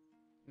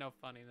 No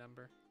funny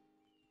number.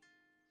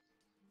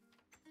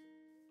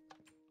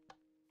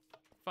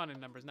 Funny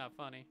number's not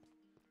funny.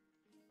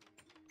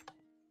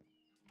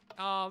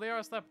 Oh,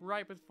 Leora slept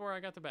right before I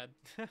got to bed.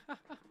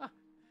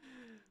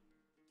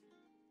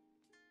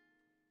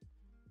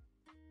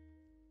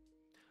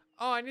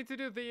 Oh, I need to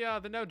do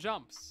the no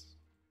jumps.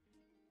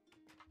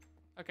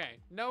 Okay,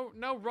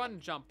 no run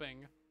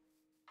jumping.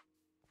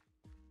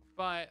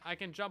 But I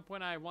can jump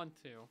when I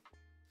want to.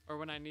 Or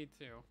when I need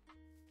to.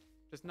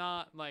 Just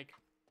not, like,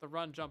 the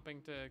run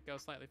jumping to go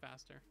slightly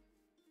faster.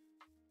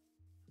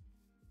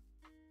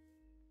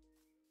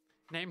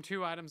 Name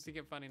 2 items to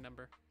get funny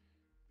number.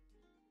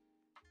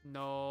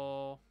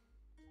 No.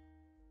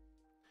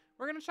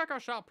 We're gonna check our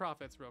shop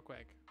profits real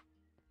quick.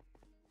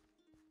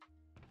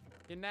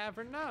 You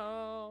never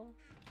know.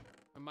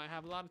 We might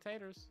have a lot of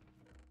taters.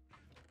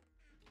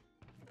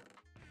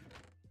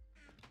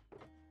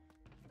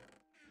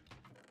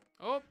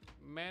 Oh,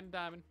 man,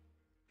 diamond.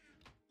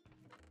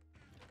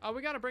 Oh,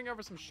 we gotta bring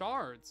over some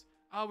shards.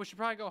 Oh, we should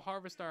probably go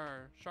harvest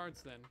our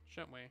shards then,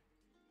 shouldn't we?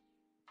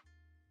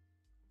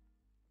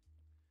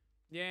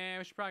 Yeah,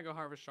 we should probably go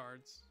harvest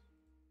shards.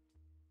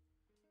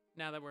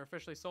 Now that we're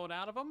officially sold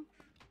out of them.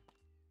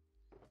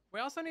 We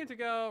also need to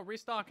go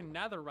restock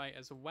netherite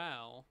as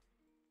well.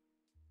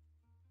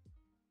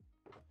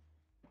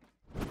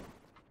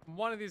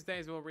 One of these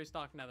days we'll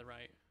restock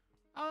netherite.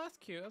 Oh, that's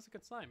cute. That's a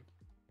good slime.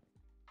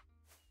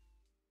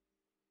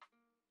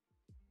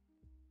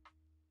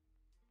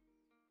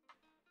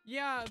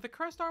 Yeah, the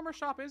cursed armor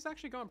shop is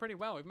actually going pretty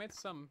well. We've made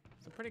some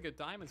pretty good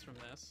diamonds from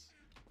this.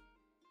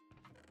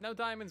 No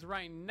diamonds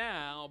right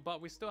now,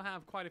 but we still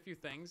have quite a few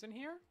things in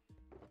here.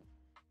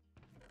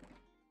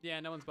 Yeah,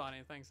 no one's bought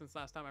anything since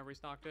last time I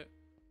restocked it.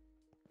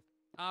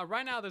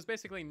 Right now, there's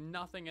basically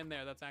nothing in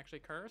there that's actually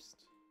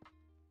cursed.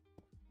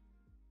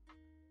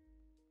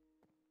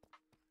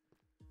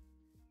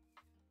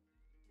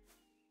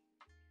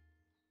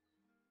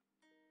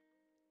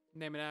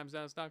 Name it Adams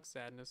out of stock.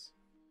 Sadness.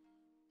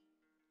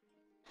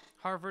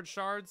 Harvard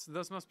shards.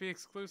 Those must be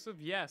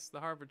exclusive. Yes, the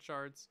Harvard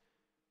shards.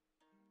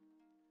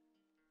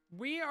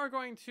 We are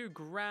going to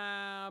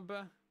grab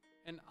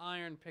an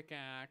iron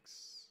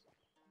pickaxe.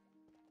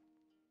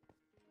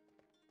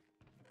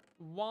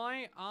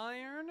 Why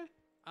iron?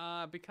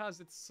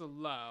 Because it's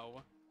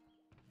slow.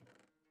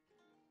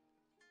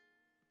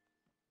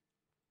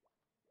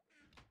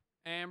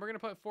 And we're gonna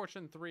put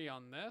Fortune 3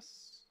 on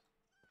this.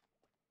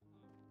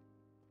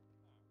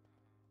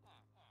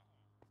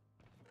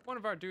 One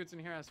of our dudes in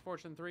here has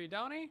Fortune 3,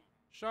 don't he?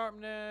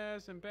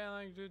 Sharpness,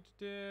 impaling,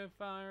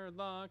 fire,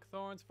 luck,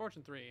 thorns,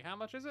 Fortune 3. How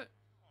much is it?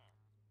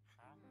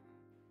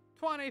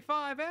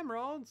 25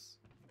 emeralds!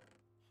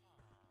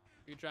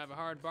 You drive a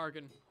hard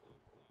bargain.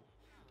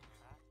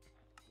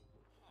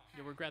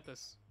 You'll regret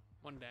this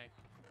one day.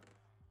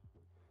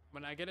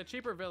 When I get a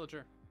cheaper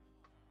villager.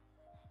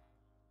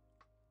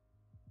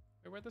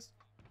 Wait, where'd this?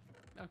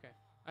 Okay,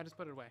 I just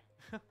put it away.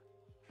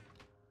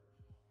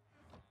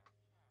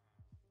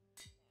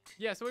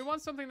 Yeah, so we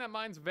want something that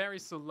mines very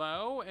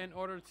slow in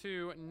order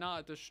to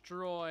not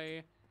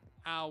destroy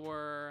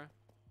our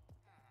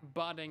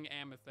budding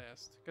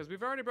amethyst. Because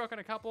we've already broken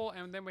a couple,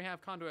 and then we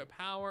have conduit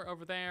power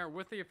over there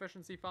with the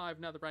efficiency 5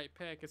 netherite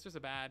pick. It's just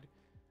a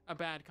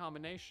bad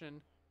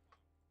combination.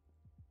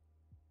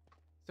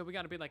 So we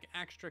got to be like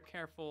extra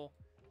careful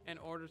in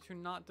order to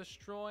not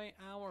destroy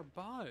our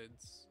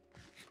buds.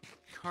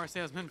 Car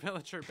salesman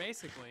villager,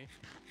 basically.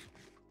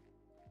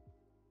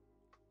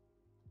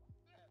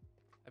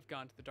 I've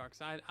gone to the dark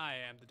side. I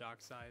am the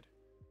dark side.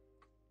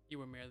 You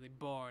were merely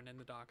born in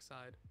the dark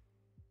side.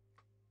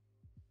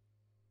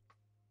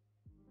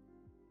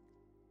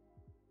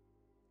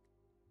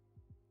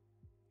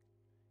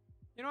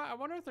 You know what? I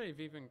wonder if they've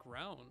even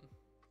grown.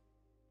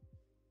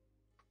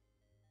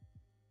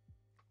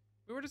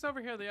 We were just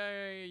over here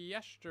the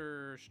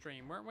yester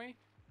stream, weren't we?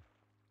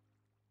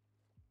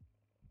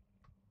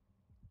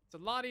 It's a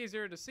lot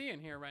easier to see in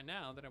here right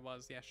now than it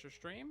was the yester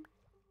stream.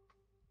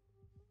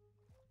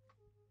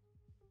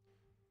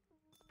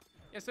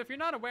 Yeah, so if you're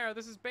not aware,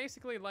 this is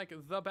basically like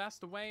the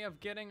best way of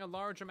getting a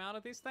large amount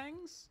of these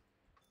things.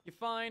 You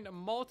find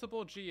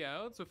multiple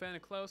geodes within a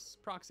close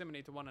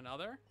proximity to one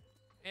another.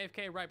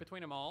 AFK right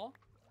between them all.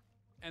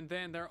 And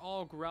then they're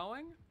all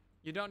growing.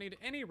 You don't need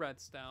any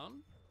redstone.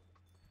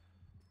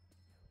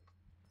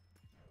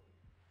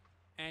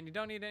 And you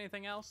don't need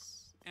anything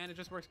else. And it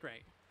just works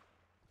great.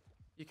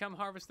 You come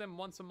harvest them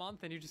once a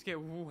month and you just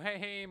get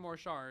way more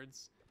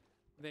shards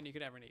than you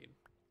could ever need.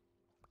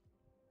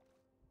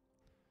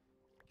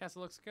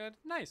 Castle looks good.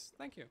 Nice,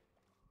 thank you.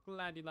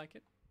 Glad you like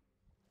it.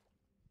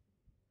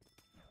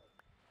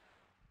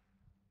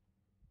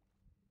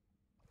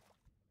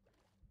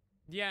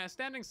 Yeah,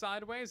 standing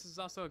sideways is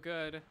also a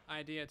good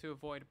idea to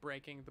avoid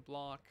breaking the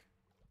block.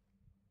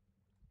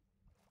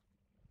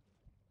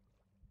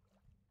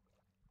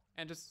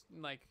 And just,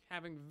 like,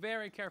 having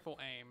very careful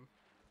aim.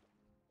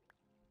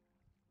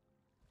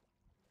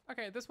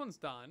 Okay, this one's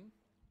done.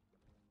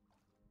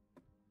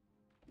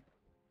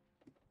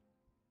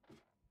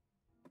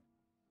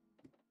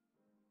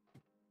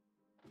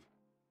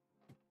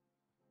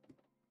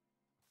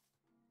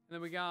 And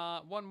then we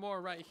got one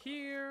more right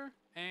here,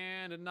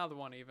 and another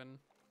one even.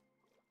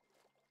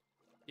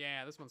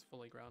 Yeah, this one's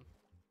fully grown.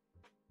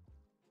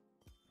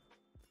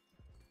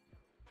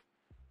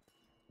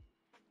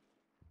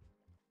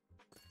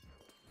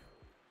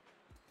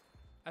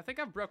 I think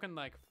I've broken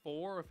like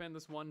 4 within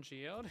this one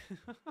geode.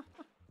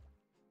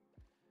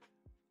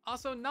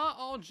 Also, not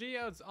all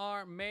geodes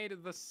are made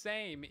the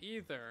same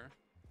either.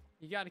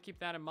 You got to keep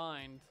that in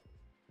mind.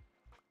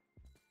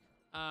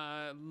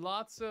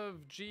 Lots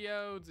of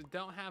geodes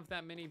don't have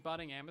that many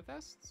budding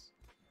amethysts,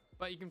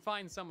 but you can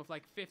find some with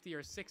like 50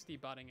 or 60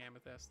 budding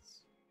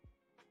amethysts.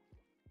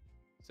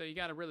 So you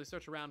got to really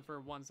search around for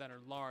ones that are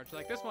large.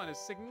 Like this one is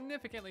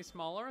significantly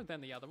smaller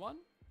than the other one.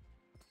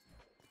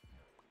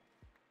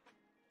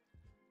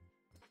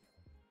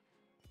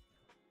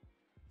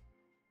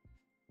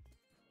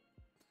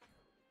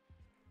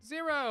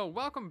 Zero,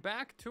 welcome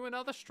back to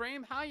another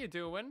stream. How you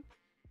doing?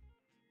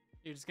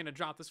 You're just gonna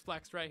drop this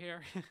flex right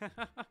here.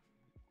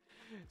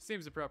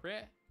 Seems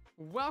appropriate.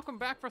 Welcome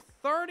back for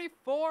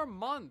 34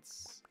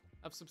 months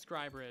of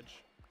subscriberage.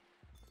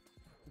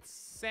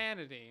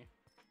 Insanity.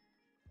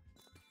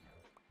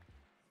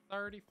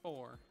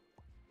 34.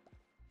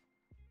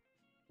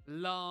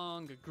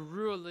 Long,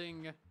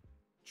 grueling,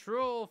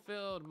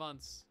 troll-filled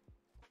months.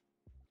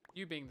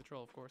 You being the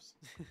troll, of course.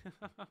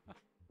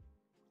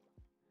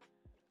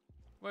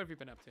 What have you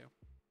been up to?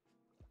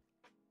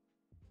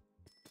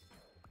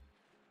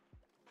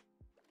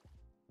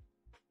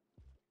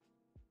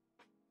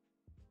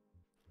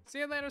 See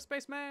you later,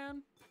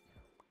 spaceman.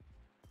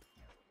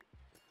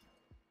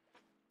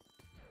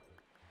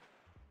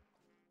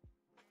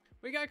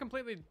 We got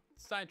completely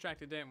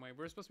sidetracked, didn't we? We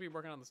were supposed to be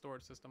working on the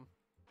storage system.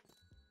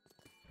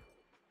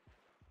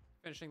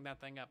 Finishing that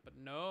thing up, but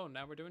no,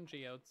 now we're doing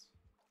geodes.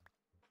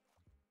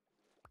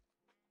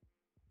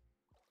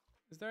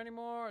 Is there any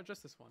more, or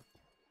just this one?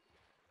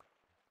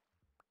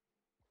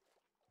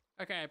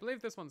 Okay, I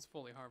believe this one's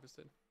fully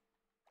harvested.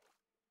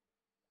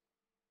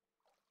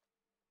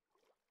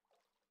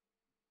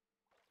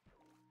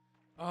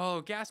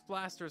 Oh, gas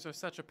blasters are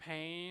such a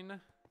pain.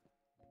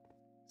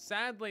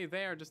 Sadly,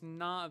 they are just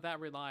not that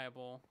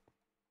reliable.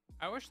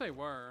 I wish they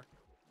were.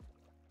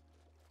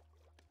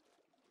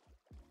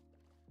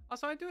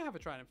 Also, I do have a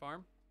trident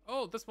farm.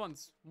 Oh, this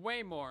one's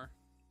way more.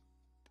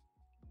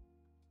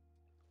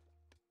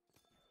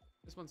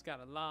 This one's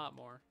got a lot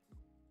more.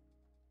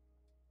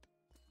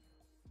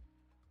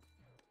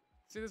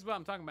 See, this is what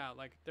I'm talking about,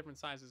 like different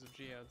sizes of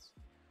geodes.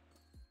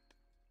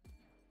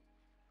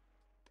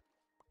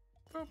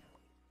 Boop.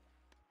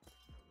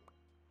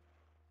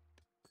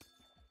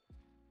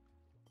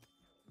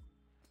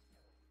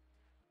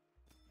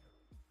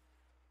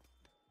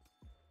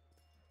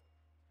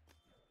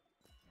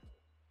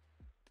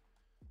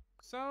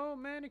 So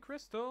many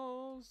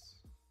crystals.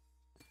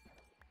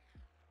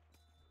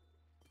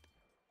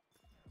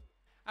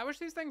 I wish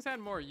these things had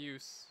more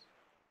use.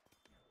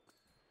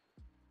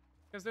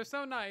 Because they're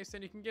so nice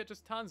and you can get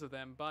just tons of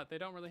them, but they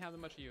don't really have that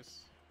much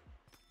use.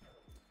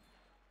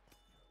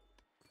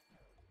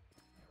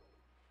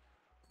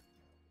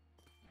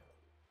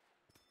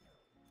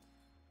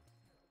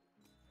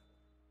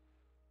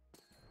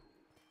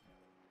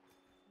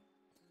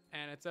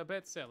 And it's a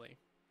bit silly.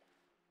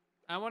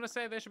 I want to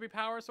say they should be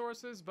power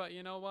sources, but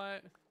you know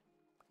what?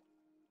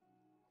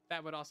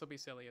 That would also be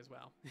silly as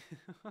well.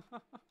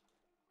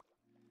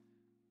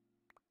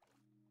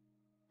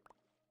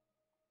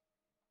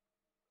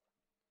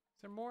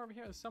 Is there more over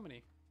here? There's so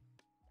many.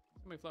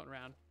 So many floating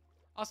around.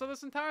 Also,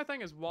 this entire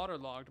thing is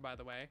waterlogged, by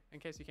the way,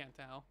 in case you can't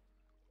tell.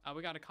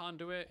 We got a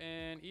conduit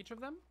in each of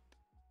them.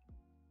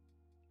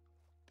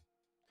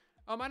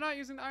 Oh, am I not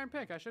using the iron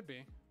pick? I should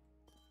be.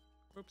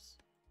 Oops.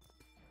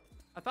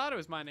 I thought it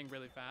was mining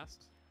really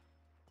fast.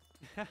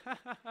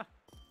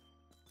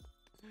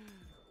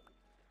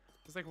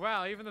 It's like,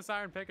 wow, even this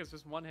iron pick is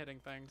just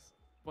one-hitting things.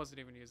 Wasn't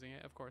even using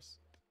it, of course.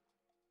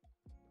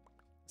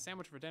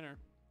 Sandwich for dinner.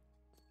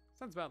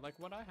 Sounds about like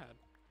what I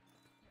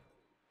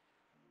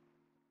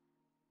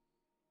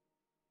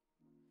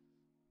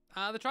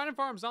had. The Trident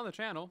Farm's on the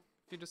channel,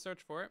 if you just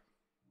search for it.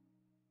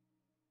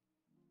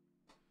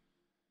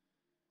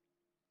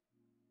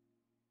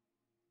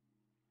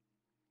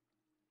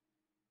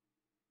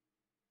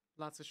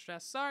 Lots of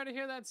stress. Sorry to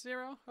hear that,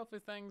 Zero.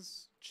 Hopefully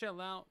things chill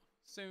out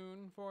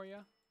soon for you.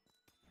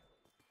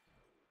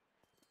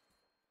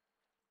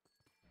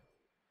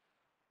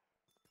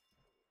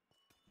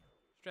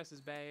 Stress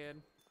is bad.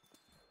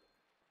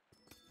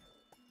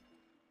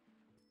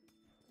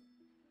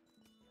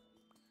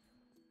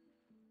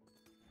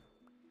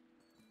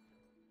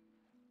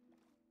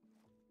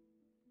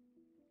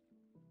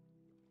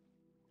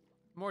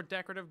 More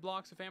decorative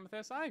blocks of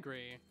amethyst? I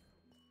agree.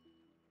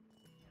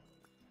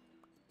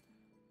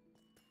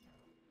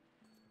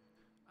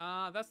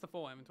 That's the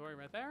full inventory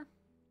right there.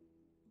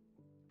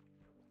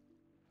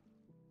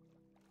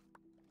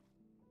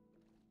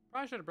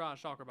 Probably should have brought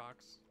a shulker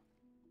box.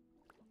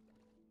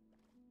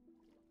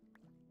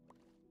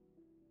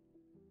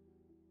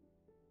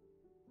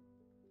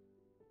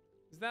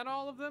 Is that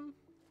all of them?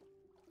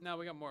 No,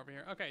 we got more over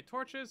here. Okay,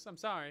 torches. I'm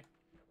sorry.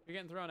 You're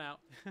getting thrown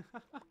out.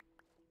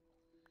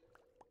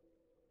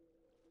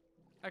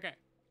 Okay,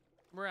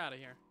 we're out of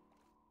here.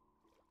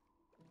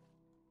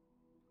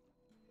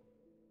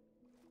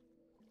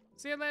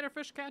 See you later,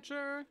 fish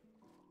catcher.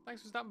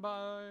 Thanks for stopping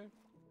by.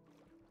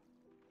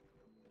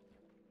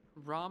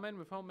 Ramen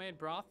with homemade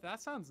broth. That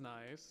sounds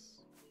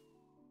nice.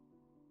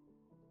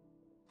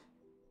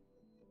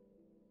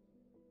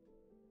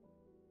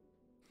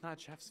 Not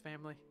Jeff's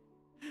family.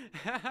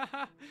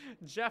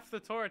 Jeff the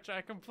Torch.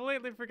 I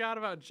completely forgot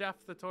about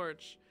Jeff the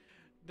Torch.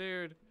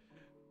 Dude.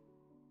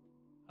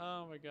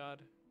 Oh my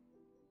god.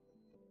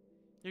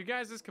 You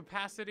guys'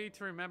 capacity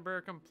to remember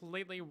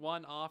completely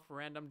one-off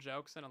random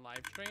jokes in a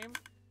live stream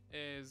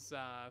is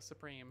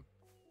supreme.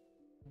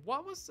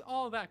 What was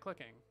all that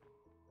clicking?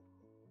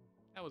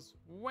 That was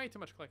way too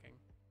much clicking.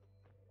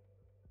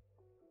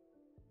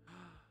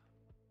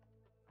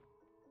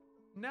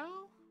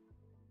 No?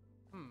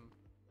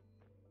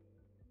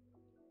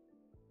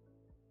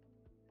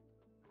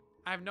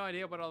 I have no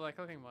idea what all that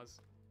clicking was.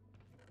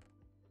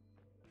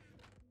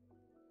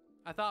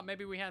 I thought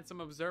maybe we had some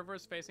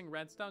observers facing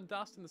redstone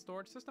dust in the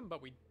storage system,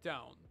 but we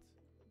don't.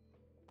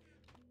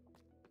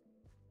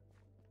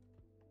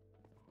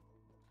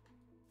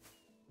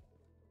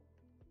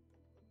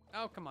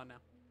 Oh, come on now.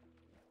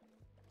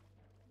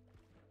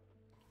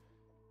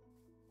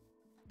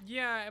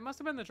 Yeah, it must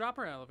have been the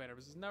dropper elevator.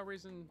 There's no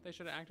reason they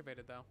should have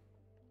activated, though.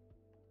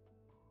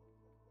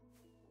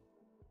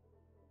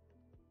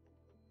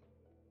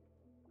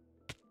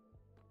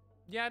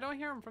 Yeah, I don't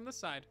hear him from this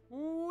side.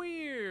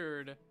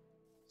 Weird.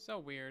 So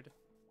weird.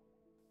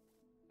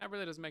 That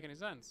really doesn't make any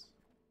sense.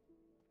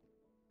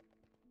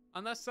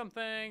 Unless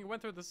something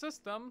went through the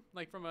system,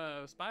 like from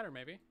a spider,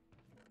 maybe.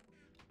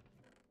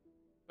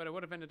 But it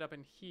would have ended up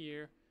in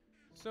here.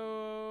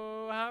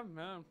 So, I don't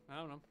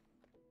know.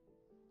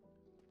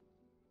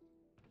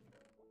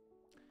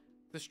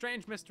 The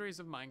strange mysteries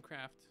of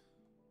Minecraft.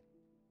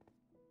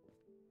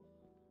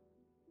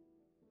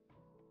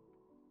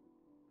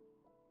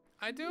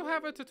 I do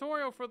have a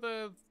tutorial for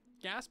the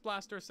Gas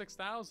Blaster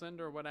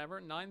 6000 or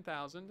whatever,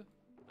 9000.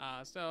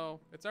 So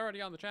it's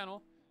already on the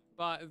channel.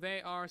 But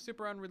they are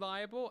super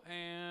unreliable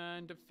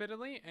and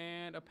fiddly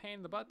and a pain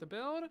in the butt to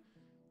build.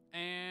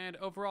 And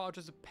overall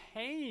just a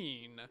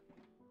pain.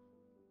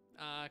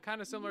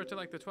 Kind of similar to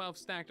like the 12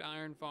 stacked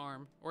iron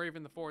farm or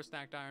even the 4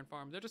 stacked iron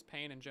farm. They're just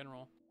pain in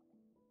general.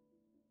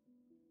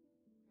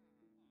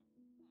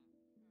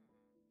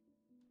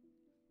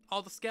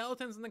 All the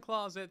skeletons in the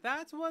closet.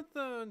 That's what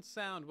the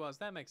sound was.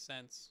 That makes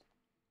sense.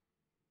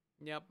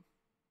 Yep.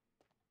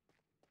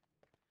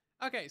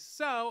 Okay,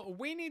 so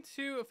we need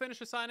to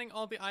finish assigning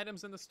all the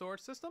items in the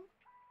storage system.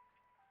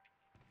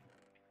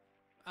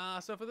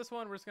 So for this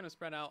one, we're just going to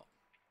spread out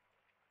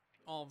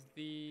all of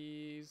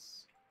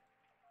these.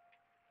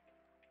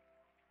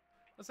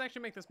 Let's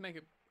actually make this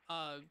make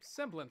a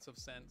semblance of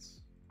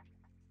sense.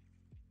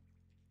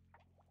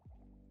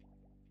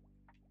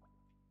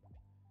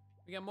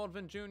 We got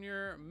Melvin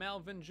Jr.,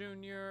 Melvin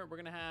Jr. We're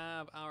going to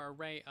have our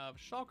array of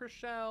shulker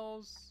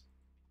shells.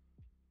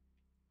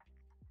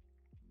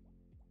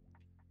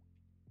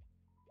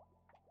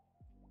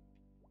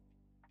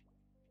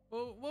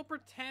 We'll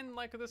pretend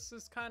like this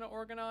is kind of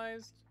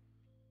organized.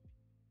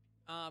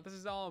 This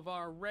is all of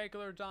our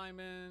regular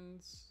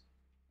diamonds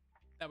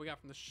that we got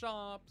from the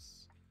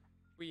shops.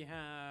 We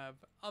have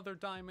other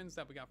diamonds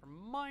that we got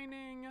from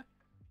mining.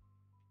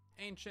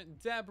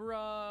 Ancient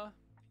Deborah.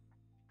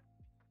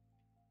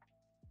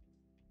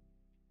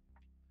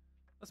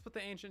 Let's put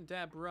the Ancient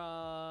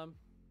Deborah.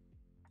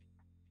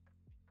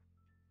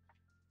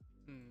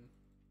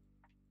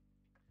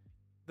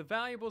 The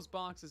valuables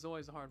box is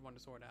always a hard one to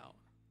sort out.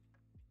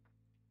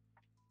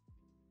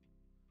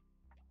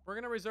 We're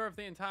going to reserve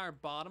the entire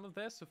bottom of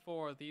this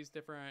for these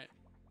different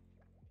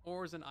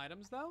ores and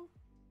items, though.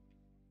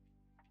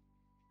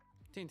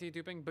 TNT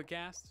duping, but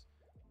ghasts.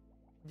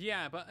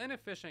 Yeah, but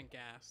inefficient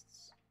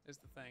ghasts is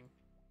the thing.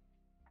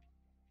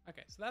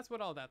 Okay, so that's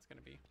what all that's going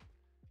to be.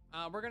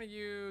 We're going to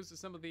use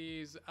some of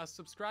these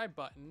subscribe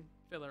button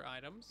filler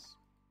items.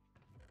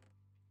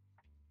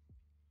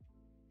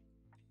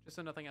 Just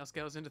so nothing else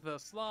goes into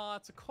those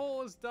slots.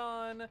 Coal is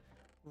done.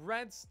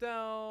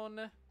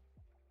 Redstone.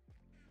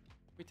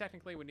 We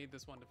technically would need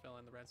this one to fill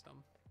in the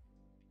redstone.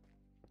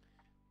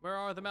 Where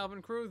are the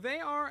Melvin crew? They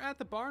are at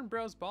the Barn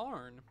Bros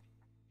barn.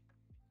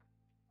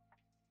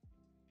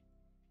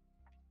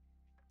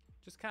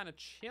 Just kind of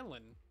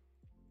chilling.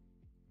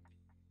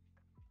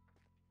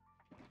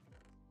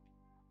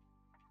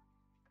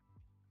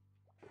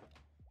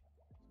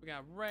 We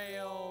got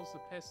rails, the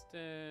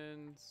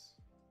pistons.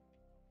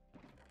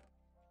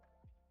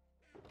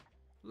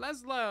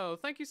 Leslo,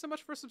 thank you so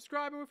much for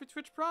subscribing with your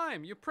Twitch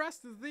Prime. You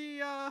pressed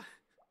the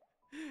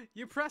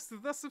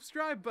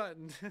subscribe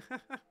button. Did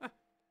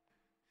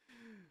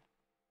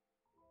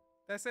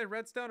I say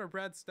redstone or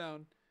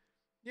breadstone?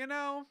 You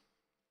know,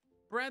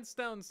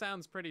 breadstone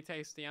sounds pretty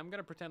tasty. I'm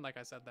gonna pretend like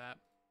I said that.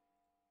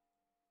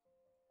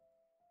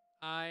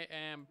 I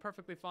am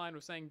perfectly fine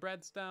with saying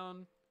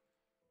breadstone.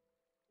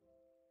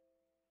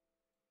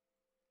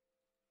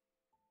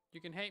 You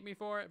can hate me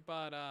for it,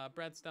 but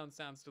breadstone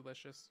sounds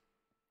delicious.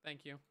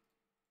 Thank you.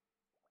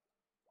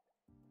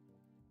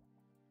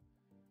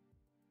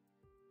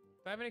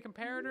 If I have any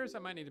comparators, I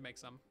might need to make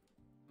some.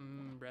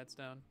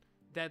 Breadstone.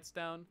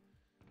 Deadstone.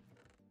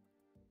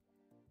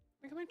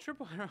 Look how many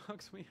triple arrow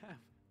hooks we have.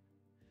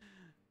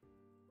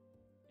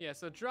 Yeah,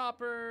 so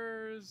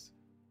droppers.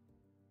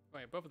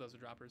 Wait, both of those are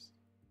droppers.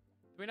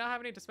 Do we not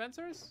have any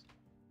dispensers?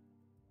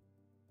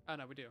 Oh,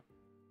 no, we do.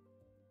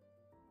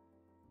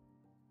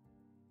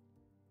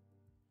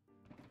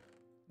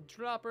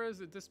 Droppers,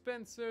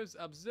 dispensers,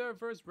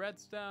 observers,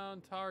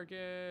 redstone,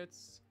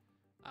 targets,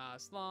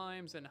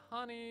 slimes and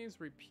honeys,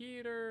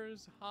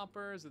 repeaters,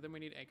 hoppers, and then we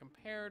need a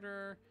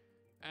comparator,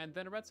 and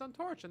then a redstone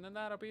torch, and then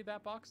that'll be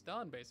that box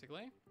done,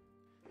 basically.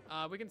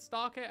 We can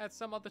stock it at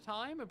some other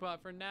time,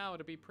 but for now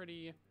it'll be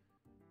pretty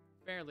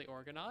fairly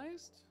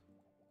organized.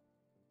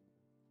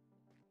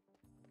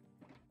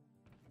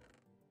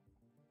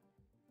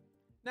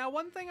 Now,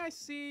 one thing I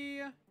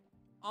see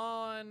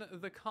on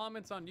the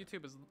comments on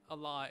YouTube is a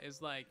lot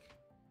is like,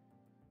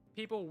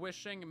 people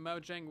wishing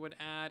Mojang would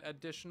add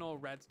additional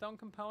redstone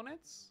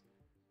components.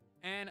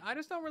 And I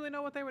just don't really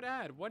know what they would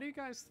add. What do you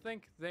guys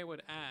think they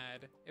would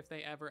add if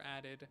they ever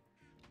added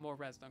more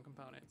redstone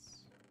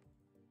components?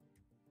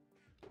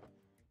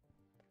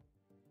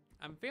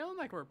 I'm feeling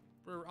like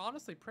we're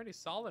honestly pretty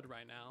solid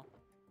right now.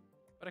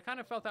 But I kind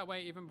of felt that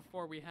way even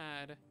before we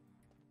had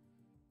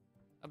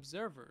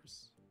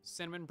observers.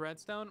 Cinnamon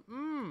breadstone?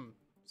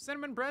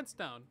 Cinnamon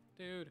breadstone.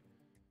 Dude.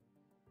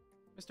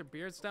 Mr.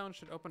 Beardstone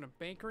should open a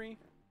bakery.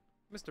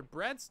 Mr.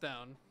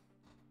 Breadstone?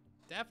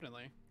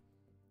 Definitely.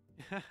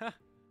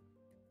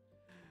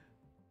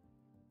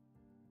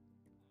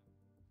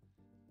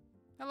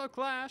 Hello,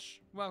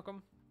 Clash.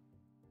 Welcome.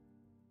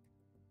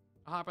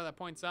 A hopper that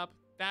points up.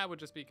 That would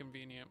just be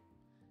convenient.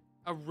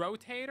 A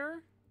rotator?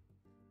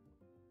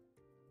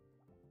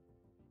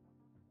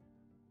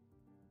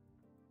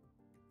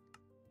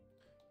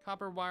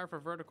 Copper wire for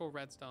vertical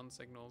redstone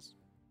signals.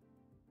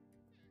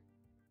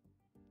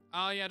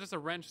 Oh yeah, just a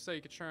wrench so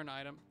you could churn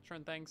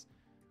things.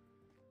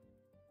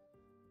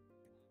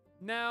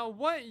 Now,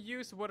 what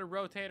use would a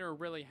rotator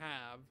really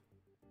have?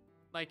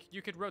 Like,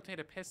 you could rotate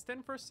a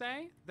piston per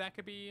se. That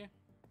could be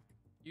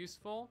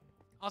useful.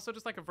 Also,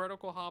 just like a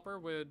vertical hopper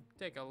would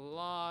take a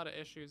lot of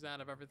issues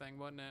out of everything,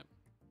 wouldn't it?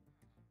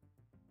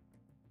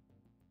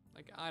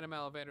 Like, item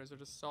elevators are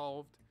just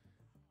solved.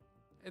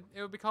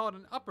 It would be called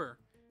an upper.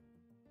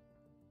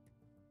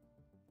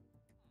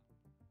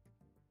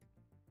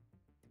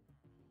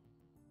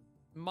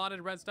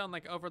 Modded redstone,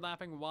 like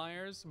overlapping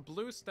wires.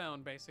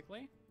 Bluestone,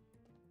 basically.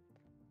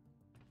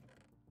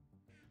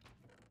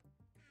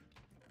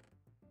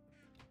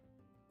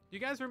 You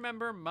guys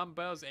remember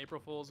Mumbo's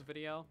April Fool's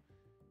video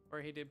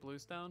where he did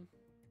bluestone?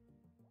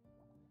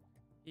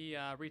 He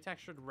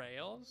retextured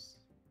rails.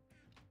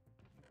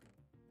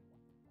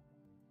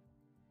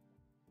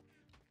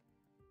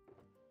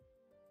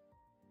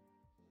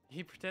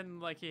 He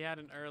pretended like he had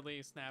an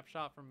early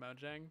snapshot from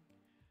Mojang.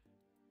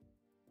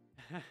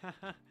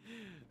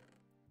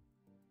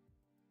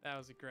 That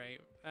was a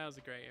great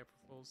April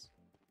Fool's.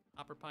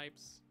 Hopper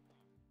pipes.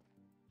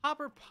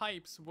 Hopper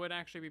pipes would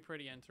actually be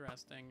pretty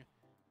interesting.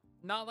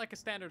 Not like a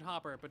standard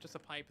hopper, but just a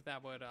pipe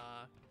that would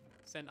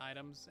send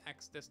items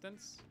X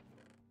distance.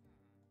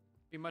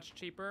 Be much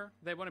cheaper.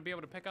 They wouldn't be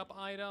able to pick up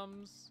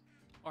items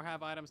or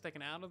have items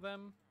taken out of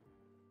them.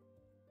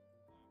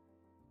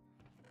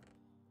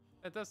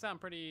 That does sound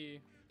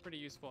pretty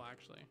useful,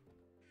 actually.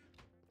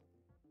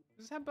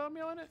 Does this have bone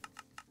meal in it?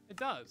 It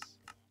does.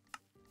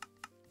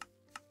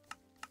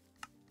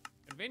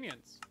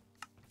 Convenience.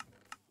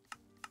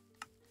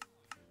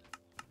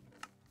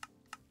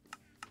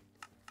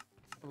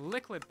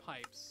 Liquid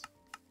pipes.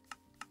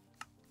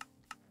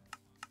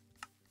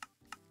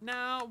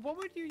 Now, what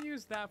would you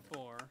use that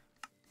for?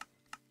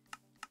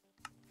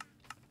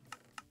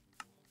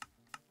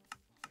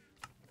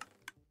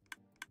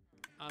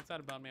 Outside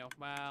of bone meal.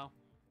 Wow.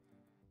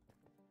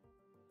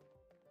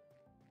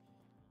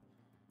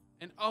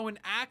 And oh, an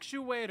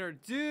actuator.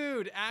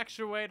 Dude,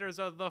 actuators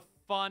are the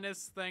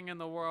funnest thing in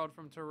the world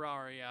from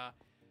Terraria.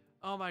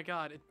 Oh my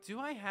god. Do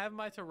I have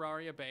my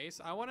Terraria base?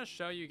 I want to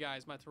show you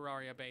guys my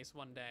Terraria base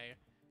one day.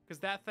 Because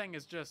that thing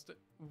is just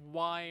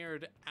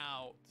wired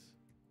out.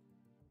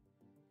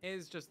 It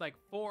is just like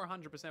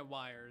 400%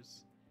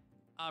 wires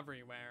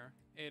everywhere.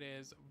 It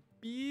is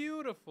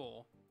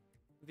beautiful,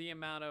 the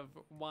amount of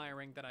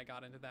wiring that I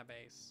got into that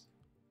base.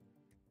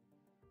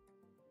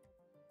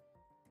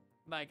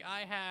 Like,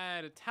 I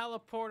had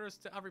teleporters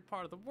to every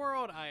part of the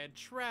world. I had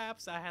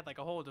traps. I had like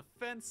a whole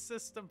defense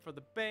system for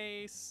the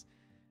base.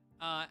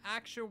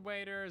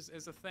 Actuators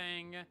is a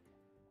thing.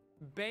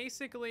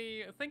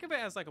 Basically, think of it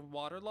as like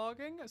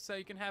waterlogging. So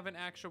you can have an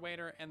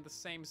actuator in the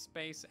same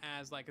space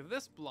as like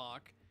this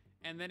block.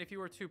 And then if you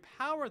were to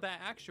power that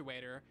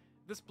actuator,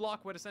 this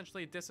block would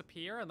essentially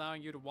disappear,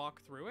 allowing you to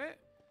walk through it.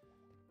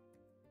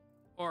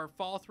 Or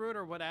fall through it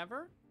or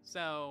whatever.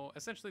 So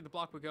essentially the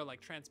block would go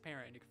like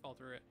transparent and you could fall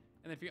through it.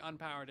 And if you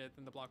unpowered it,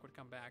 then the block would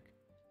come back.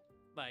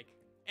 Like,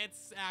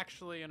 it's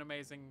actually an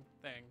amazing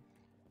thing.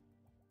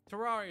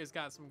 Terraria's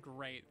got some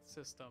great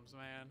systems,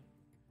 man.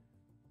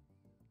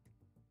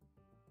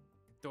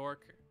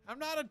 Dork. I'm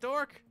not a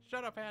dork.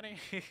 Shut up, Annie.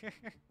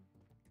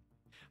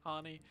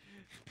 Honey.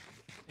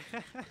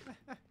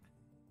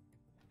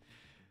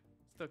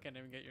 Still can't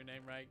even get your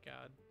name right.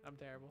 God, I'm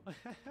terrible.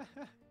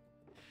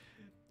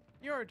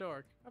 You're a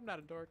dork. I'm not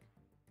a dork.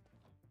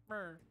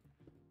 Brr.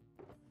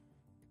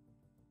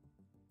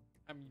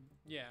 I'm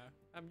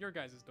your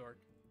guys' dork.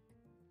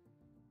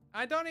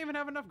 I don't even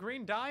have enough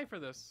green dye for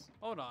this.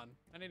 Hold on.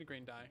 I need a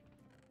green dye.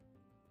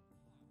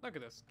 Look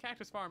at this.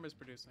 Cactus farm is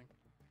producing.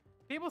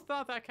 People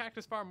thought that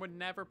cactus farm would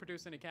never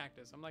produce any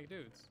cactus. I'm like,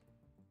 dudes,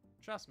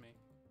 trust me.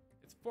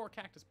 It's 4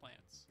 cactus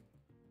plants.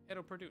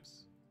 It'll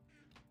produce.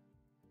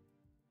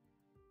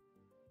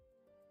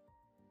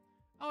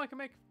 Oh, I can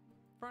make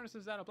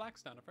furnaces out of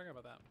blackstone. I forgot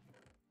about that.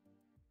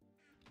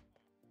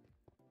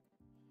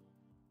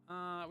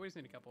 We just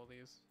need a couple of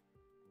these.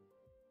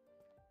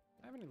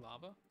 Do I have any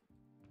lava?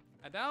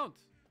 I don't.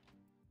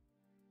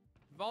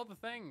 Of all the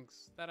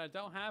things that I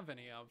don't have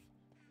any of,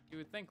 You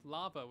would think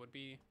lava would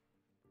be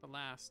the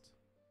last.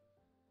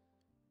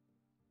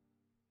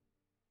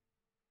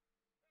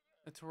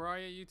 A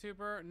Terraria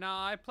YouTuber?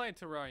 Nah, I played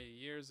Terraria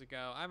years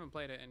ago. I haven't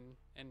played it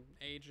in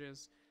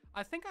ages.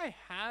 I think I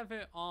have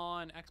it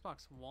on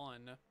Xbox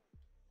One.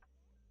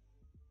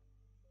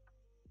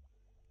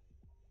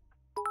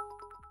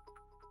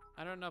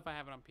 I don't know if I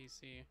have it on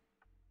PC.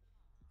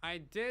 I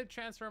did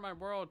transfer my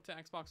world to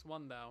Xbox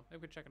One though.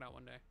 Maybe we could check it out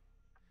one day.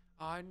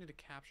 Oh, I need a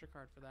capture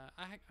card for that.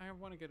 I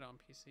want to get it on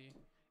PC.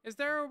 Is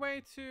there a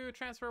way to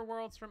transfer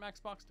worlds from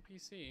Xbox to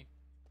PC?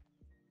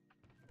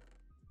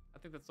 I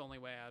think that's the only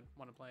way I'd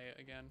want to play it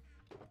again.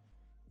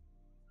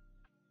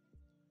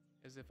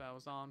 Is if I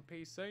was on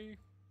PC.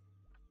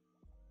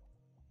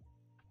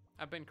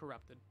 I've been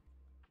corrupted.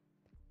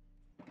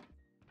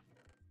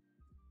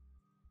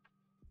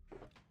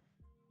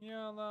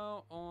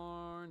 Yellow,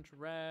 orange,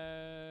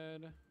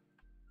 red.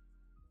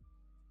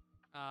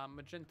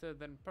 Magenta,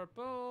 then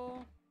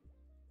purple.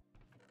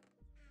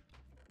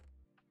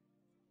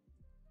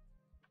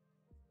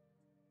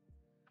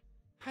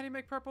 How do you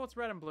make purple? It's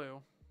red and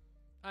blue.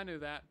 I knew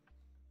that.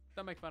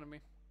 Don't make fun of me.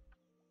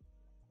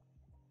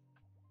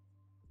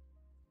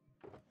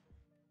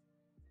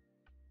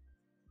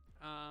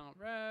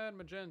 Red,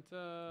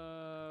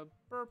 magenta,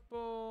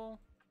 purple.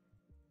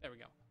 There we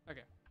go.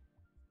 Okay.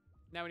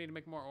 Now we need to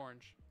make more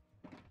orange.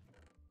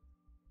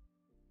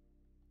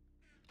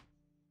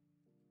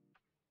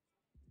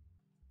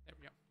 There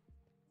we go.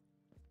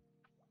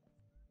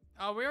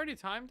 Oh, we already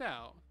timed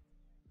out.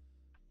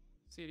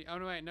 CD. Oh,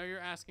 no, wait. No, you're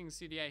asking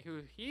CDA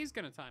who he's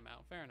going to time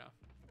out. Fair enough.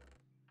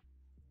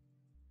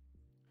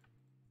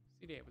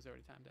 CDA was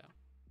already timed out.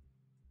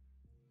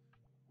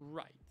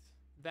 Right.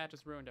 That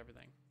just ruined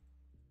everything.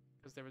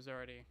 Because there was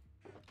already...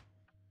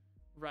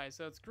 Right,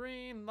 so it's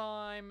green,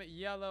 lime,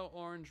 yellow,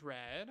 orange,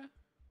 red.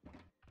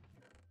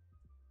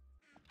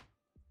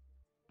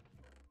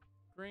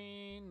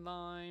 Green,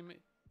 lime,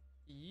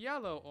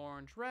 yellow,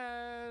 orange,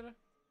 red.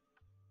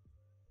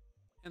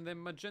 And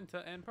then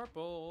magenta and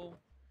purple.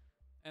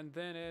 And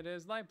then it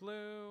is light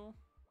blue.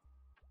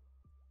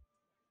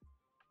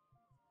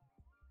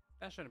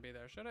 That shouldn't be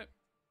there, should it?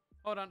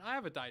 Hold on, I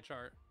have a die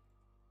chart.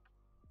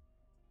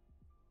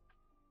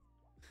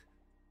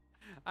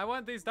 I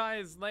want these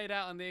dies laid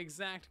out in the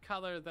exact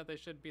color that they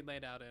should be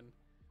laid out in.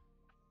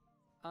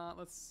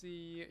 Let's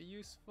see,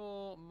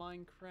 useful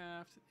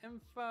Minecraft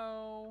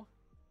info.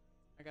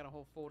 I got a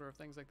whole folder of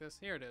things like this.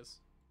 Here it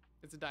is.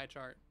 It's a die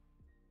chart.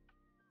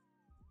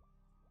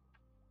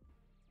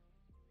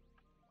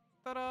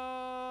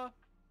 Ta-da!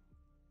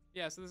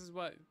 Yeah, so this is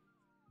what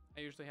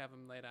I usually have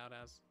them laid out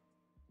as.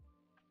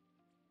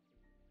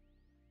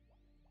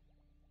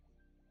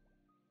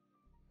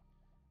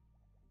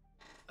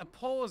 A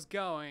poll is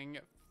going.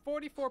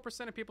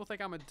 44% of people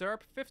think I'm a derp,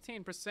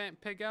 15%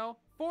 piggo,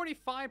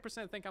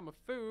 45% think I'm a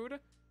food,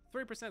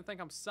 3% think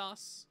I'm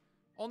sus,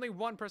 only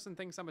 1%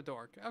 thinks I'm a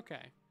dork.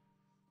 Okay.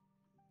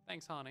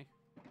 Thanks, honey.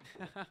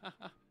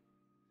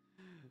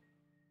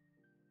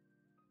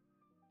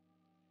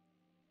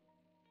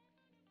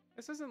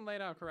 This isn't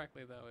laid out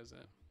correctly, though, is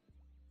it?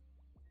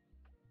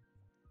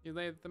 You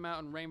laid them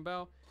out in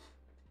rainbow?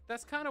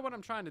 That's kind of what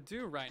I'm trying to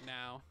do right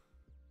now.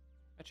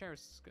 My chair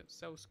is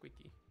so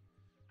squeaky.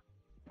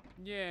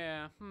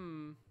 Yeah,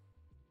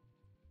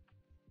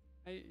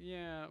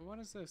 yeah, what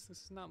is this?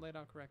 This is not laid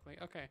out correctly.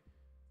 Okay.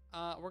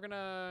 We're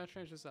gonna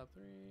change this up.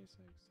 3, 6,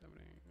 7,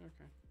 8.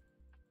 Okay.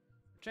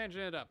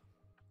 Changing it up.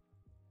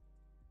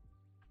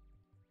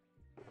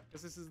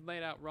 Because this is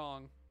laid out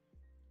wrong.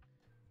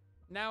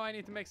 Now I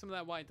need to make some of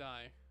that white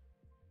dye.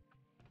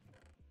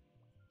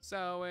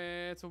 So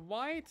it's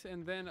white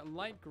and then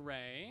light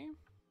gray.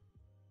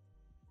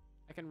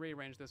 I can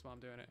rearrange this while I'm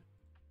doing it.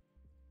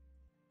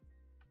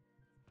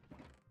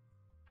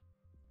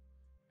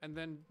 And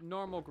then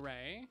normal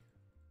gray,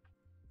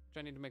 which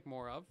I need to make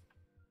more of.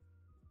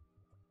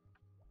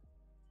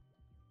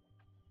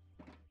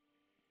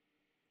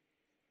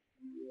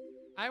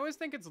 I always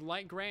think it's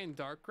light gray and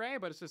dark gray,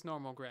 but it's just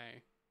normal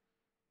gray.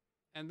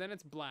 And then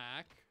it's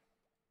black,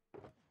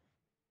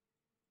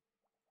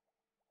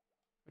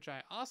 which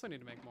I also need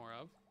to make more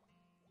of.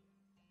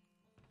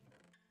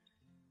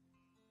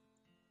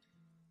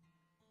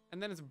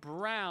 And then it's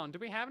brown. Do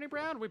we have any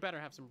brown? We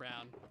better have some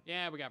brown.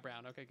 Yeah, we got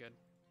brown. Okay, good.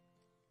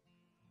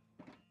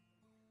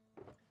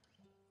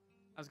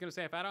 I was gonna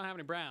say, if I don't have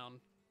any brown,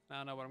 I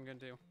don't know what I'm gonna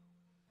do.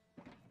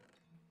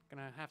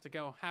 Gonna have to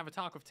go have a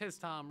talk with Tiz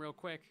Tom real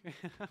quick.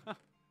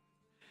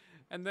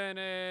 And then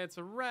it's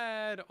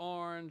red,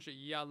 orange,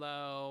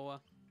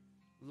 yellow,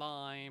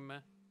 lime,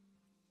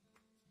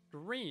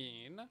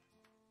 green,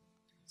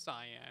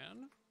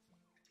 cyan.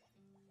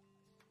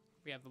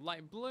 We have the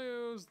light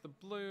blues, the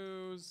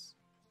blues,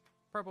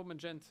 purple,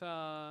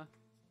 magenta,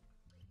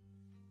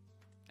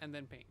 and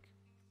then pink.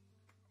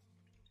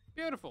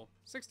 Beautiful,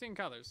 16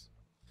 colors.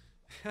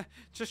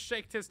 Just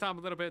shake Tiz Tom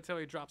a little bit until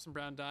he drops some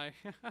brown dye.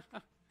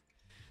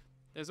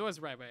 There's always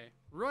the right way.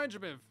 Roy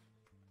Jabiv.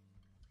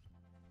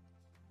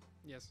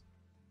 Yes.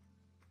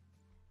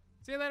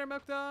 See you later,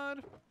 Milk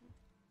Dud.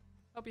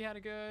 Hope you had a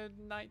good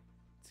night.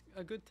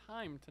 a good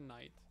time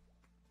tonight.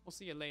 We'll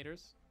see you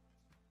laters.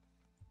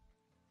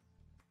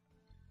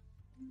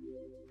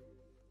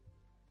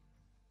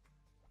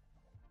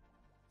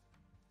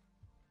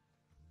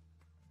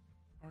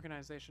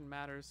 Organization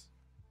matters.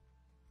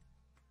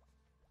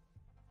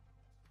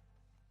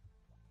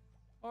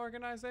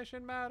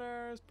 Organization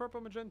matters.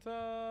 Purple,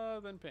 magenta,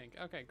 then pink.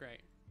 Okay,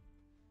 great.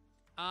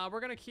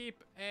 We're gonna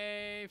keep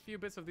a few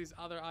bits of these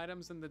other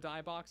items in the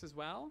dye box as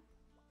well.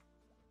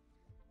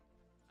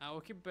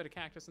 We'll keep a bit of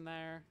cactus in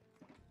there.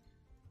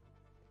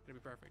 It'll be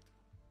perfect.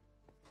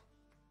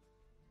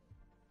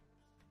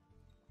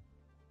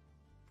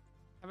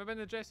 Have I been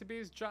to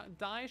JCB's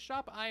dye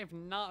shop? I have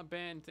not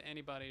been to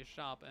anybody's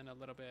shop in a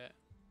little bit.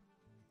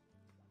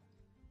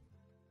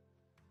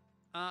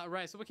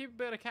 Right, so we'll keep a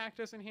bit of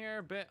cactus in here,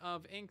 a bit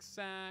of ink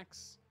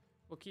sacs.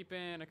 We'll keep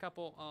in a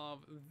couple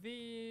of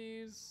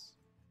these.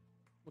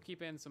 We'll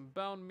keep in some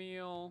bone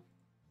meal.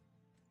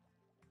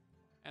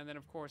 And then,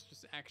 of course,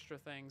 just extra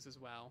things as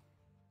well.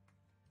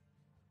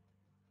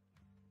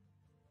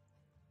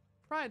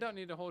 Probably don't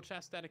need a whole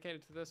chest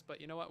dedicated to this, but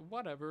you know what?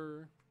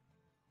 Whatever.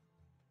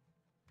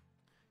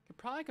 Could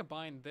probably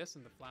combine this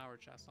and the flower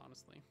chest,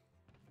 honestly.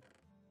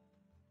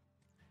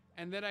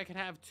 And then I can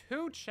have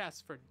 2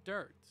 chests for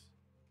dirt.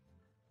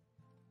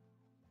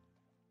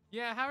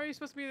 Yeah, how are you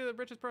supposed to be the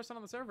richest person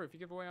on the server if you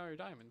give away all your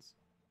diamonds?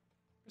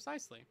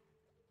 Precisely.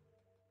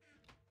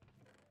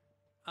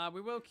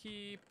 We will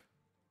keep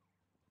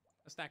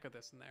a stack of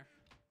this in there.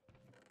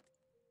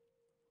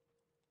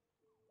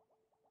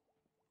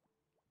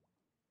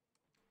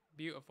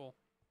 Beautiful.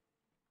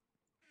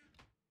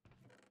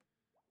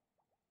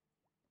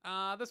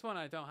 This one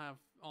I don't have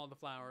all the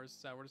flowers,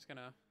 so we're just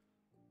gonna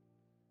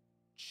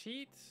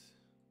cheat.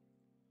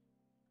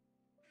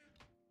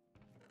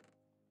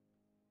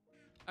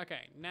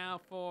 Okay,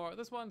 now for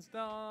this one's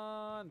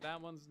done,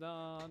 that one's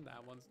done,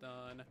 that one's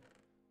done.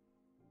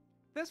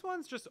 This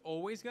one's just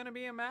always gonna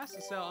be a mess,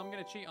 so I'm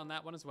gonna cheat on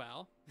that one as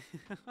well.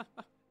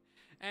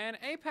 And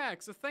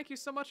Apex, thank you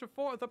so much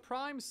for the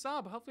Prime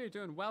sub. Hopefully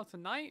you're doing well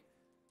tonight.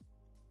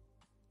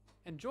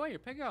 Enjoy your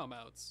piggo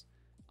emotes.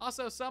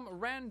 Also, some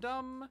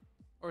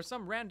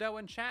rando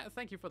in chat,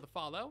 thank you for the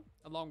follow,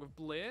 along with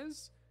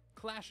Blizz,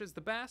 Clash is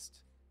the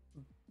best,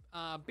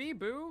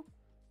 Bee-Boo,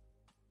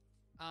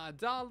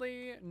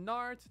 Dolly,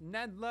 Nart,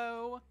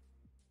 Nedlow,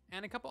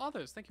 and a couple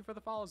others. Thank you for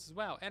the follows as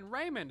well. And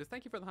Raymond,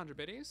 thank you for the 100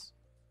 biddies.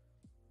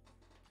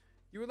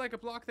 You would like a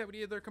block that would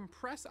either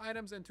compress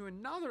items into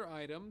another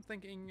item,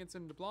 thinking it's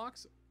into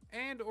blocks,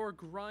 and or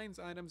grinds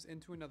items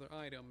into another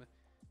item.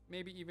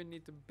 Maybe even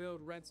need to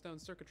build redstone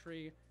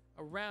circuitry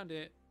around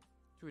it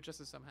to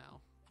adjust it somehow.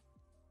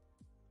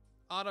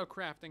 Auto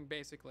crafting,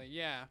 basically,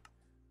 yeah.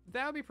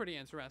 That would be pretty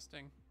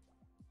interesting.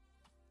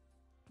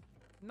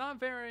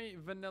 Not very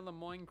vanilla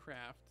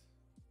Minecraft,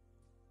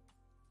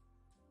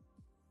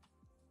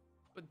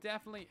 but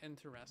definitely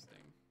interesting.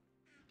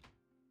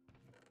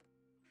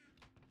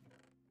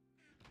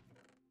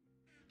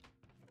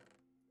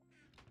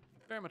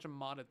 Very much a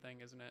modded thing,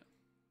 isn't it?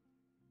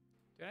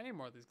 Dude, I need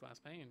more of these glass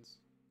panes.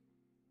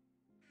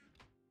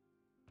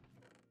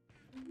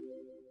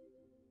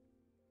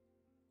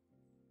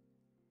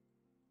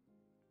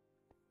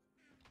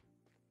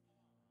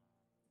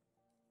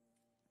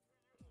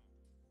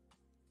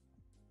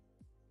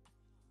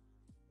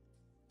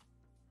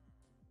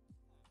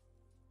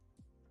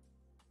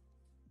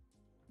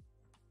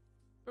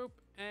 Boop,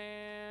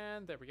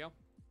 and there we go.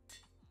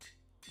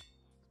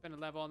 Spin a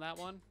level on that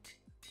one.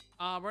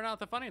 We're not at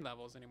the funny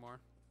levels anymore.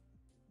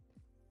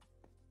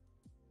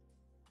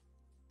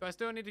 Do I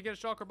still need to get a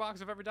shulker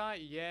box of every die?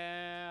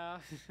 Yeah.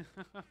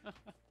 I was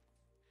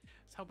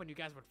hoping you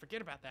guys would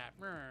forget about that.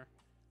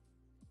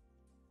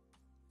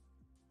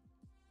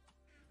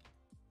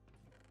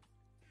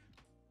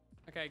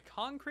 Okay,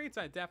 concretes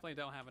I definitely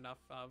don't have enough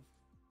of.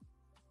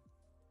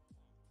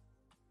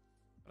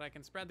 But I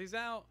can spread these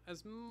out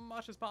as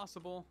much as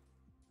possible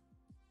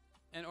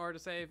in order to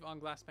save on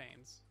glass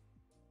panes.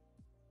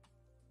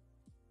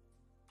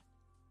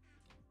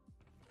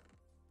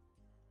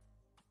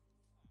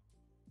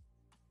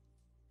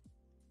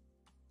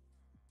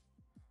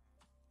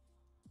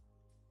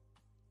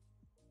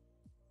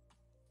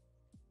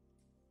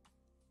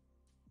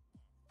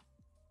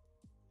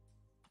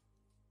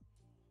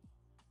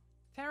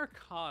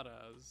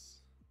 Terracottas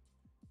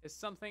is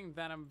something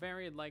that I'm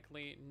very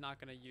likely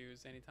not going to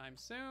use anytime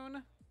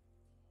soon.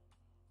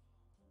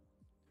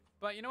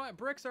 But you know what?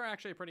 Bricks are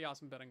actually a pretty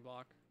awesome building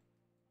block.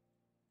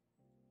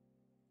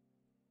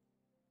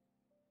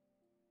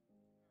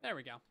 There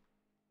we go.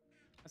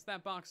 That's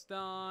that box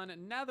done.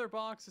 Nether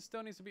box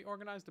still needs to be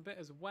organized a bit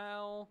as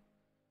well.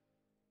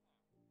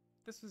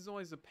 This is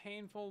always a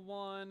painful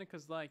one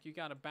because, like, you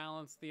got to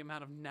balance the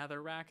amount of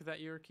netherrack that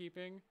you're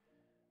keeping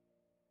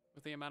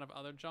with the amount of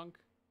other junk.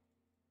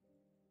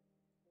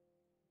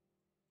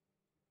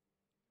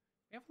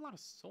 We have a lot of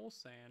soul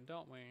sand,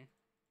 don't we?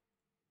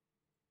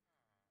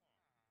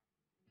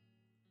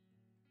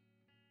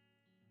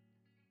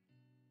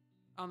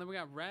 Oh, and then we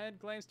got red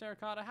glazed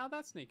terracotta. How'd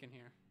that sneak in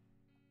here?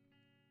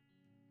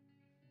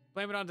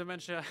 Blame it on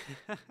dementia.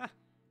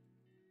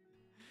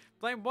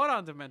 Blame what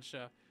on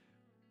dementia?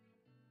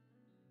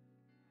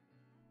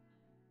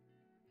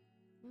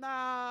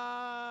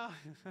 Nah.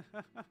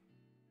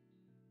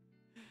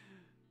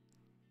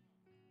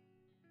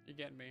 You're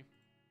getting me.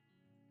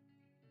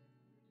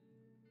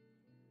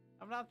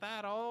 I'm not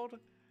that old.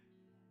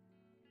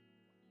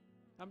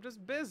 I'm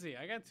just busy.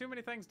 I got too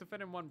many things to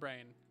fit in one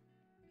brain.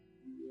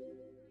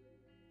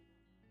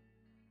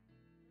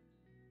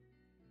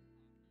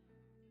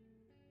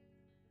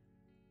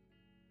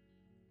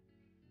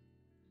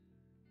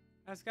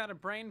 I've got a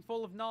brain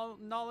full of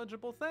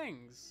knowledgeable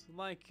things,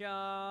 like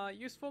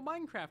useful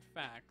Minecraft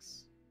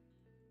facts.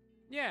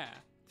 Yeah,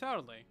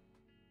 totally.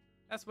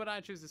 That's what I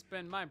choose to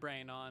spend my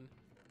brain on.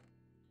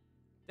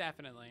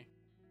 Definitely.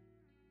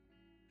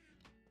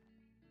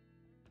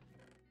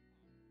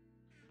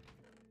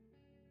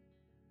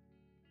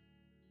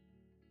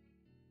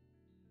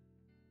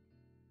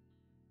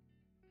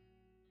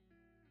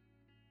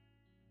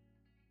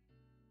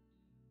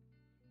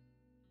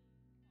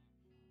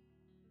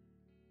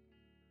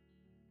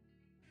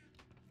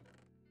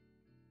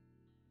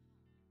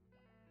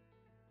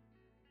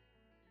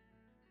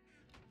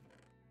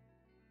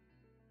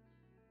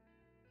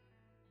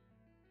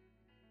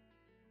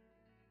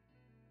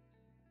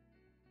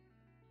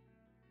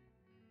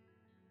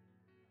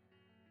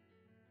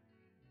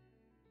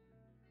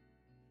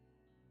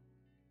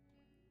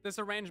 This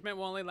arrangement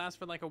will only last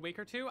for like a week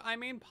or two. I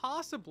mean,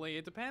 possibly.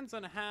 It depends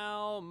on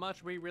how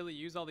much we really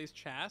use all these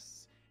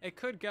chests. It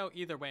could go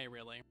either way,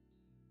 really.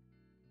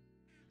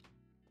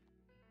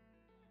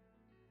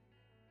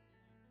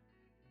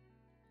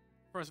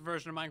 First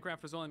version of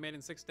Minecraft was only made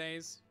in 6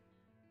 days.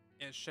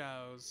 It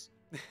shows.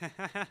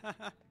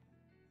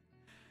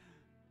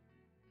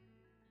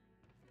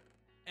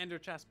 Ender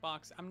chest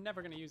box. I'm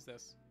never going to use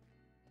this.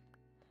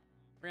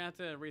 We're going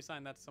to have to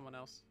reassign that to someone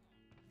else.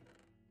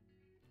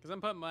 Because I'm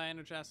putting my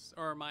ender chests,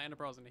 or my ender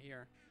pearls into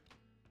here.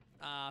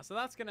 So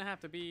that's going to have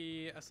to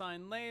be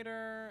assigned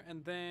later.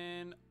 And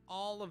then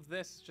all of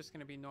this is just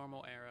going to be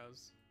normal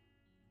arrows.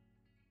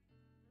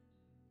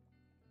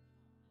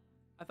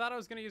 I thought I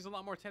was going to use a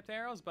lot more tipped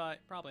arrows, but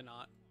probably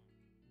not.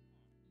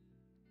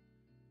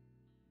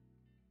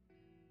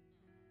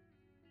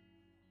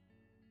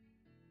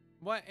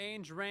 What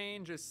age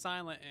range is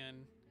Silent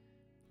in?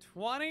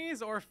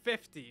 20s or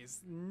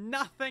 50s?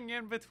 Nothing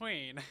in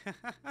between.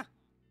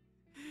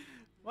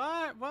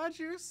 What? What'd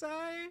you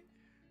say?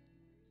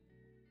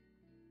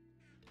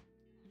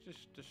 You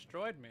just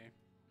destroyed me.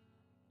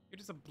 You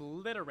just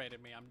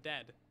obliterated me. I'm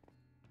dead.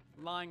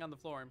 Lying on the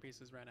floor in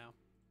pieces right now.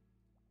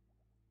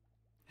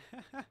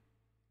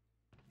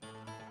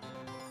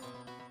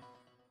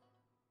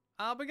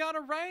 We got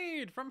a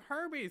raid from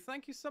Herbie.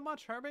 Thank you so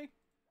much, Herbie.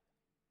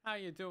 How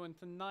you doing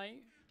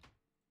tonight?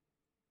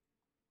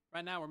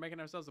 Right now, we're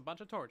making ourselves a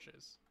bunch of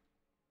torches.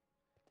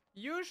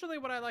 Usually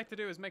what I like to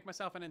do is make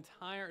myself an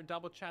entire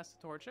double chest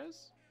of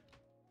torches.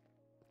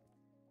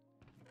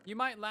 You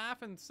might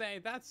laugh and say,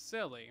 that's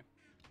silly.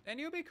 And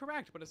you'll be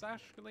correct, but it's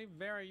actually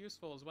very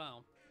useful as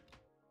well.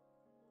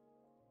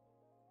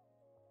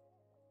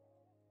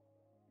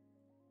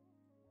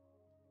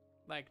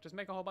 Like, just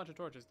make a whole bunch of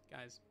torches,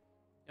 guys.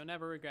 You'll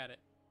never regret it.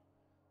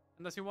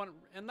 Unless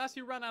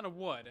you run out of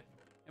wood,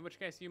 in which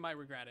case you might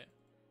regret it.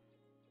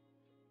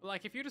 But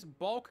like, if you just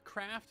bulk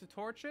craft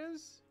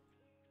torches,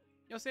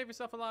 you'll save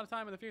yourself a lot of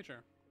time in the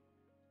future.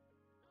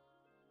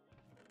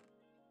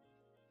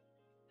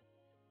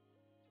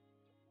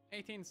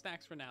 $18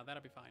 stacks for now,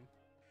 that'll be fine.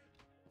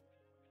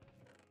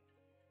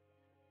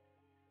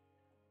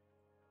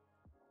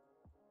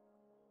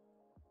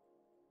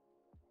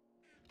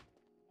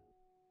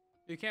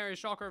 You carry a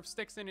shulker of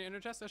sticks in your inner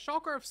chest? A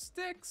shulker of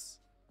sticks?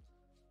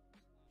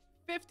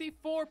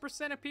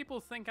 54% of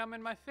people think I'm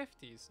in my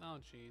 50s. Oh,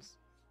 jeez.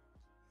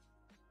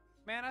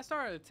 Man, I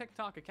started a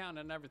TikTok account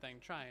and everything,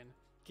 trying to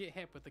get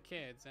hip with the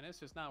kids, and it's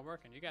just not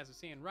working. You guys are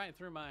seeing right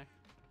through my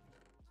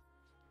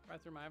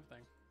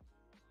everything.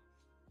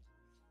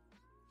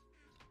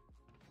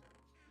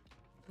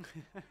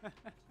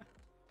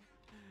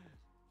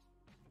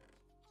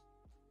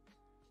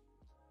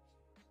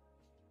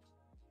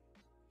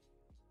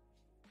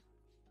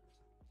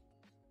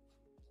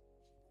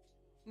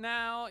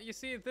 Now, you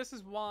see, this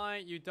is why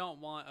you don't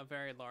want a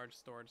very large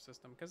storage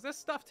system, because this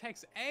stuff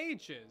takes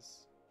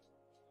ages.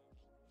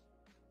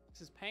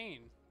 This is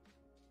pain.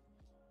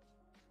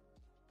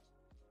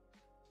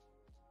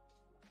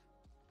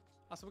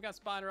 Also, we got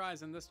spider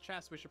eyes in this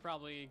chest. We should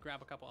probably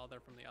grab a couple other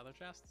from the other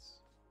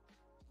chests.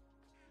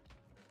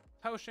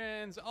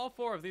 Potions. All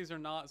 4 of these are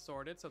not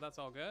sorted, so that's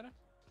all good.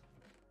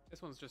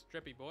 This one's just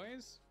drippy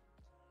boys.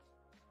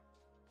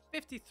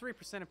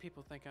 53% of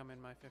people think I'm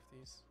in my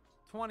 50s.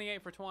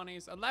 28 for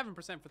 20s,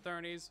 11% for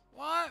 30s.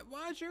 What?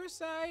 What'd you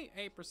say?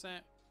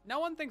 8%. No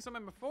one thinks I'm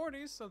in my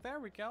 40s, so there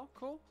we go.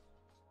 Cool.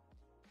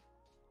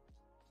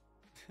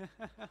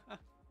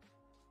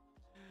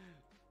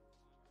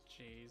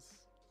 Jeez.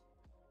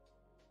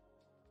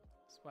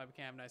 That's why we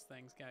can't have nice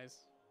things,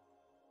 guys.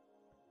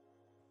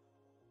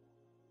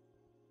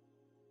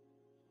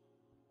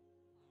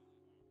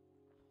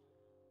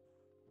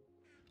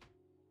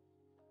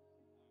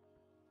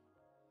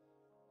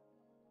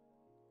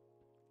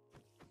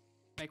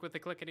 Like with the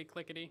clickety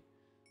clickety.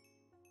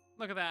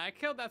 Look at that. I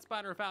killed that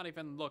spider without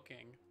even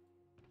looking.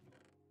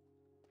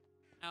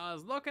 I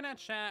was looking at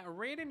chat,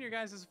 reading your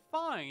guys'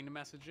 fine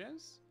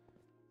messages.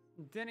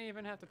 Didn't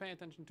even have to pay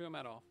attention to them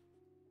at all.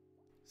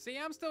 See,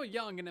 I'm still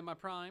young and in my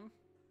prime.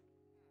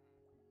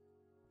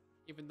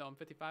 Even though I'm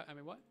 55. I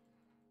mean, what?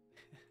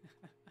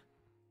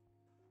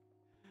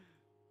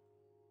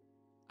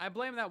 I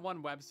blame that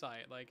one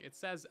website. Like, it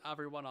says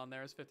everyone on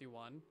there is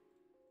 51.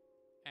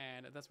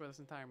 And that's where this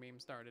entire meme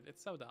started.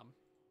 It's so dumb.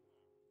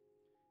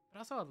 But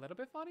also a little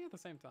bit funny at the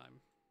same time.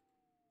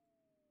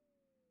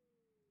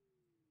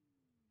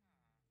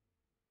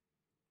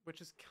 Which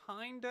is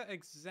kinda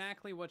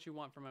exactly what you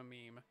want from a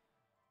meme.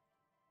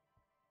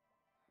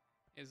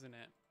 Isn't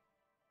it?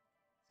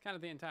 It's kind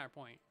of the entire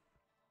point.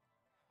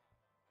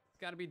 It's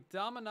gotta be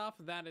dumb enough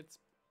that it's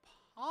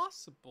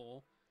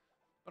possible,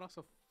 but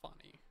also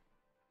funny.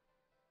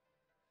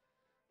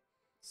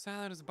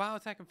 Silent is a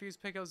biotech-infused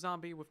picko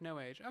zombie with no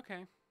age.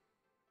 Okay.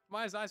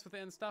 Why is ice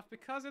within stuff?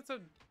 Because it's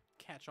a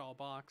catch-all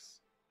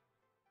box.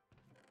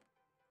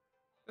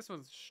 This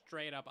one's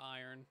straight up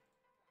iron.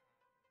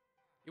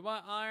 You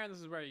want iron?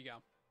 This is where you go.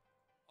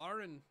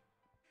 Iron.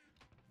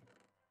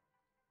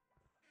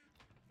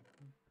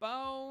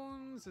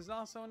 Bones is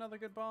also another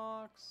good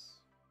box.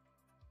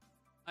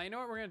 You know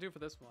what we're gonna do for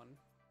this one?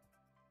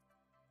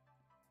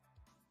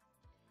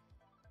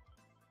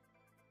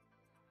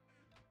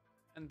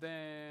 And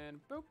then,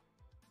 boop.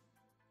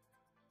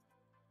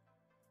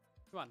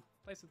 Come on,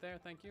 place it there,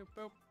 thank you.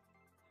 Boop.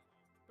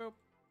 Boop.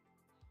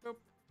 Boop.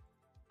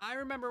 I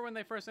remember when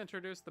they first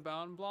introduced the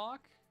bone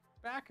block.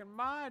 Back in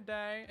my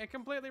day, it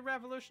completely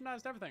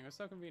revolutionized everything. It was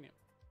so convenient.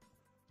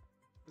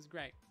 It was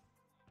great.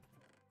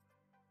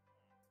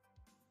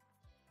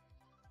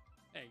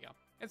 There you go.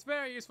 It's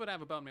very useful to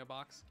have a bone meal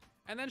box.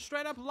 And then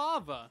straight up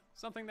lava,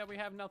 something that we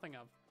have nothing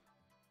of.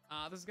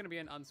 This is gonna be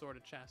an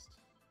unsorted chest.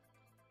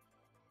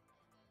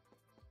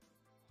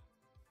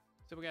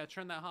 So we gotta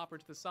turn that hopper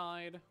to the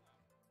side.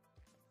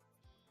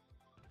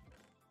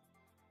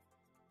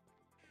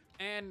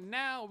 And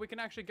now we can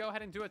actually go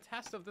ahead and do a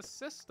test of the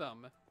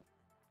system.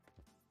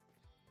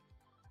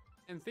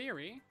 In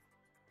theory,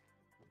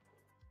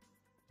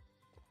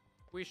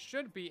 we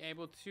should be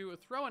able to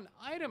throw an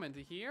item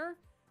into here.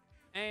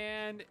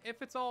 And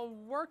if it's all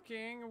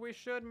working, we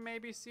should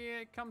maybe see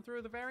it come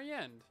through the very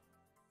end.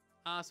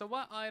 So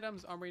what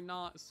items are we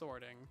not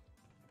sorting?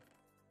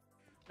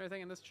 Is there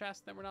anything in this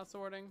chest that we're not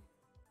sorting?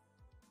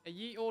 A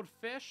ye old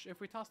fish.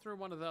 If we toss through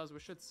one of those, we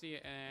should see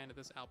it in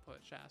this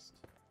output chest.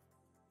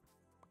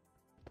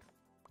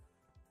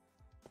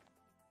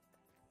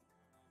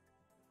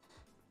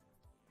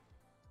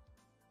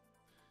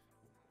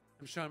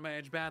 I'm showing my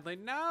age badly.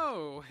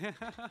 No!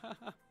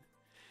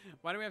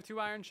 Why do we have 2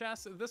 iron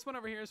chests? This one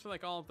over here is for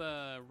like all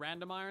the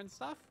random iron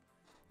stuff.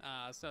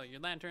 So your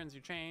lanterns,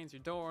 your chains,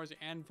 your doors, your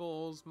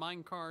anvils,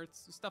 mine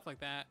carts, stuff like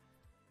that.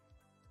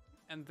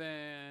 And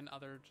then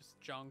other just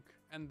junk.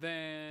 And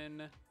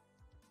then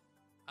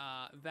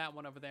that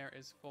one over there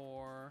is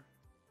for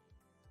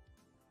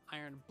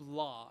iron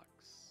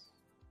blocks.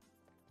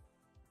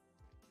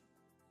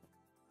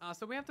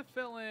 So we have to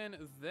fill in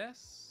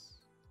this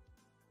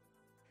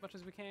as much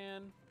as we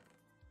can.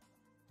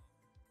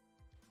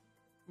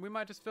 We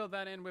might just fill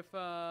that in with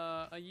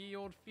a ye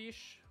old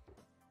fish.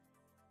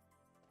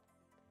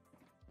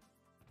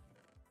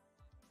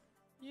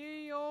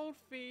 Ye old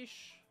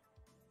fish.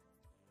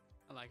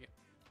 I like it.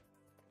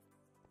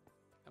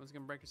 That was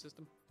gonna break your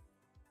system.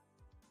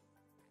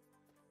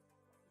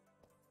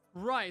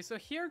 Right, so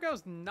here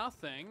goes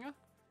nothing.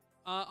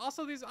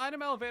 Also, these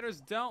item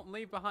elevators don't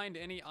leave behind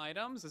any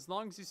items as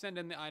long as you send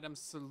in the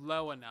items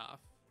slow enough.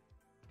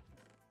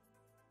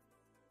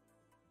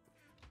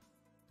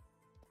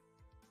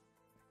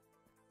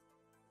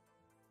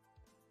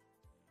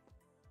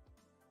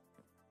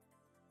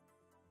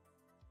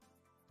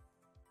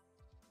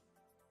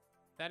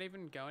 That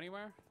even go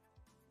anywhere?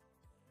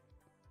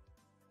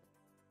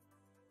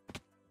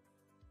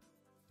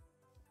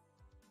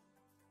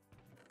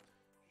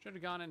 Should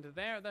have gone into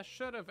there. That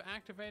should have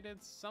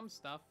activated some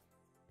stuff.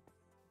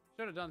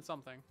 Should have done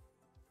something.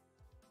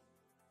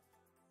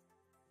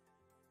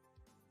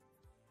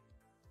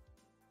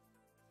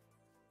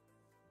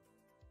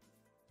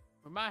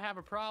 We might have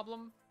a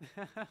problem.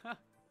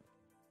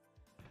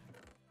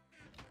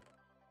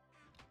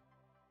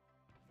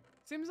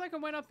 Seems like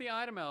it went up the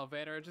item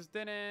elevator. It just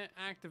didn't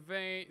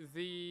activate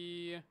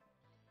the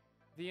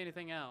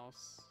anything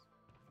else.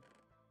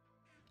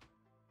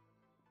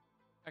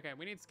 Okay,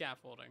 we need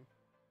scaffolding.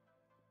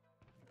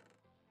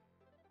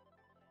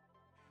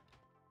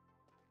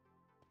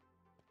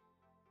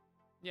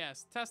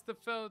 Yes, test the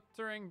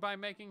filtering by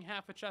making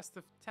half a chest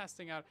of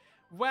testing out.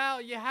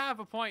 Well, you have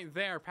a point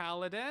there,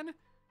 Paladin.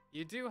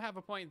 You do have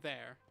a point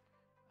there.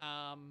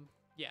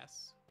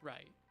 Yes,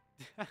 right.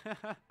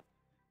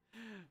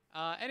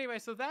 Anyway,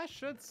 so that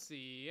should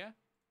see.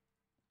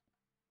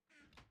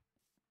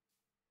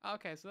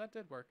 Okay, so that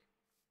did work.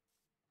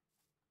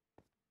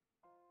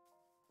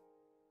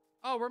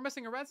 Oh, we're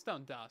missing a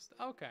redstone dust.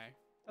 Okay,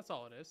 that's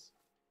all it is.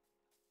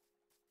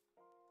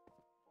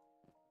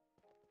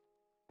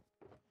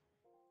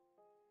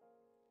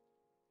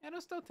 And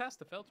it'll still test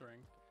the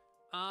filtering.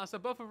 So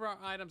both of our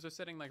items are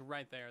sitting like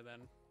right there then.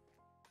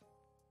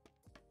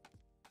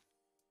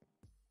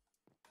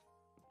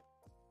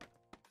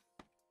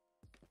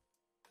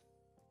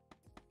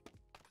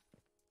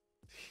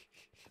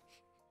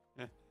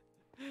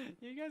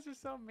 You guys are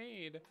so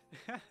mean.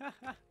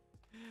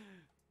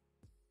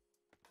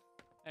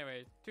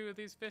 Anyway, 2 of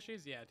these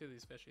fishies? Yeah, 2 of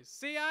these fishies.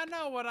 See, I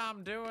know what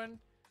I'm doing.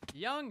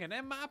 Young and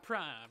in my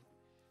prime.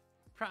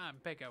 Prime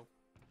Pico.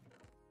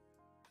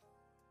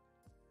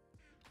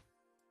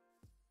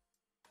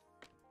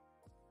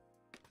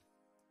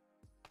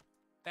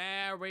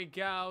 There we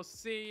go.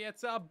 See,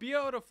 it's a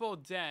beautiful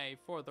day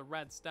for the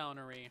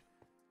redstonery.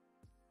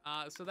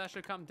 So that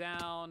should come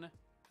down.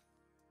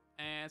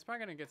 And it's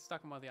probably gonna get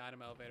stuck in one of the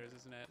item elevators,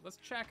 isn't it? Let's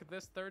check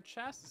this 3rd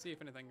chest to see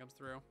if anything comes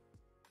through.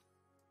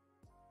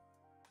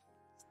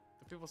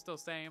 Do people still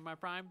stay in my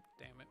prime?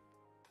 Damn it.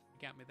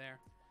 You got me there.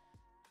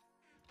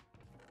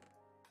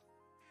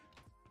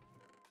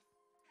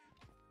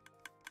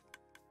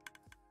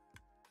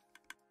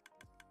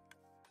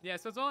 Yeah,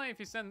 so it's only if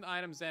you send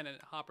items in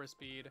at hopper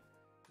speed.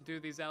 Do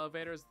these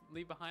elevators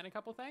leave behind a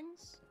couple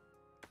things?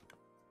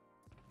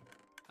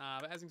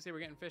 But as you can see, we're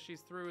getting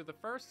fishies through the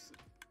 1st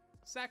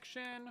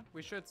section.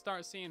 We should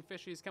start seeing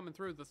fishies coming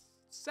through the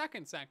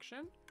 2nd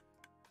section.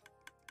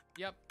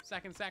 Yep,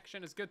 2nd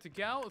section is good to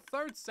go.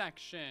 3rd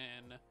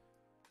section.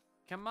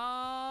 Come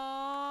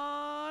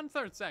on,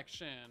 3rd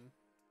section.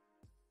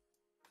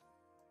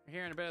 We're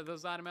hearing a bit of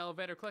those item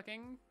elevator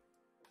clicking.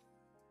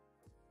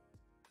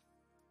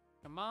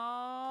 Come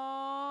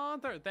on,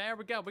 3rd. There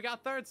we go. We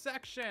got 3rd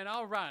section.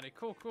 Alrighty,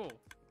 cool, cool.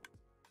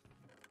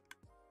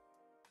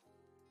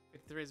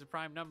 53 is a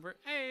prime number.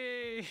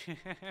 Hey!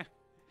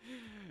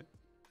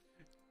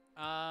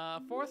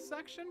 4th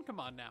section?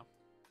 Come on now.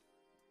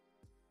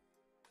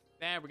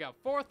 There we go.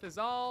 4th is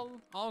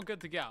all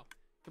good to go.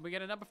 Can we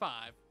get a number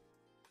 5?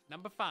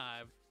 Number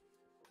 5.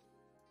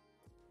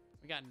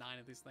 We got 9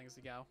 of these things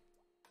to go.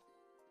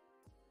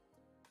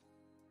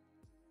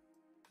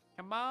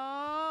 Come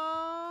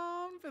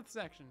on, 5th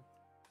section.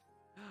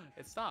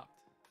 It stopped.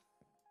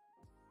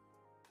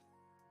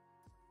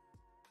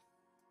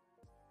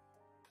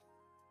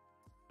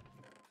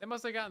 They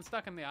must have gotten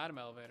stuck in the item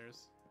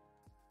elevators.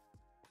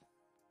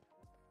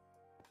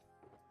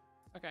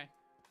 Okay,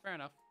 fair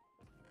enough.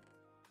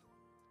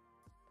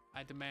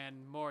 I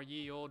demand more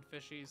ye old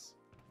fishies.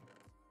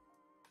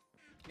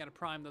 You gotta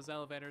prime those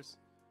elevators.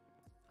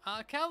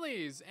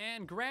 Kelly's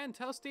and Grand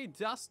Toasty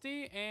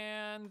Dusty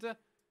and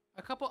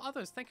a couple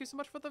others. Thank you so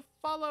much for the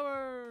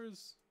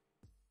followers.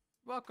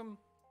 Welcome.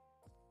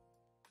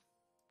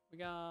 We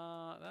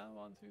got that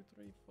 1, 2,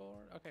 3, 4.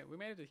 Okay, we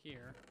made it to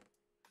here.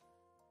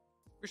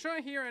 We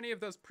shouldn't hear any of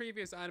those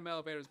previous item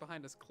elevators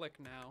behind us click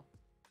now.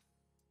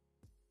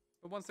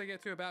 But once they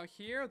get to about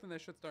here, then they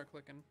should start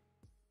clicking.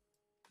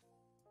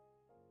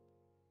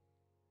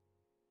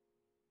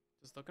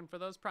 Just looking for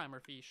those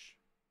primer fish.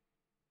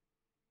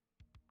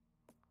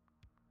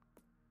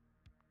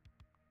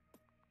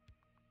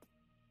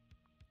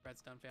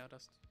 Redstone failed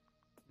us.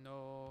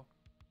 No.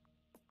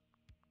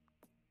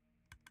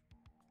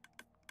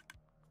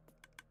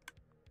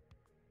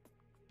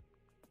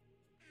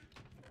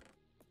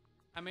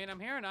 I mean, I'm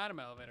hearing item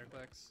elevator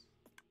clicks.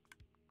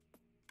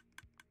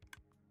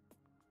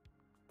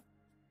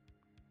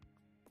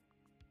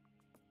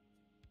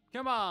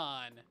 Come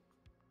on.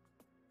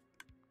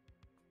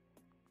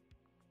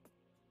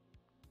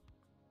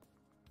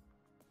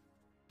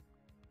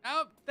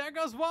 Oh, there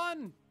goes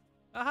one.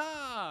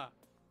 Aha.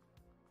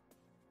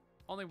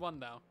 Only one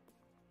though.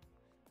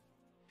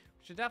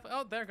 We should definitely,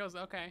 oh, there goes,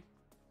 okay. I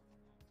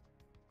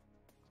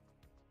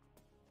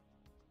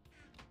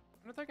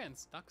wonder if they're getting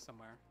stuck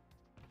somewhere.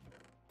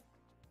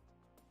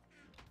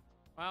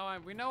 Well,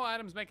 we know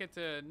items make it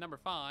to number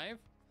 5.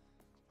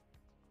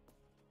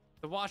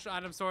 The wash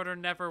item sorter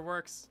never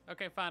works.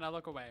 Okay, fine, I'll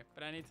look away,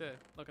 but I need to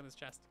look in this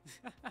chest.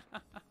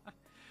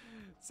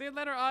 See you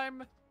later,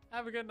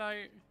 have a good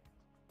night.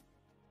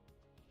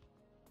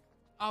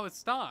 Oh, it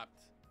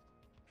stopped.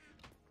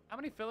 How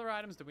many filler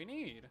items do we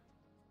need?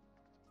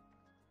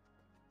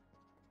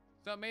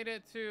 So it made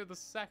it to the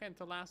 2nd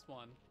to last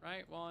one,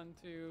 right? 1,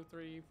 2,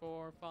 3,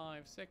 4,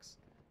 5, 6.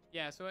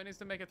 Yeah, so it needs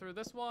to make it through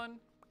this one.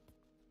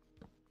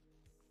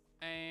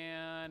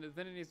 And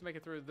then it needs to make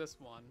it through this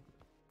one.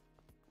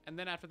 And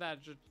then after that,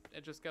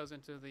 it just goes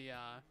into the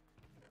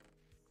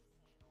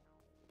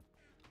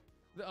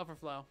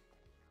overflow.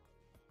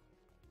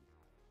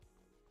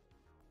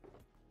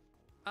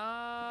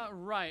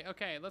 Right,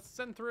 okay, let's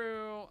send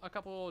through a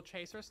couple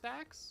chaser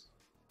stacks.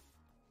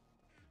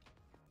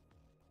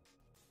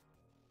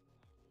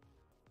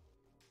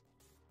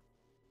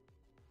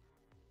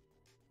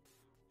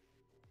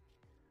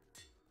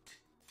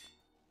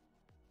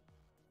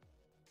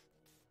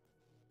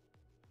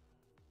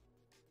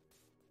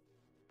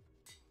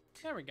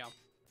 There we go.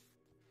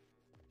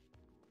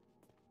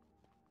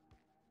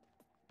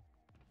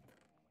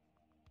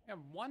 We have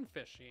one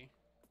fishy.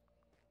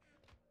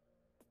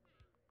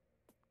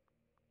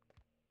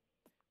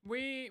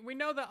 We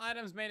know the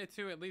items made it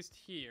to at least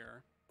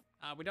here.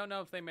 We don't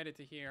know if they made it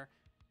to here.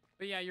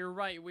 But yeah, you're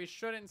right. We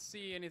shouldn't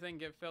see anything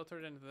get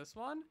filtered into this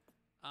one.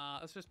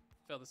 Let's just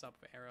fill this up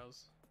with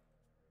arrows.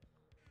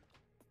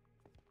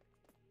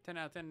 10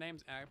 out of 10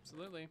 names,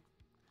 absolutely.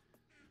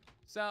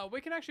 So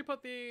we can actually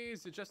put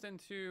these just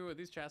into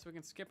these chests. We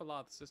can skip a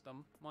lot of the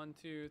system. 1,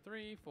 2,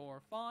 3,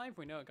 4, 5.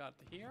 We know it got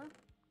to here.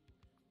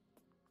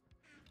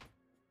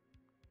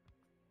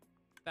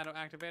 That'll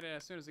activate it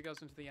as soon as it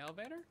goes into the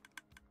elevator.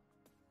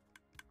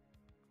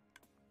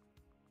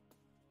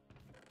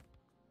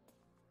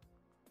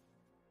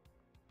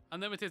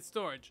 Unlimited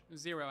storage,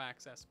 0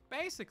 access.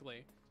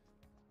 Basically.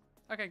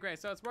 Okay, great.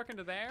 So it's working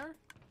to there.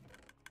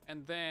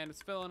 And then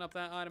it's filling up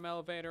that item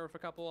elevator with a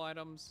couple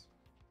items.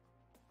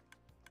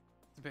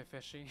 It's a bit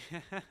fishy.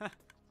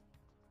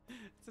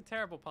 It's a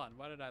terrible pun.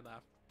 Why did I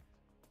laugh?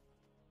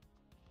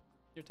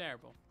 You're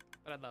terrible,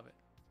 but I love it.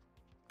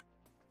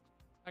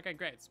 Okay,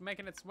 great. It's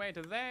making its way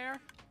to there.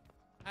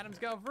 Items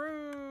go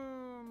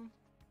vroom.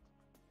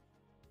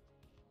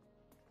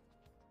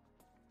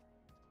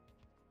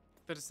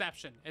 The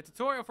deception. A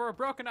tutorial for a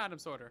broken item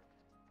sorter.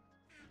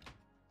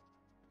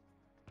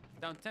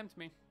 Don't tempt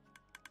me.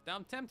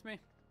 Don't tempt me.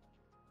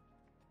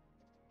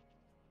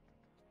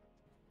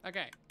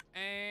 Okay,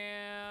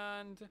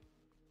 and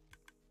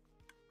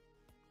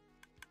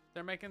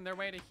they're making their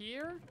way to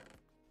here.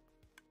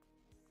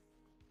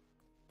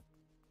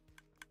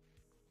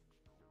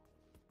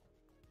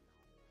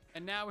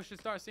 And now we should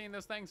start seeing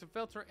those things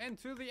filter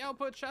into the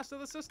output chest of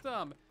the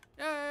system.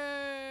 Yay!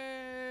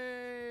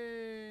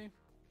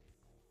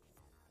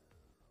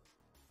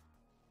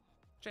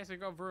 Chaser,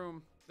 go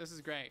vroom. This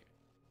is great.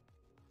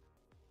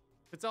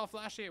 If it's all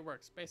flashy, it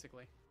works,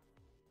 basically.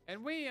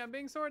 And I'm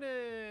being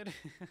sorted.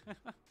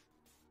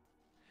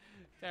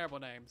 Terrible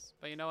names,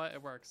 but you know what?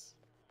 It works.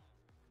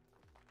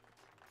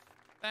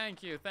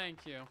 Thank you,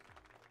 thank you.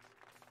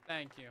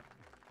 Thank you.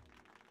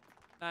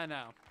 I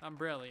know, I'm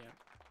brilliant.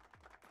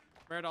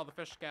 Where'd all the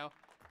fish go?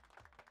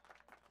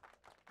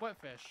 What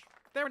fish?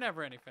 There were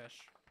never any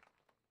fish.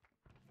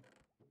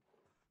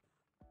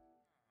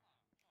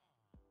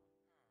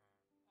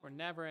 Were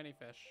never any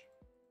fish.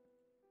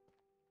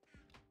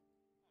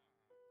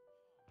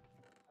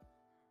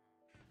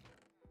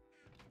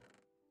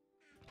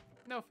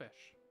 No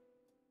fish.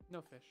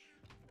 No fish.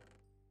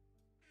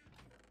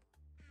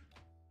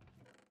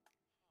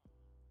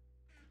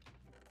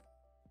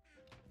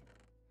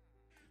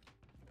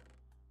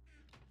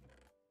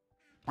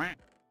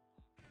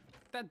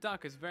 That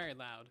duck is very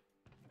loud.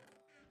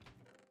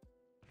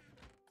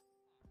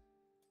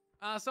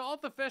 So all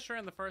the fish are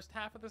in the first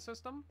half of the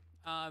system.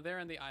 They're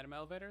in the item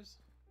elevators.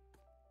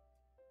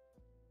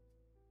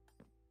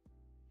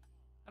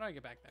 How do I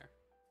get back there?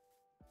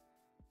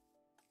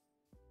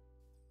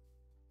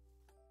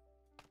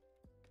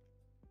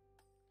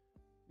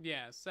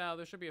 Yeah, so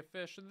there should be a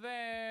fish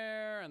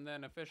there, and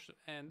then a fish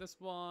in this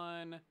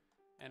one,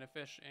 and a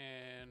fish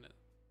in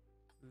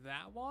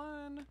that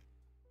one,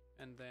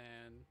 and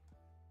then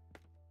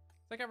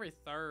it's like every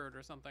third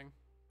or something.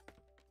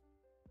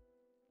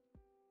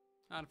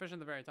 And a fish in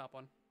the very top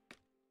one.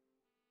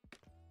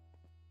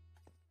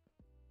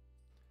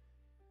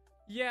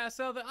 Yeah,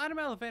 so the item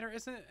elevator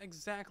isn't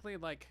exactly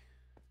like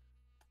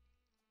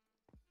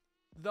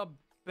the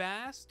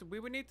best. We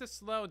would need to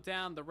slow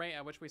down the rate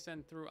at which we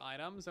send through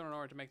items in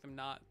order to make them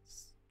not,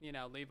 you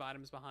know, leave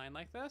items behind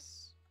like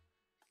this.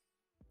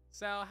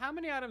 So how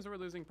many items are we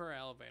losing per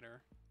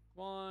elevator?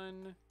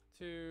 1,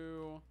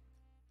 2,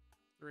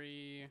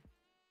 3,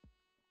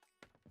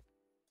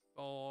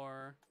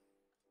 4,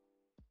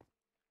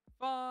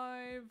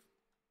 5.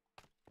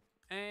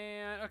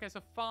 And okay, so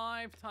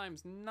 5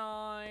 times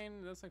 9,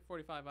 that's like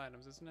 45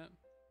 items, isn't it?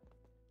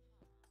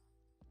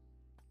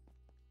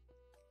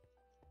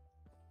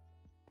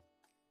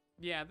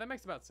 Yeah, that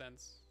makes about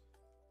sense.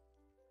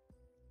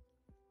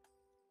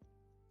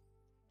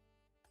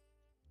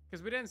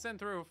 Because we didn't send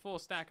through a full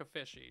stack of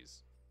fishies.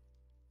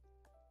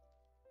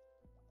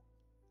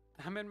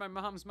 I'm in my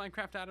mom's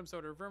Minecraft item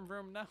sorter. Vroom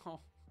vroom,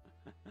 no.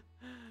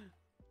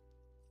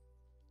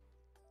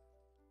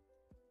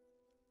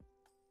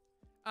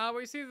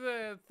 Well, you see,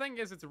 the thing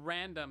is it's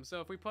random.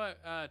 So if we put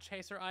a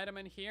chaser item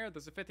in here,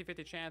 there's a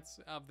 50-50 chance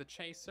of the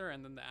chaser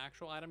and then the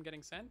actual item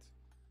getting sent.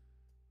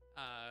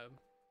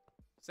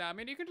 So, I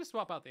mean, you can just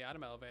swap out the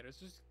item elevator. It's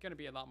just going to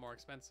be a lot more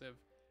expensive.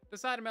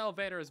 This item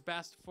elevator is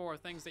best for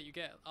things that you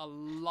get a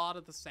lot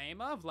of the same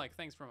of, like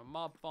things from a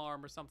mob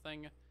farm or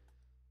something.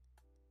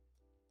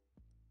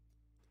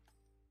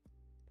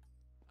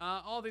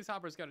 All these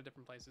hoppers go to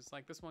different places.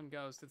 Like this one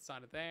goes to the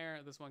side of there.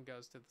 This one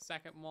goes to the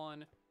second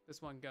one.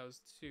 This one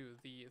goes to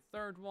the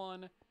third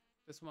one.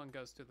 This one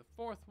goes to the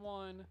fourth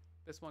one.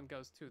 This one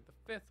goes to the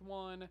fifth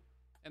one.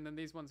 And then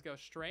these ones go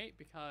straight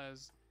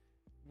because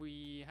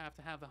we have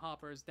to have the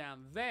hoppers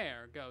down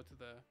there go to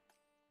the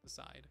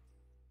side.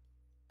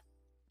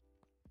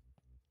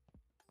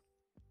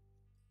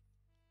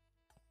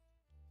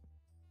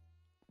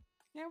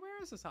 Yeah,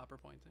 where is this hopper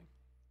pointing?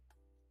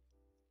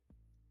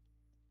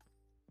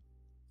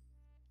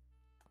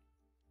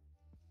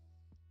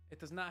 It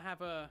does not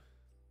have a...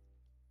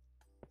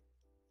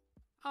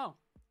 Oh.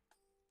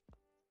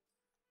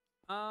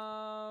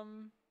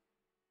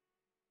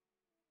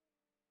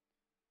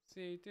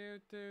 See,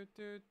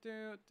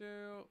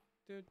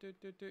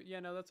 Yeah,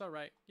 no, that's all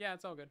right. Yeah,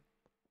 it's all good.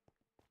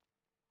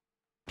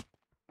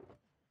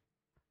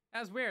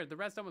 That's weird. The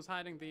redstone was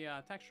hiding the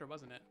texture,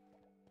 wasn't it?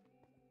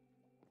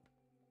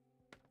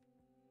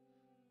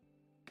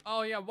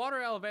 Oh yeah,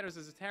 water elevators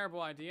is a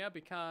terrible idea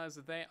because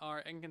they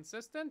are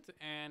inconsistent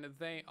and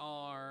they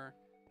are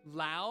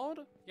loud.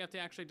 You have to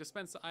actually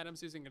dispense the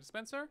items using a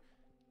dispenser.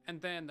 And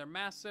then they're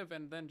massive,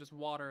 and then just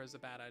water is a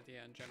bad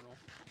idea in general.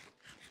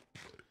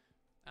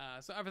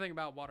 So everything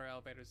about water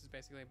elevators is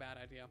basically a bad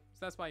idea.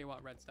 So that's why you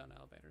want redstone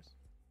elevators.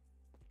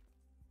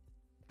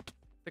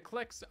 The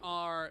clicks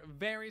are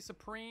very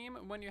supreme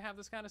when you have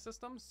this kind of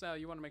system, so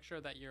you want to make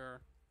sure that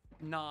you're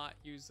not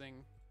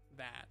using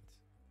that.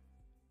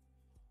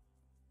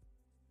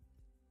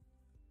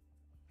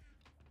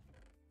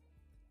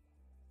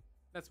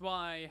 That's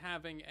why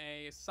having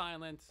a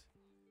silent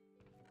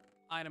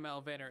item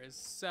elevator is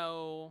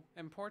so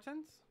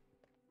important.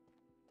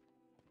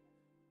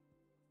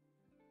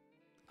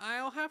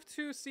 I'll have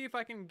to see if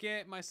I can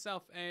get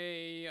myself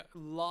a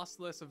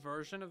lossless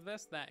version of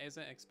this that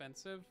isn't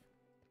expensive.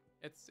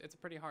 It's a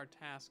pretty hard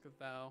task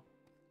though.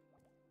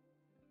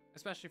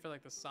 Especially for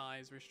like the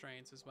size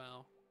restraints as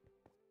well.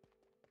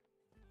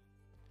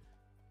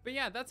 But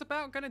yeah, that's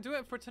about gonna do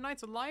it for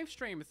tonight's live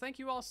stream. Thank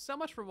you all so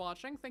much for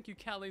watching. Thank you,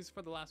 Kelly's,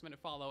 for the last minute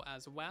follow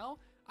as well.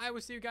 I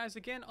will see you guys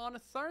again on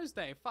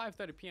Thursday,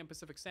 5:30 p.m.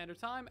 Pacific Standard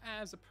Time,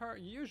 as per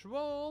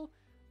usual.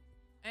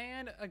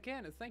 And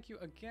again, thank you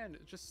again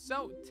just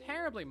so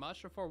terribly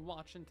much for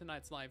watching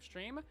tonight's live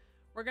stream.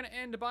 We're gonna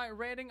end by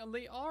rating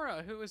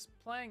Liara, who is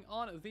playing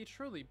on the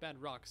truly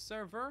Bedrock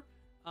server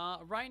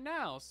right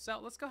now. So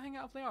let's go hang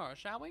out with Liara,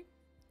 shall we?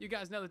 You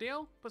guys know the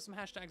deal. Put some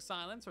hashtag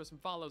silence or some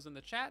follows in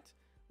the chat.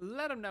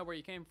 Let them know where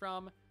you came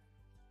from.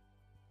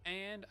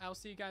 And I'll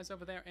see you guys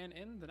over there and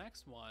in the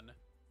next one.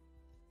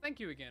 Thank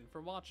you again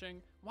for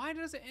watching. Why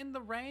does it end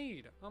the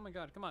raid? Oh my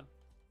god, come on.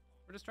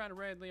 We're just trying to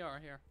raid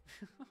Liara here.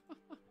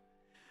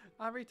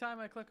 Every time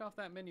I click off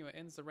that menu, it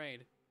ends the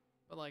raid.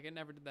 But like, it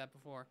never did that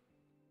before.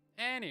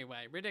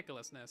 Anyway,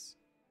 ridiculousness.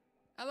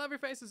 I love your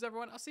faces,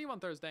 everyone. I'll see you on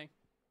Thursday.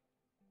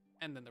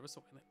 And then there was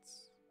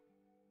silence.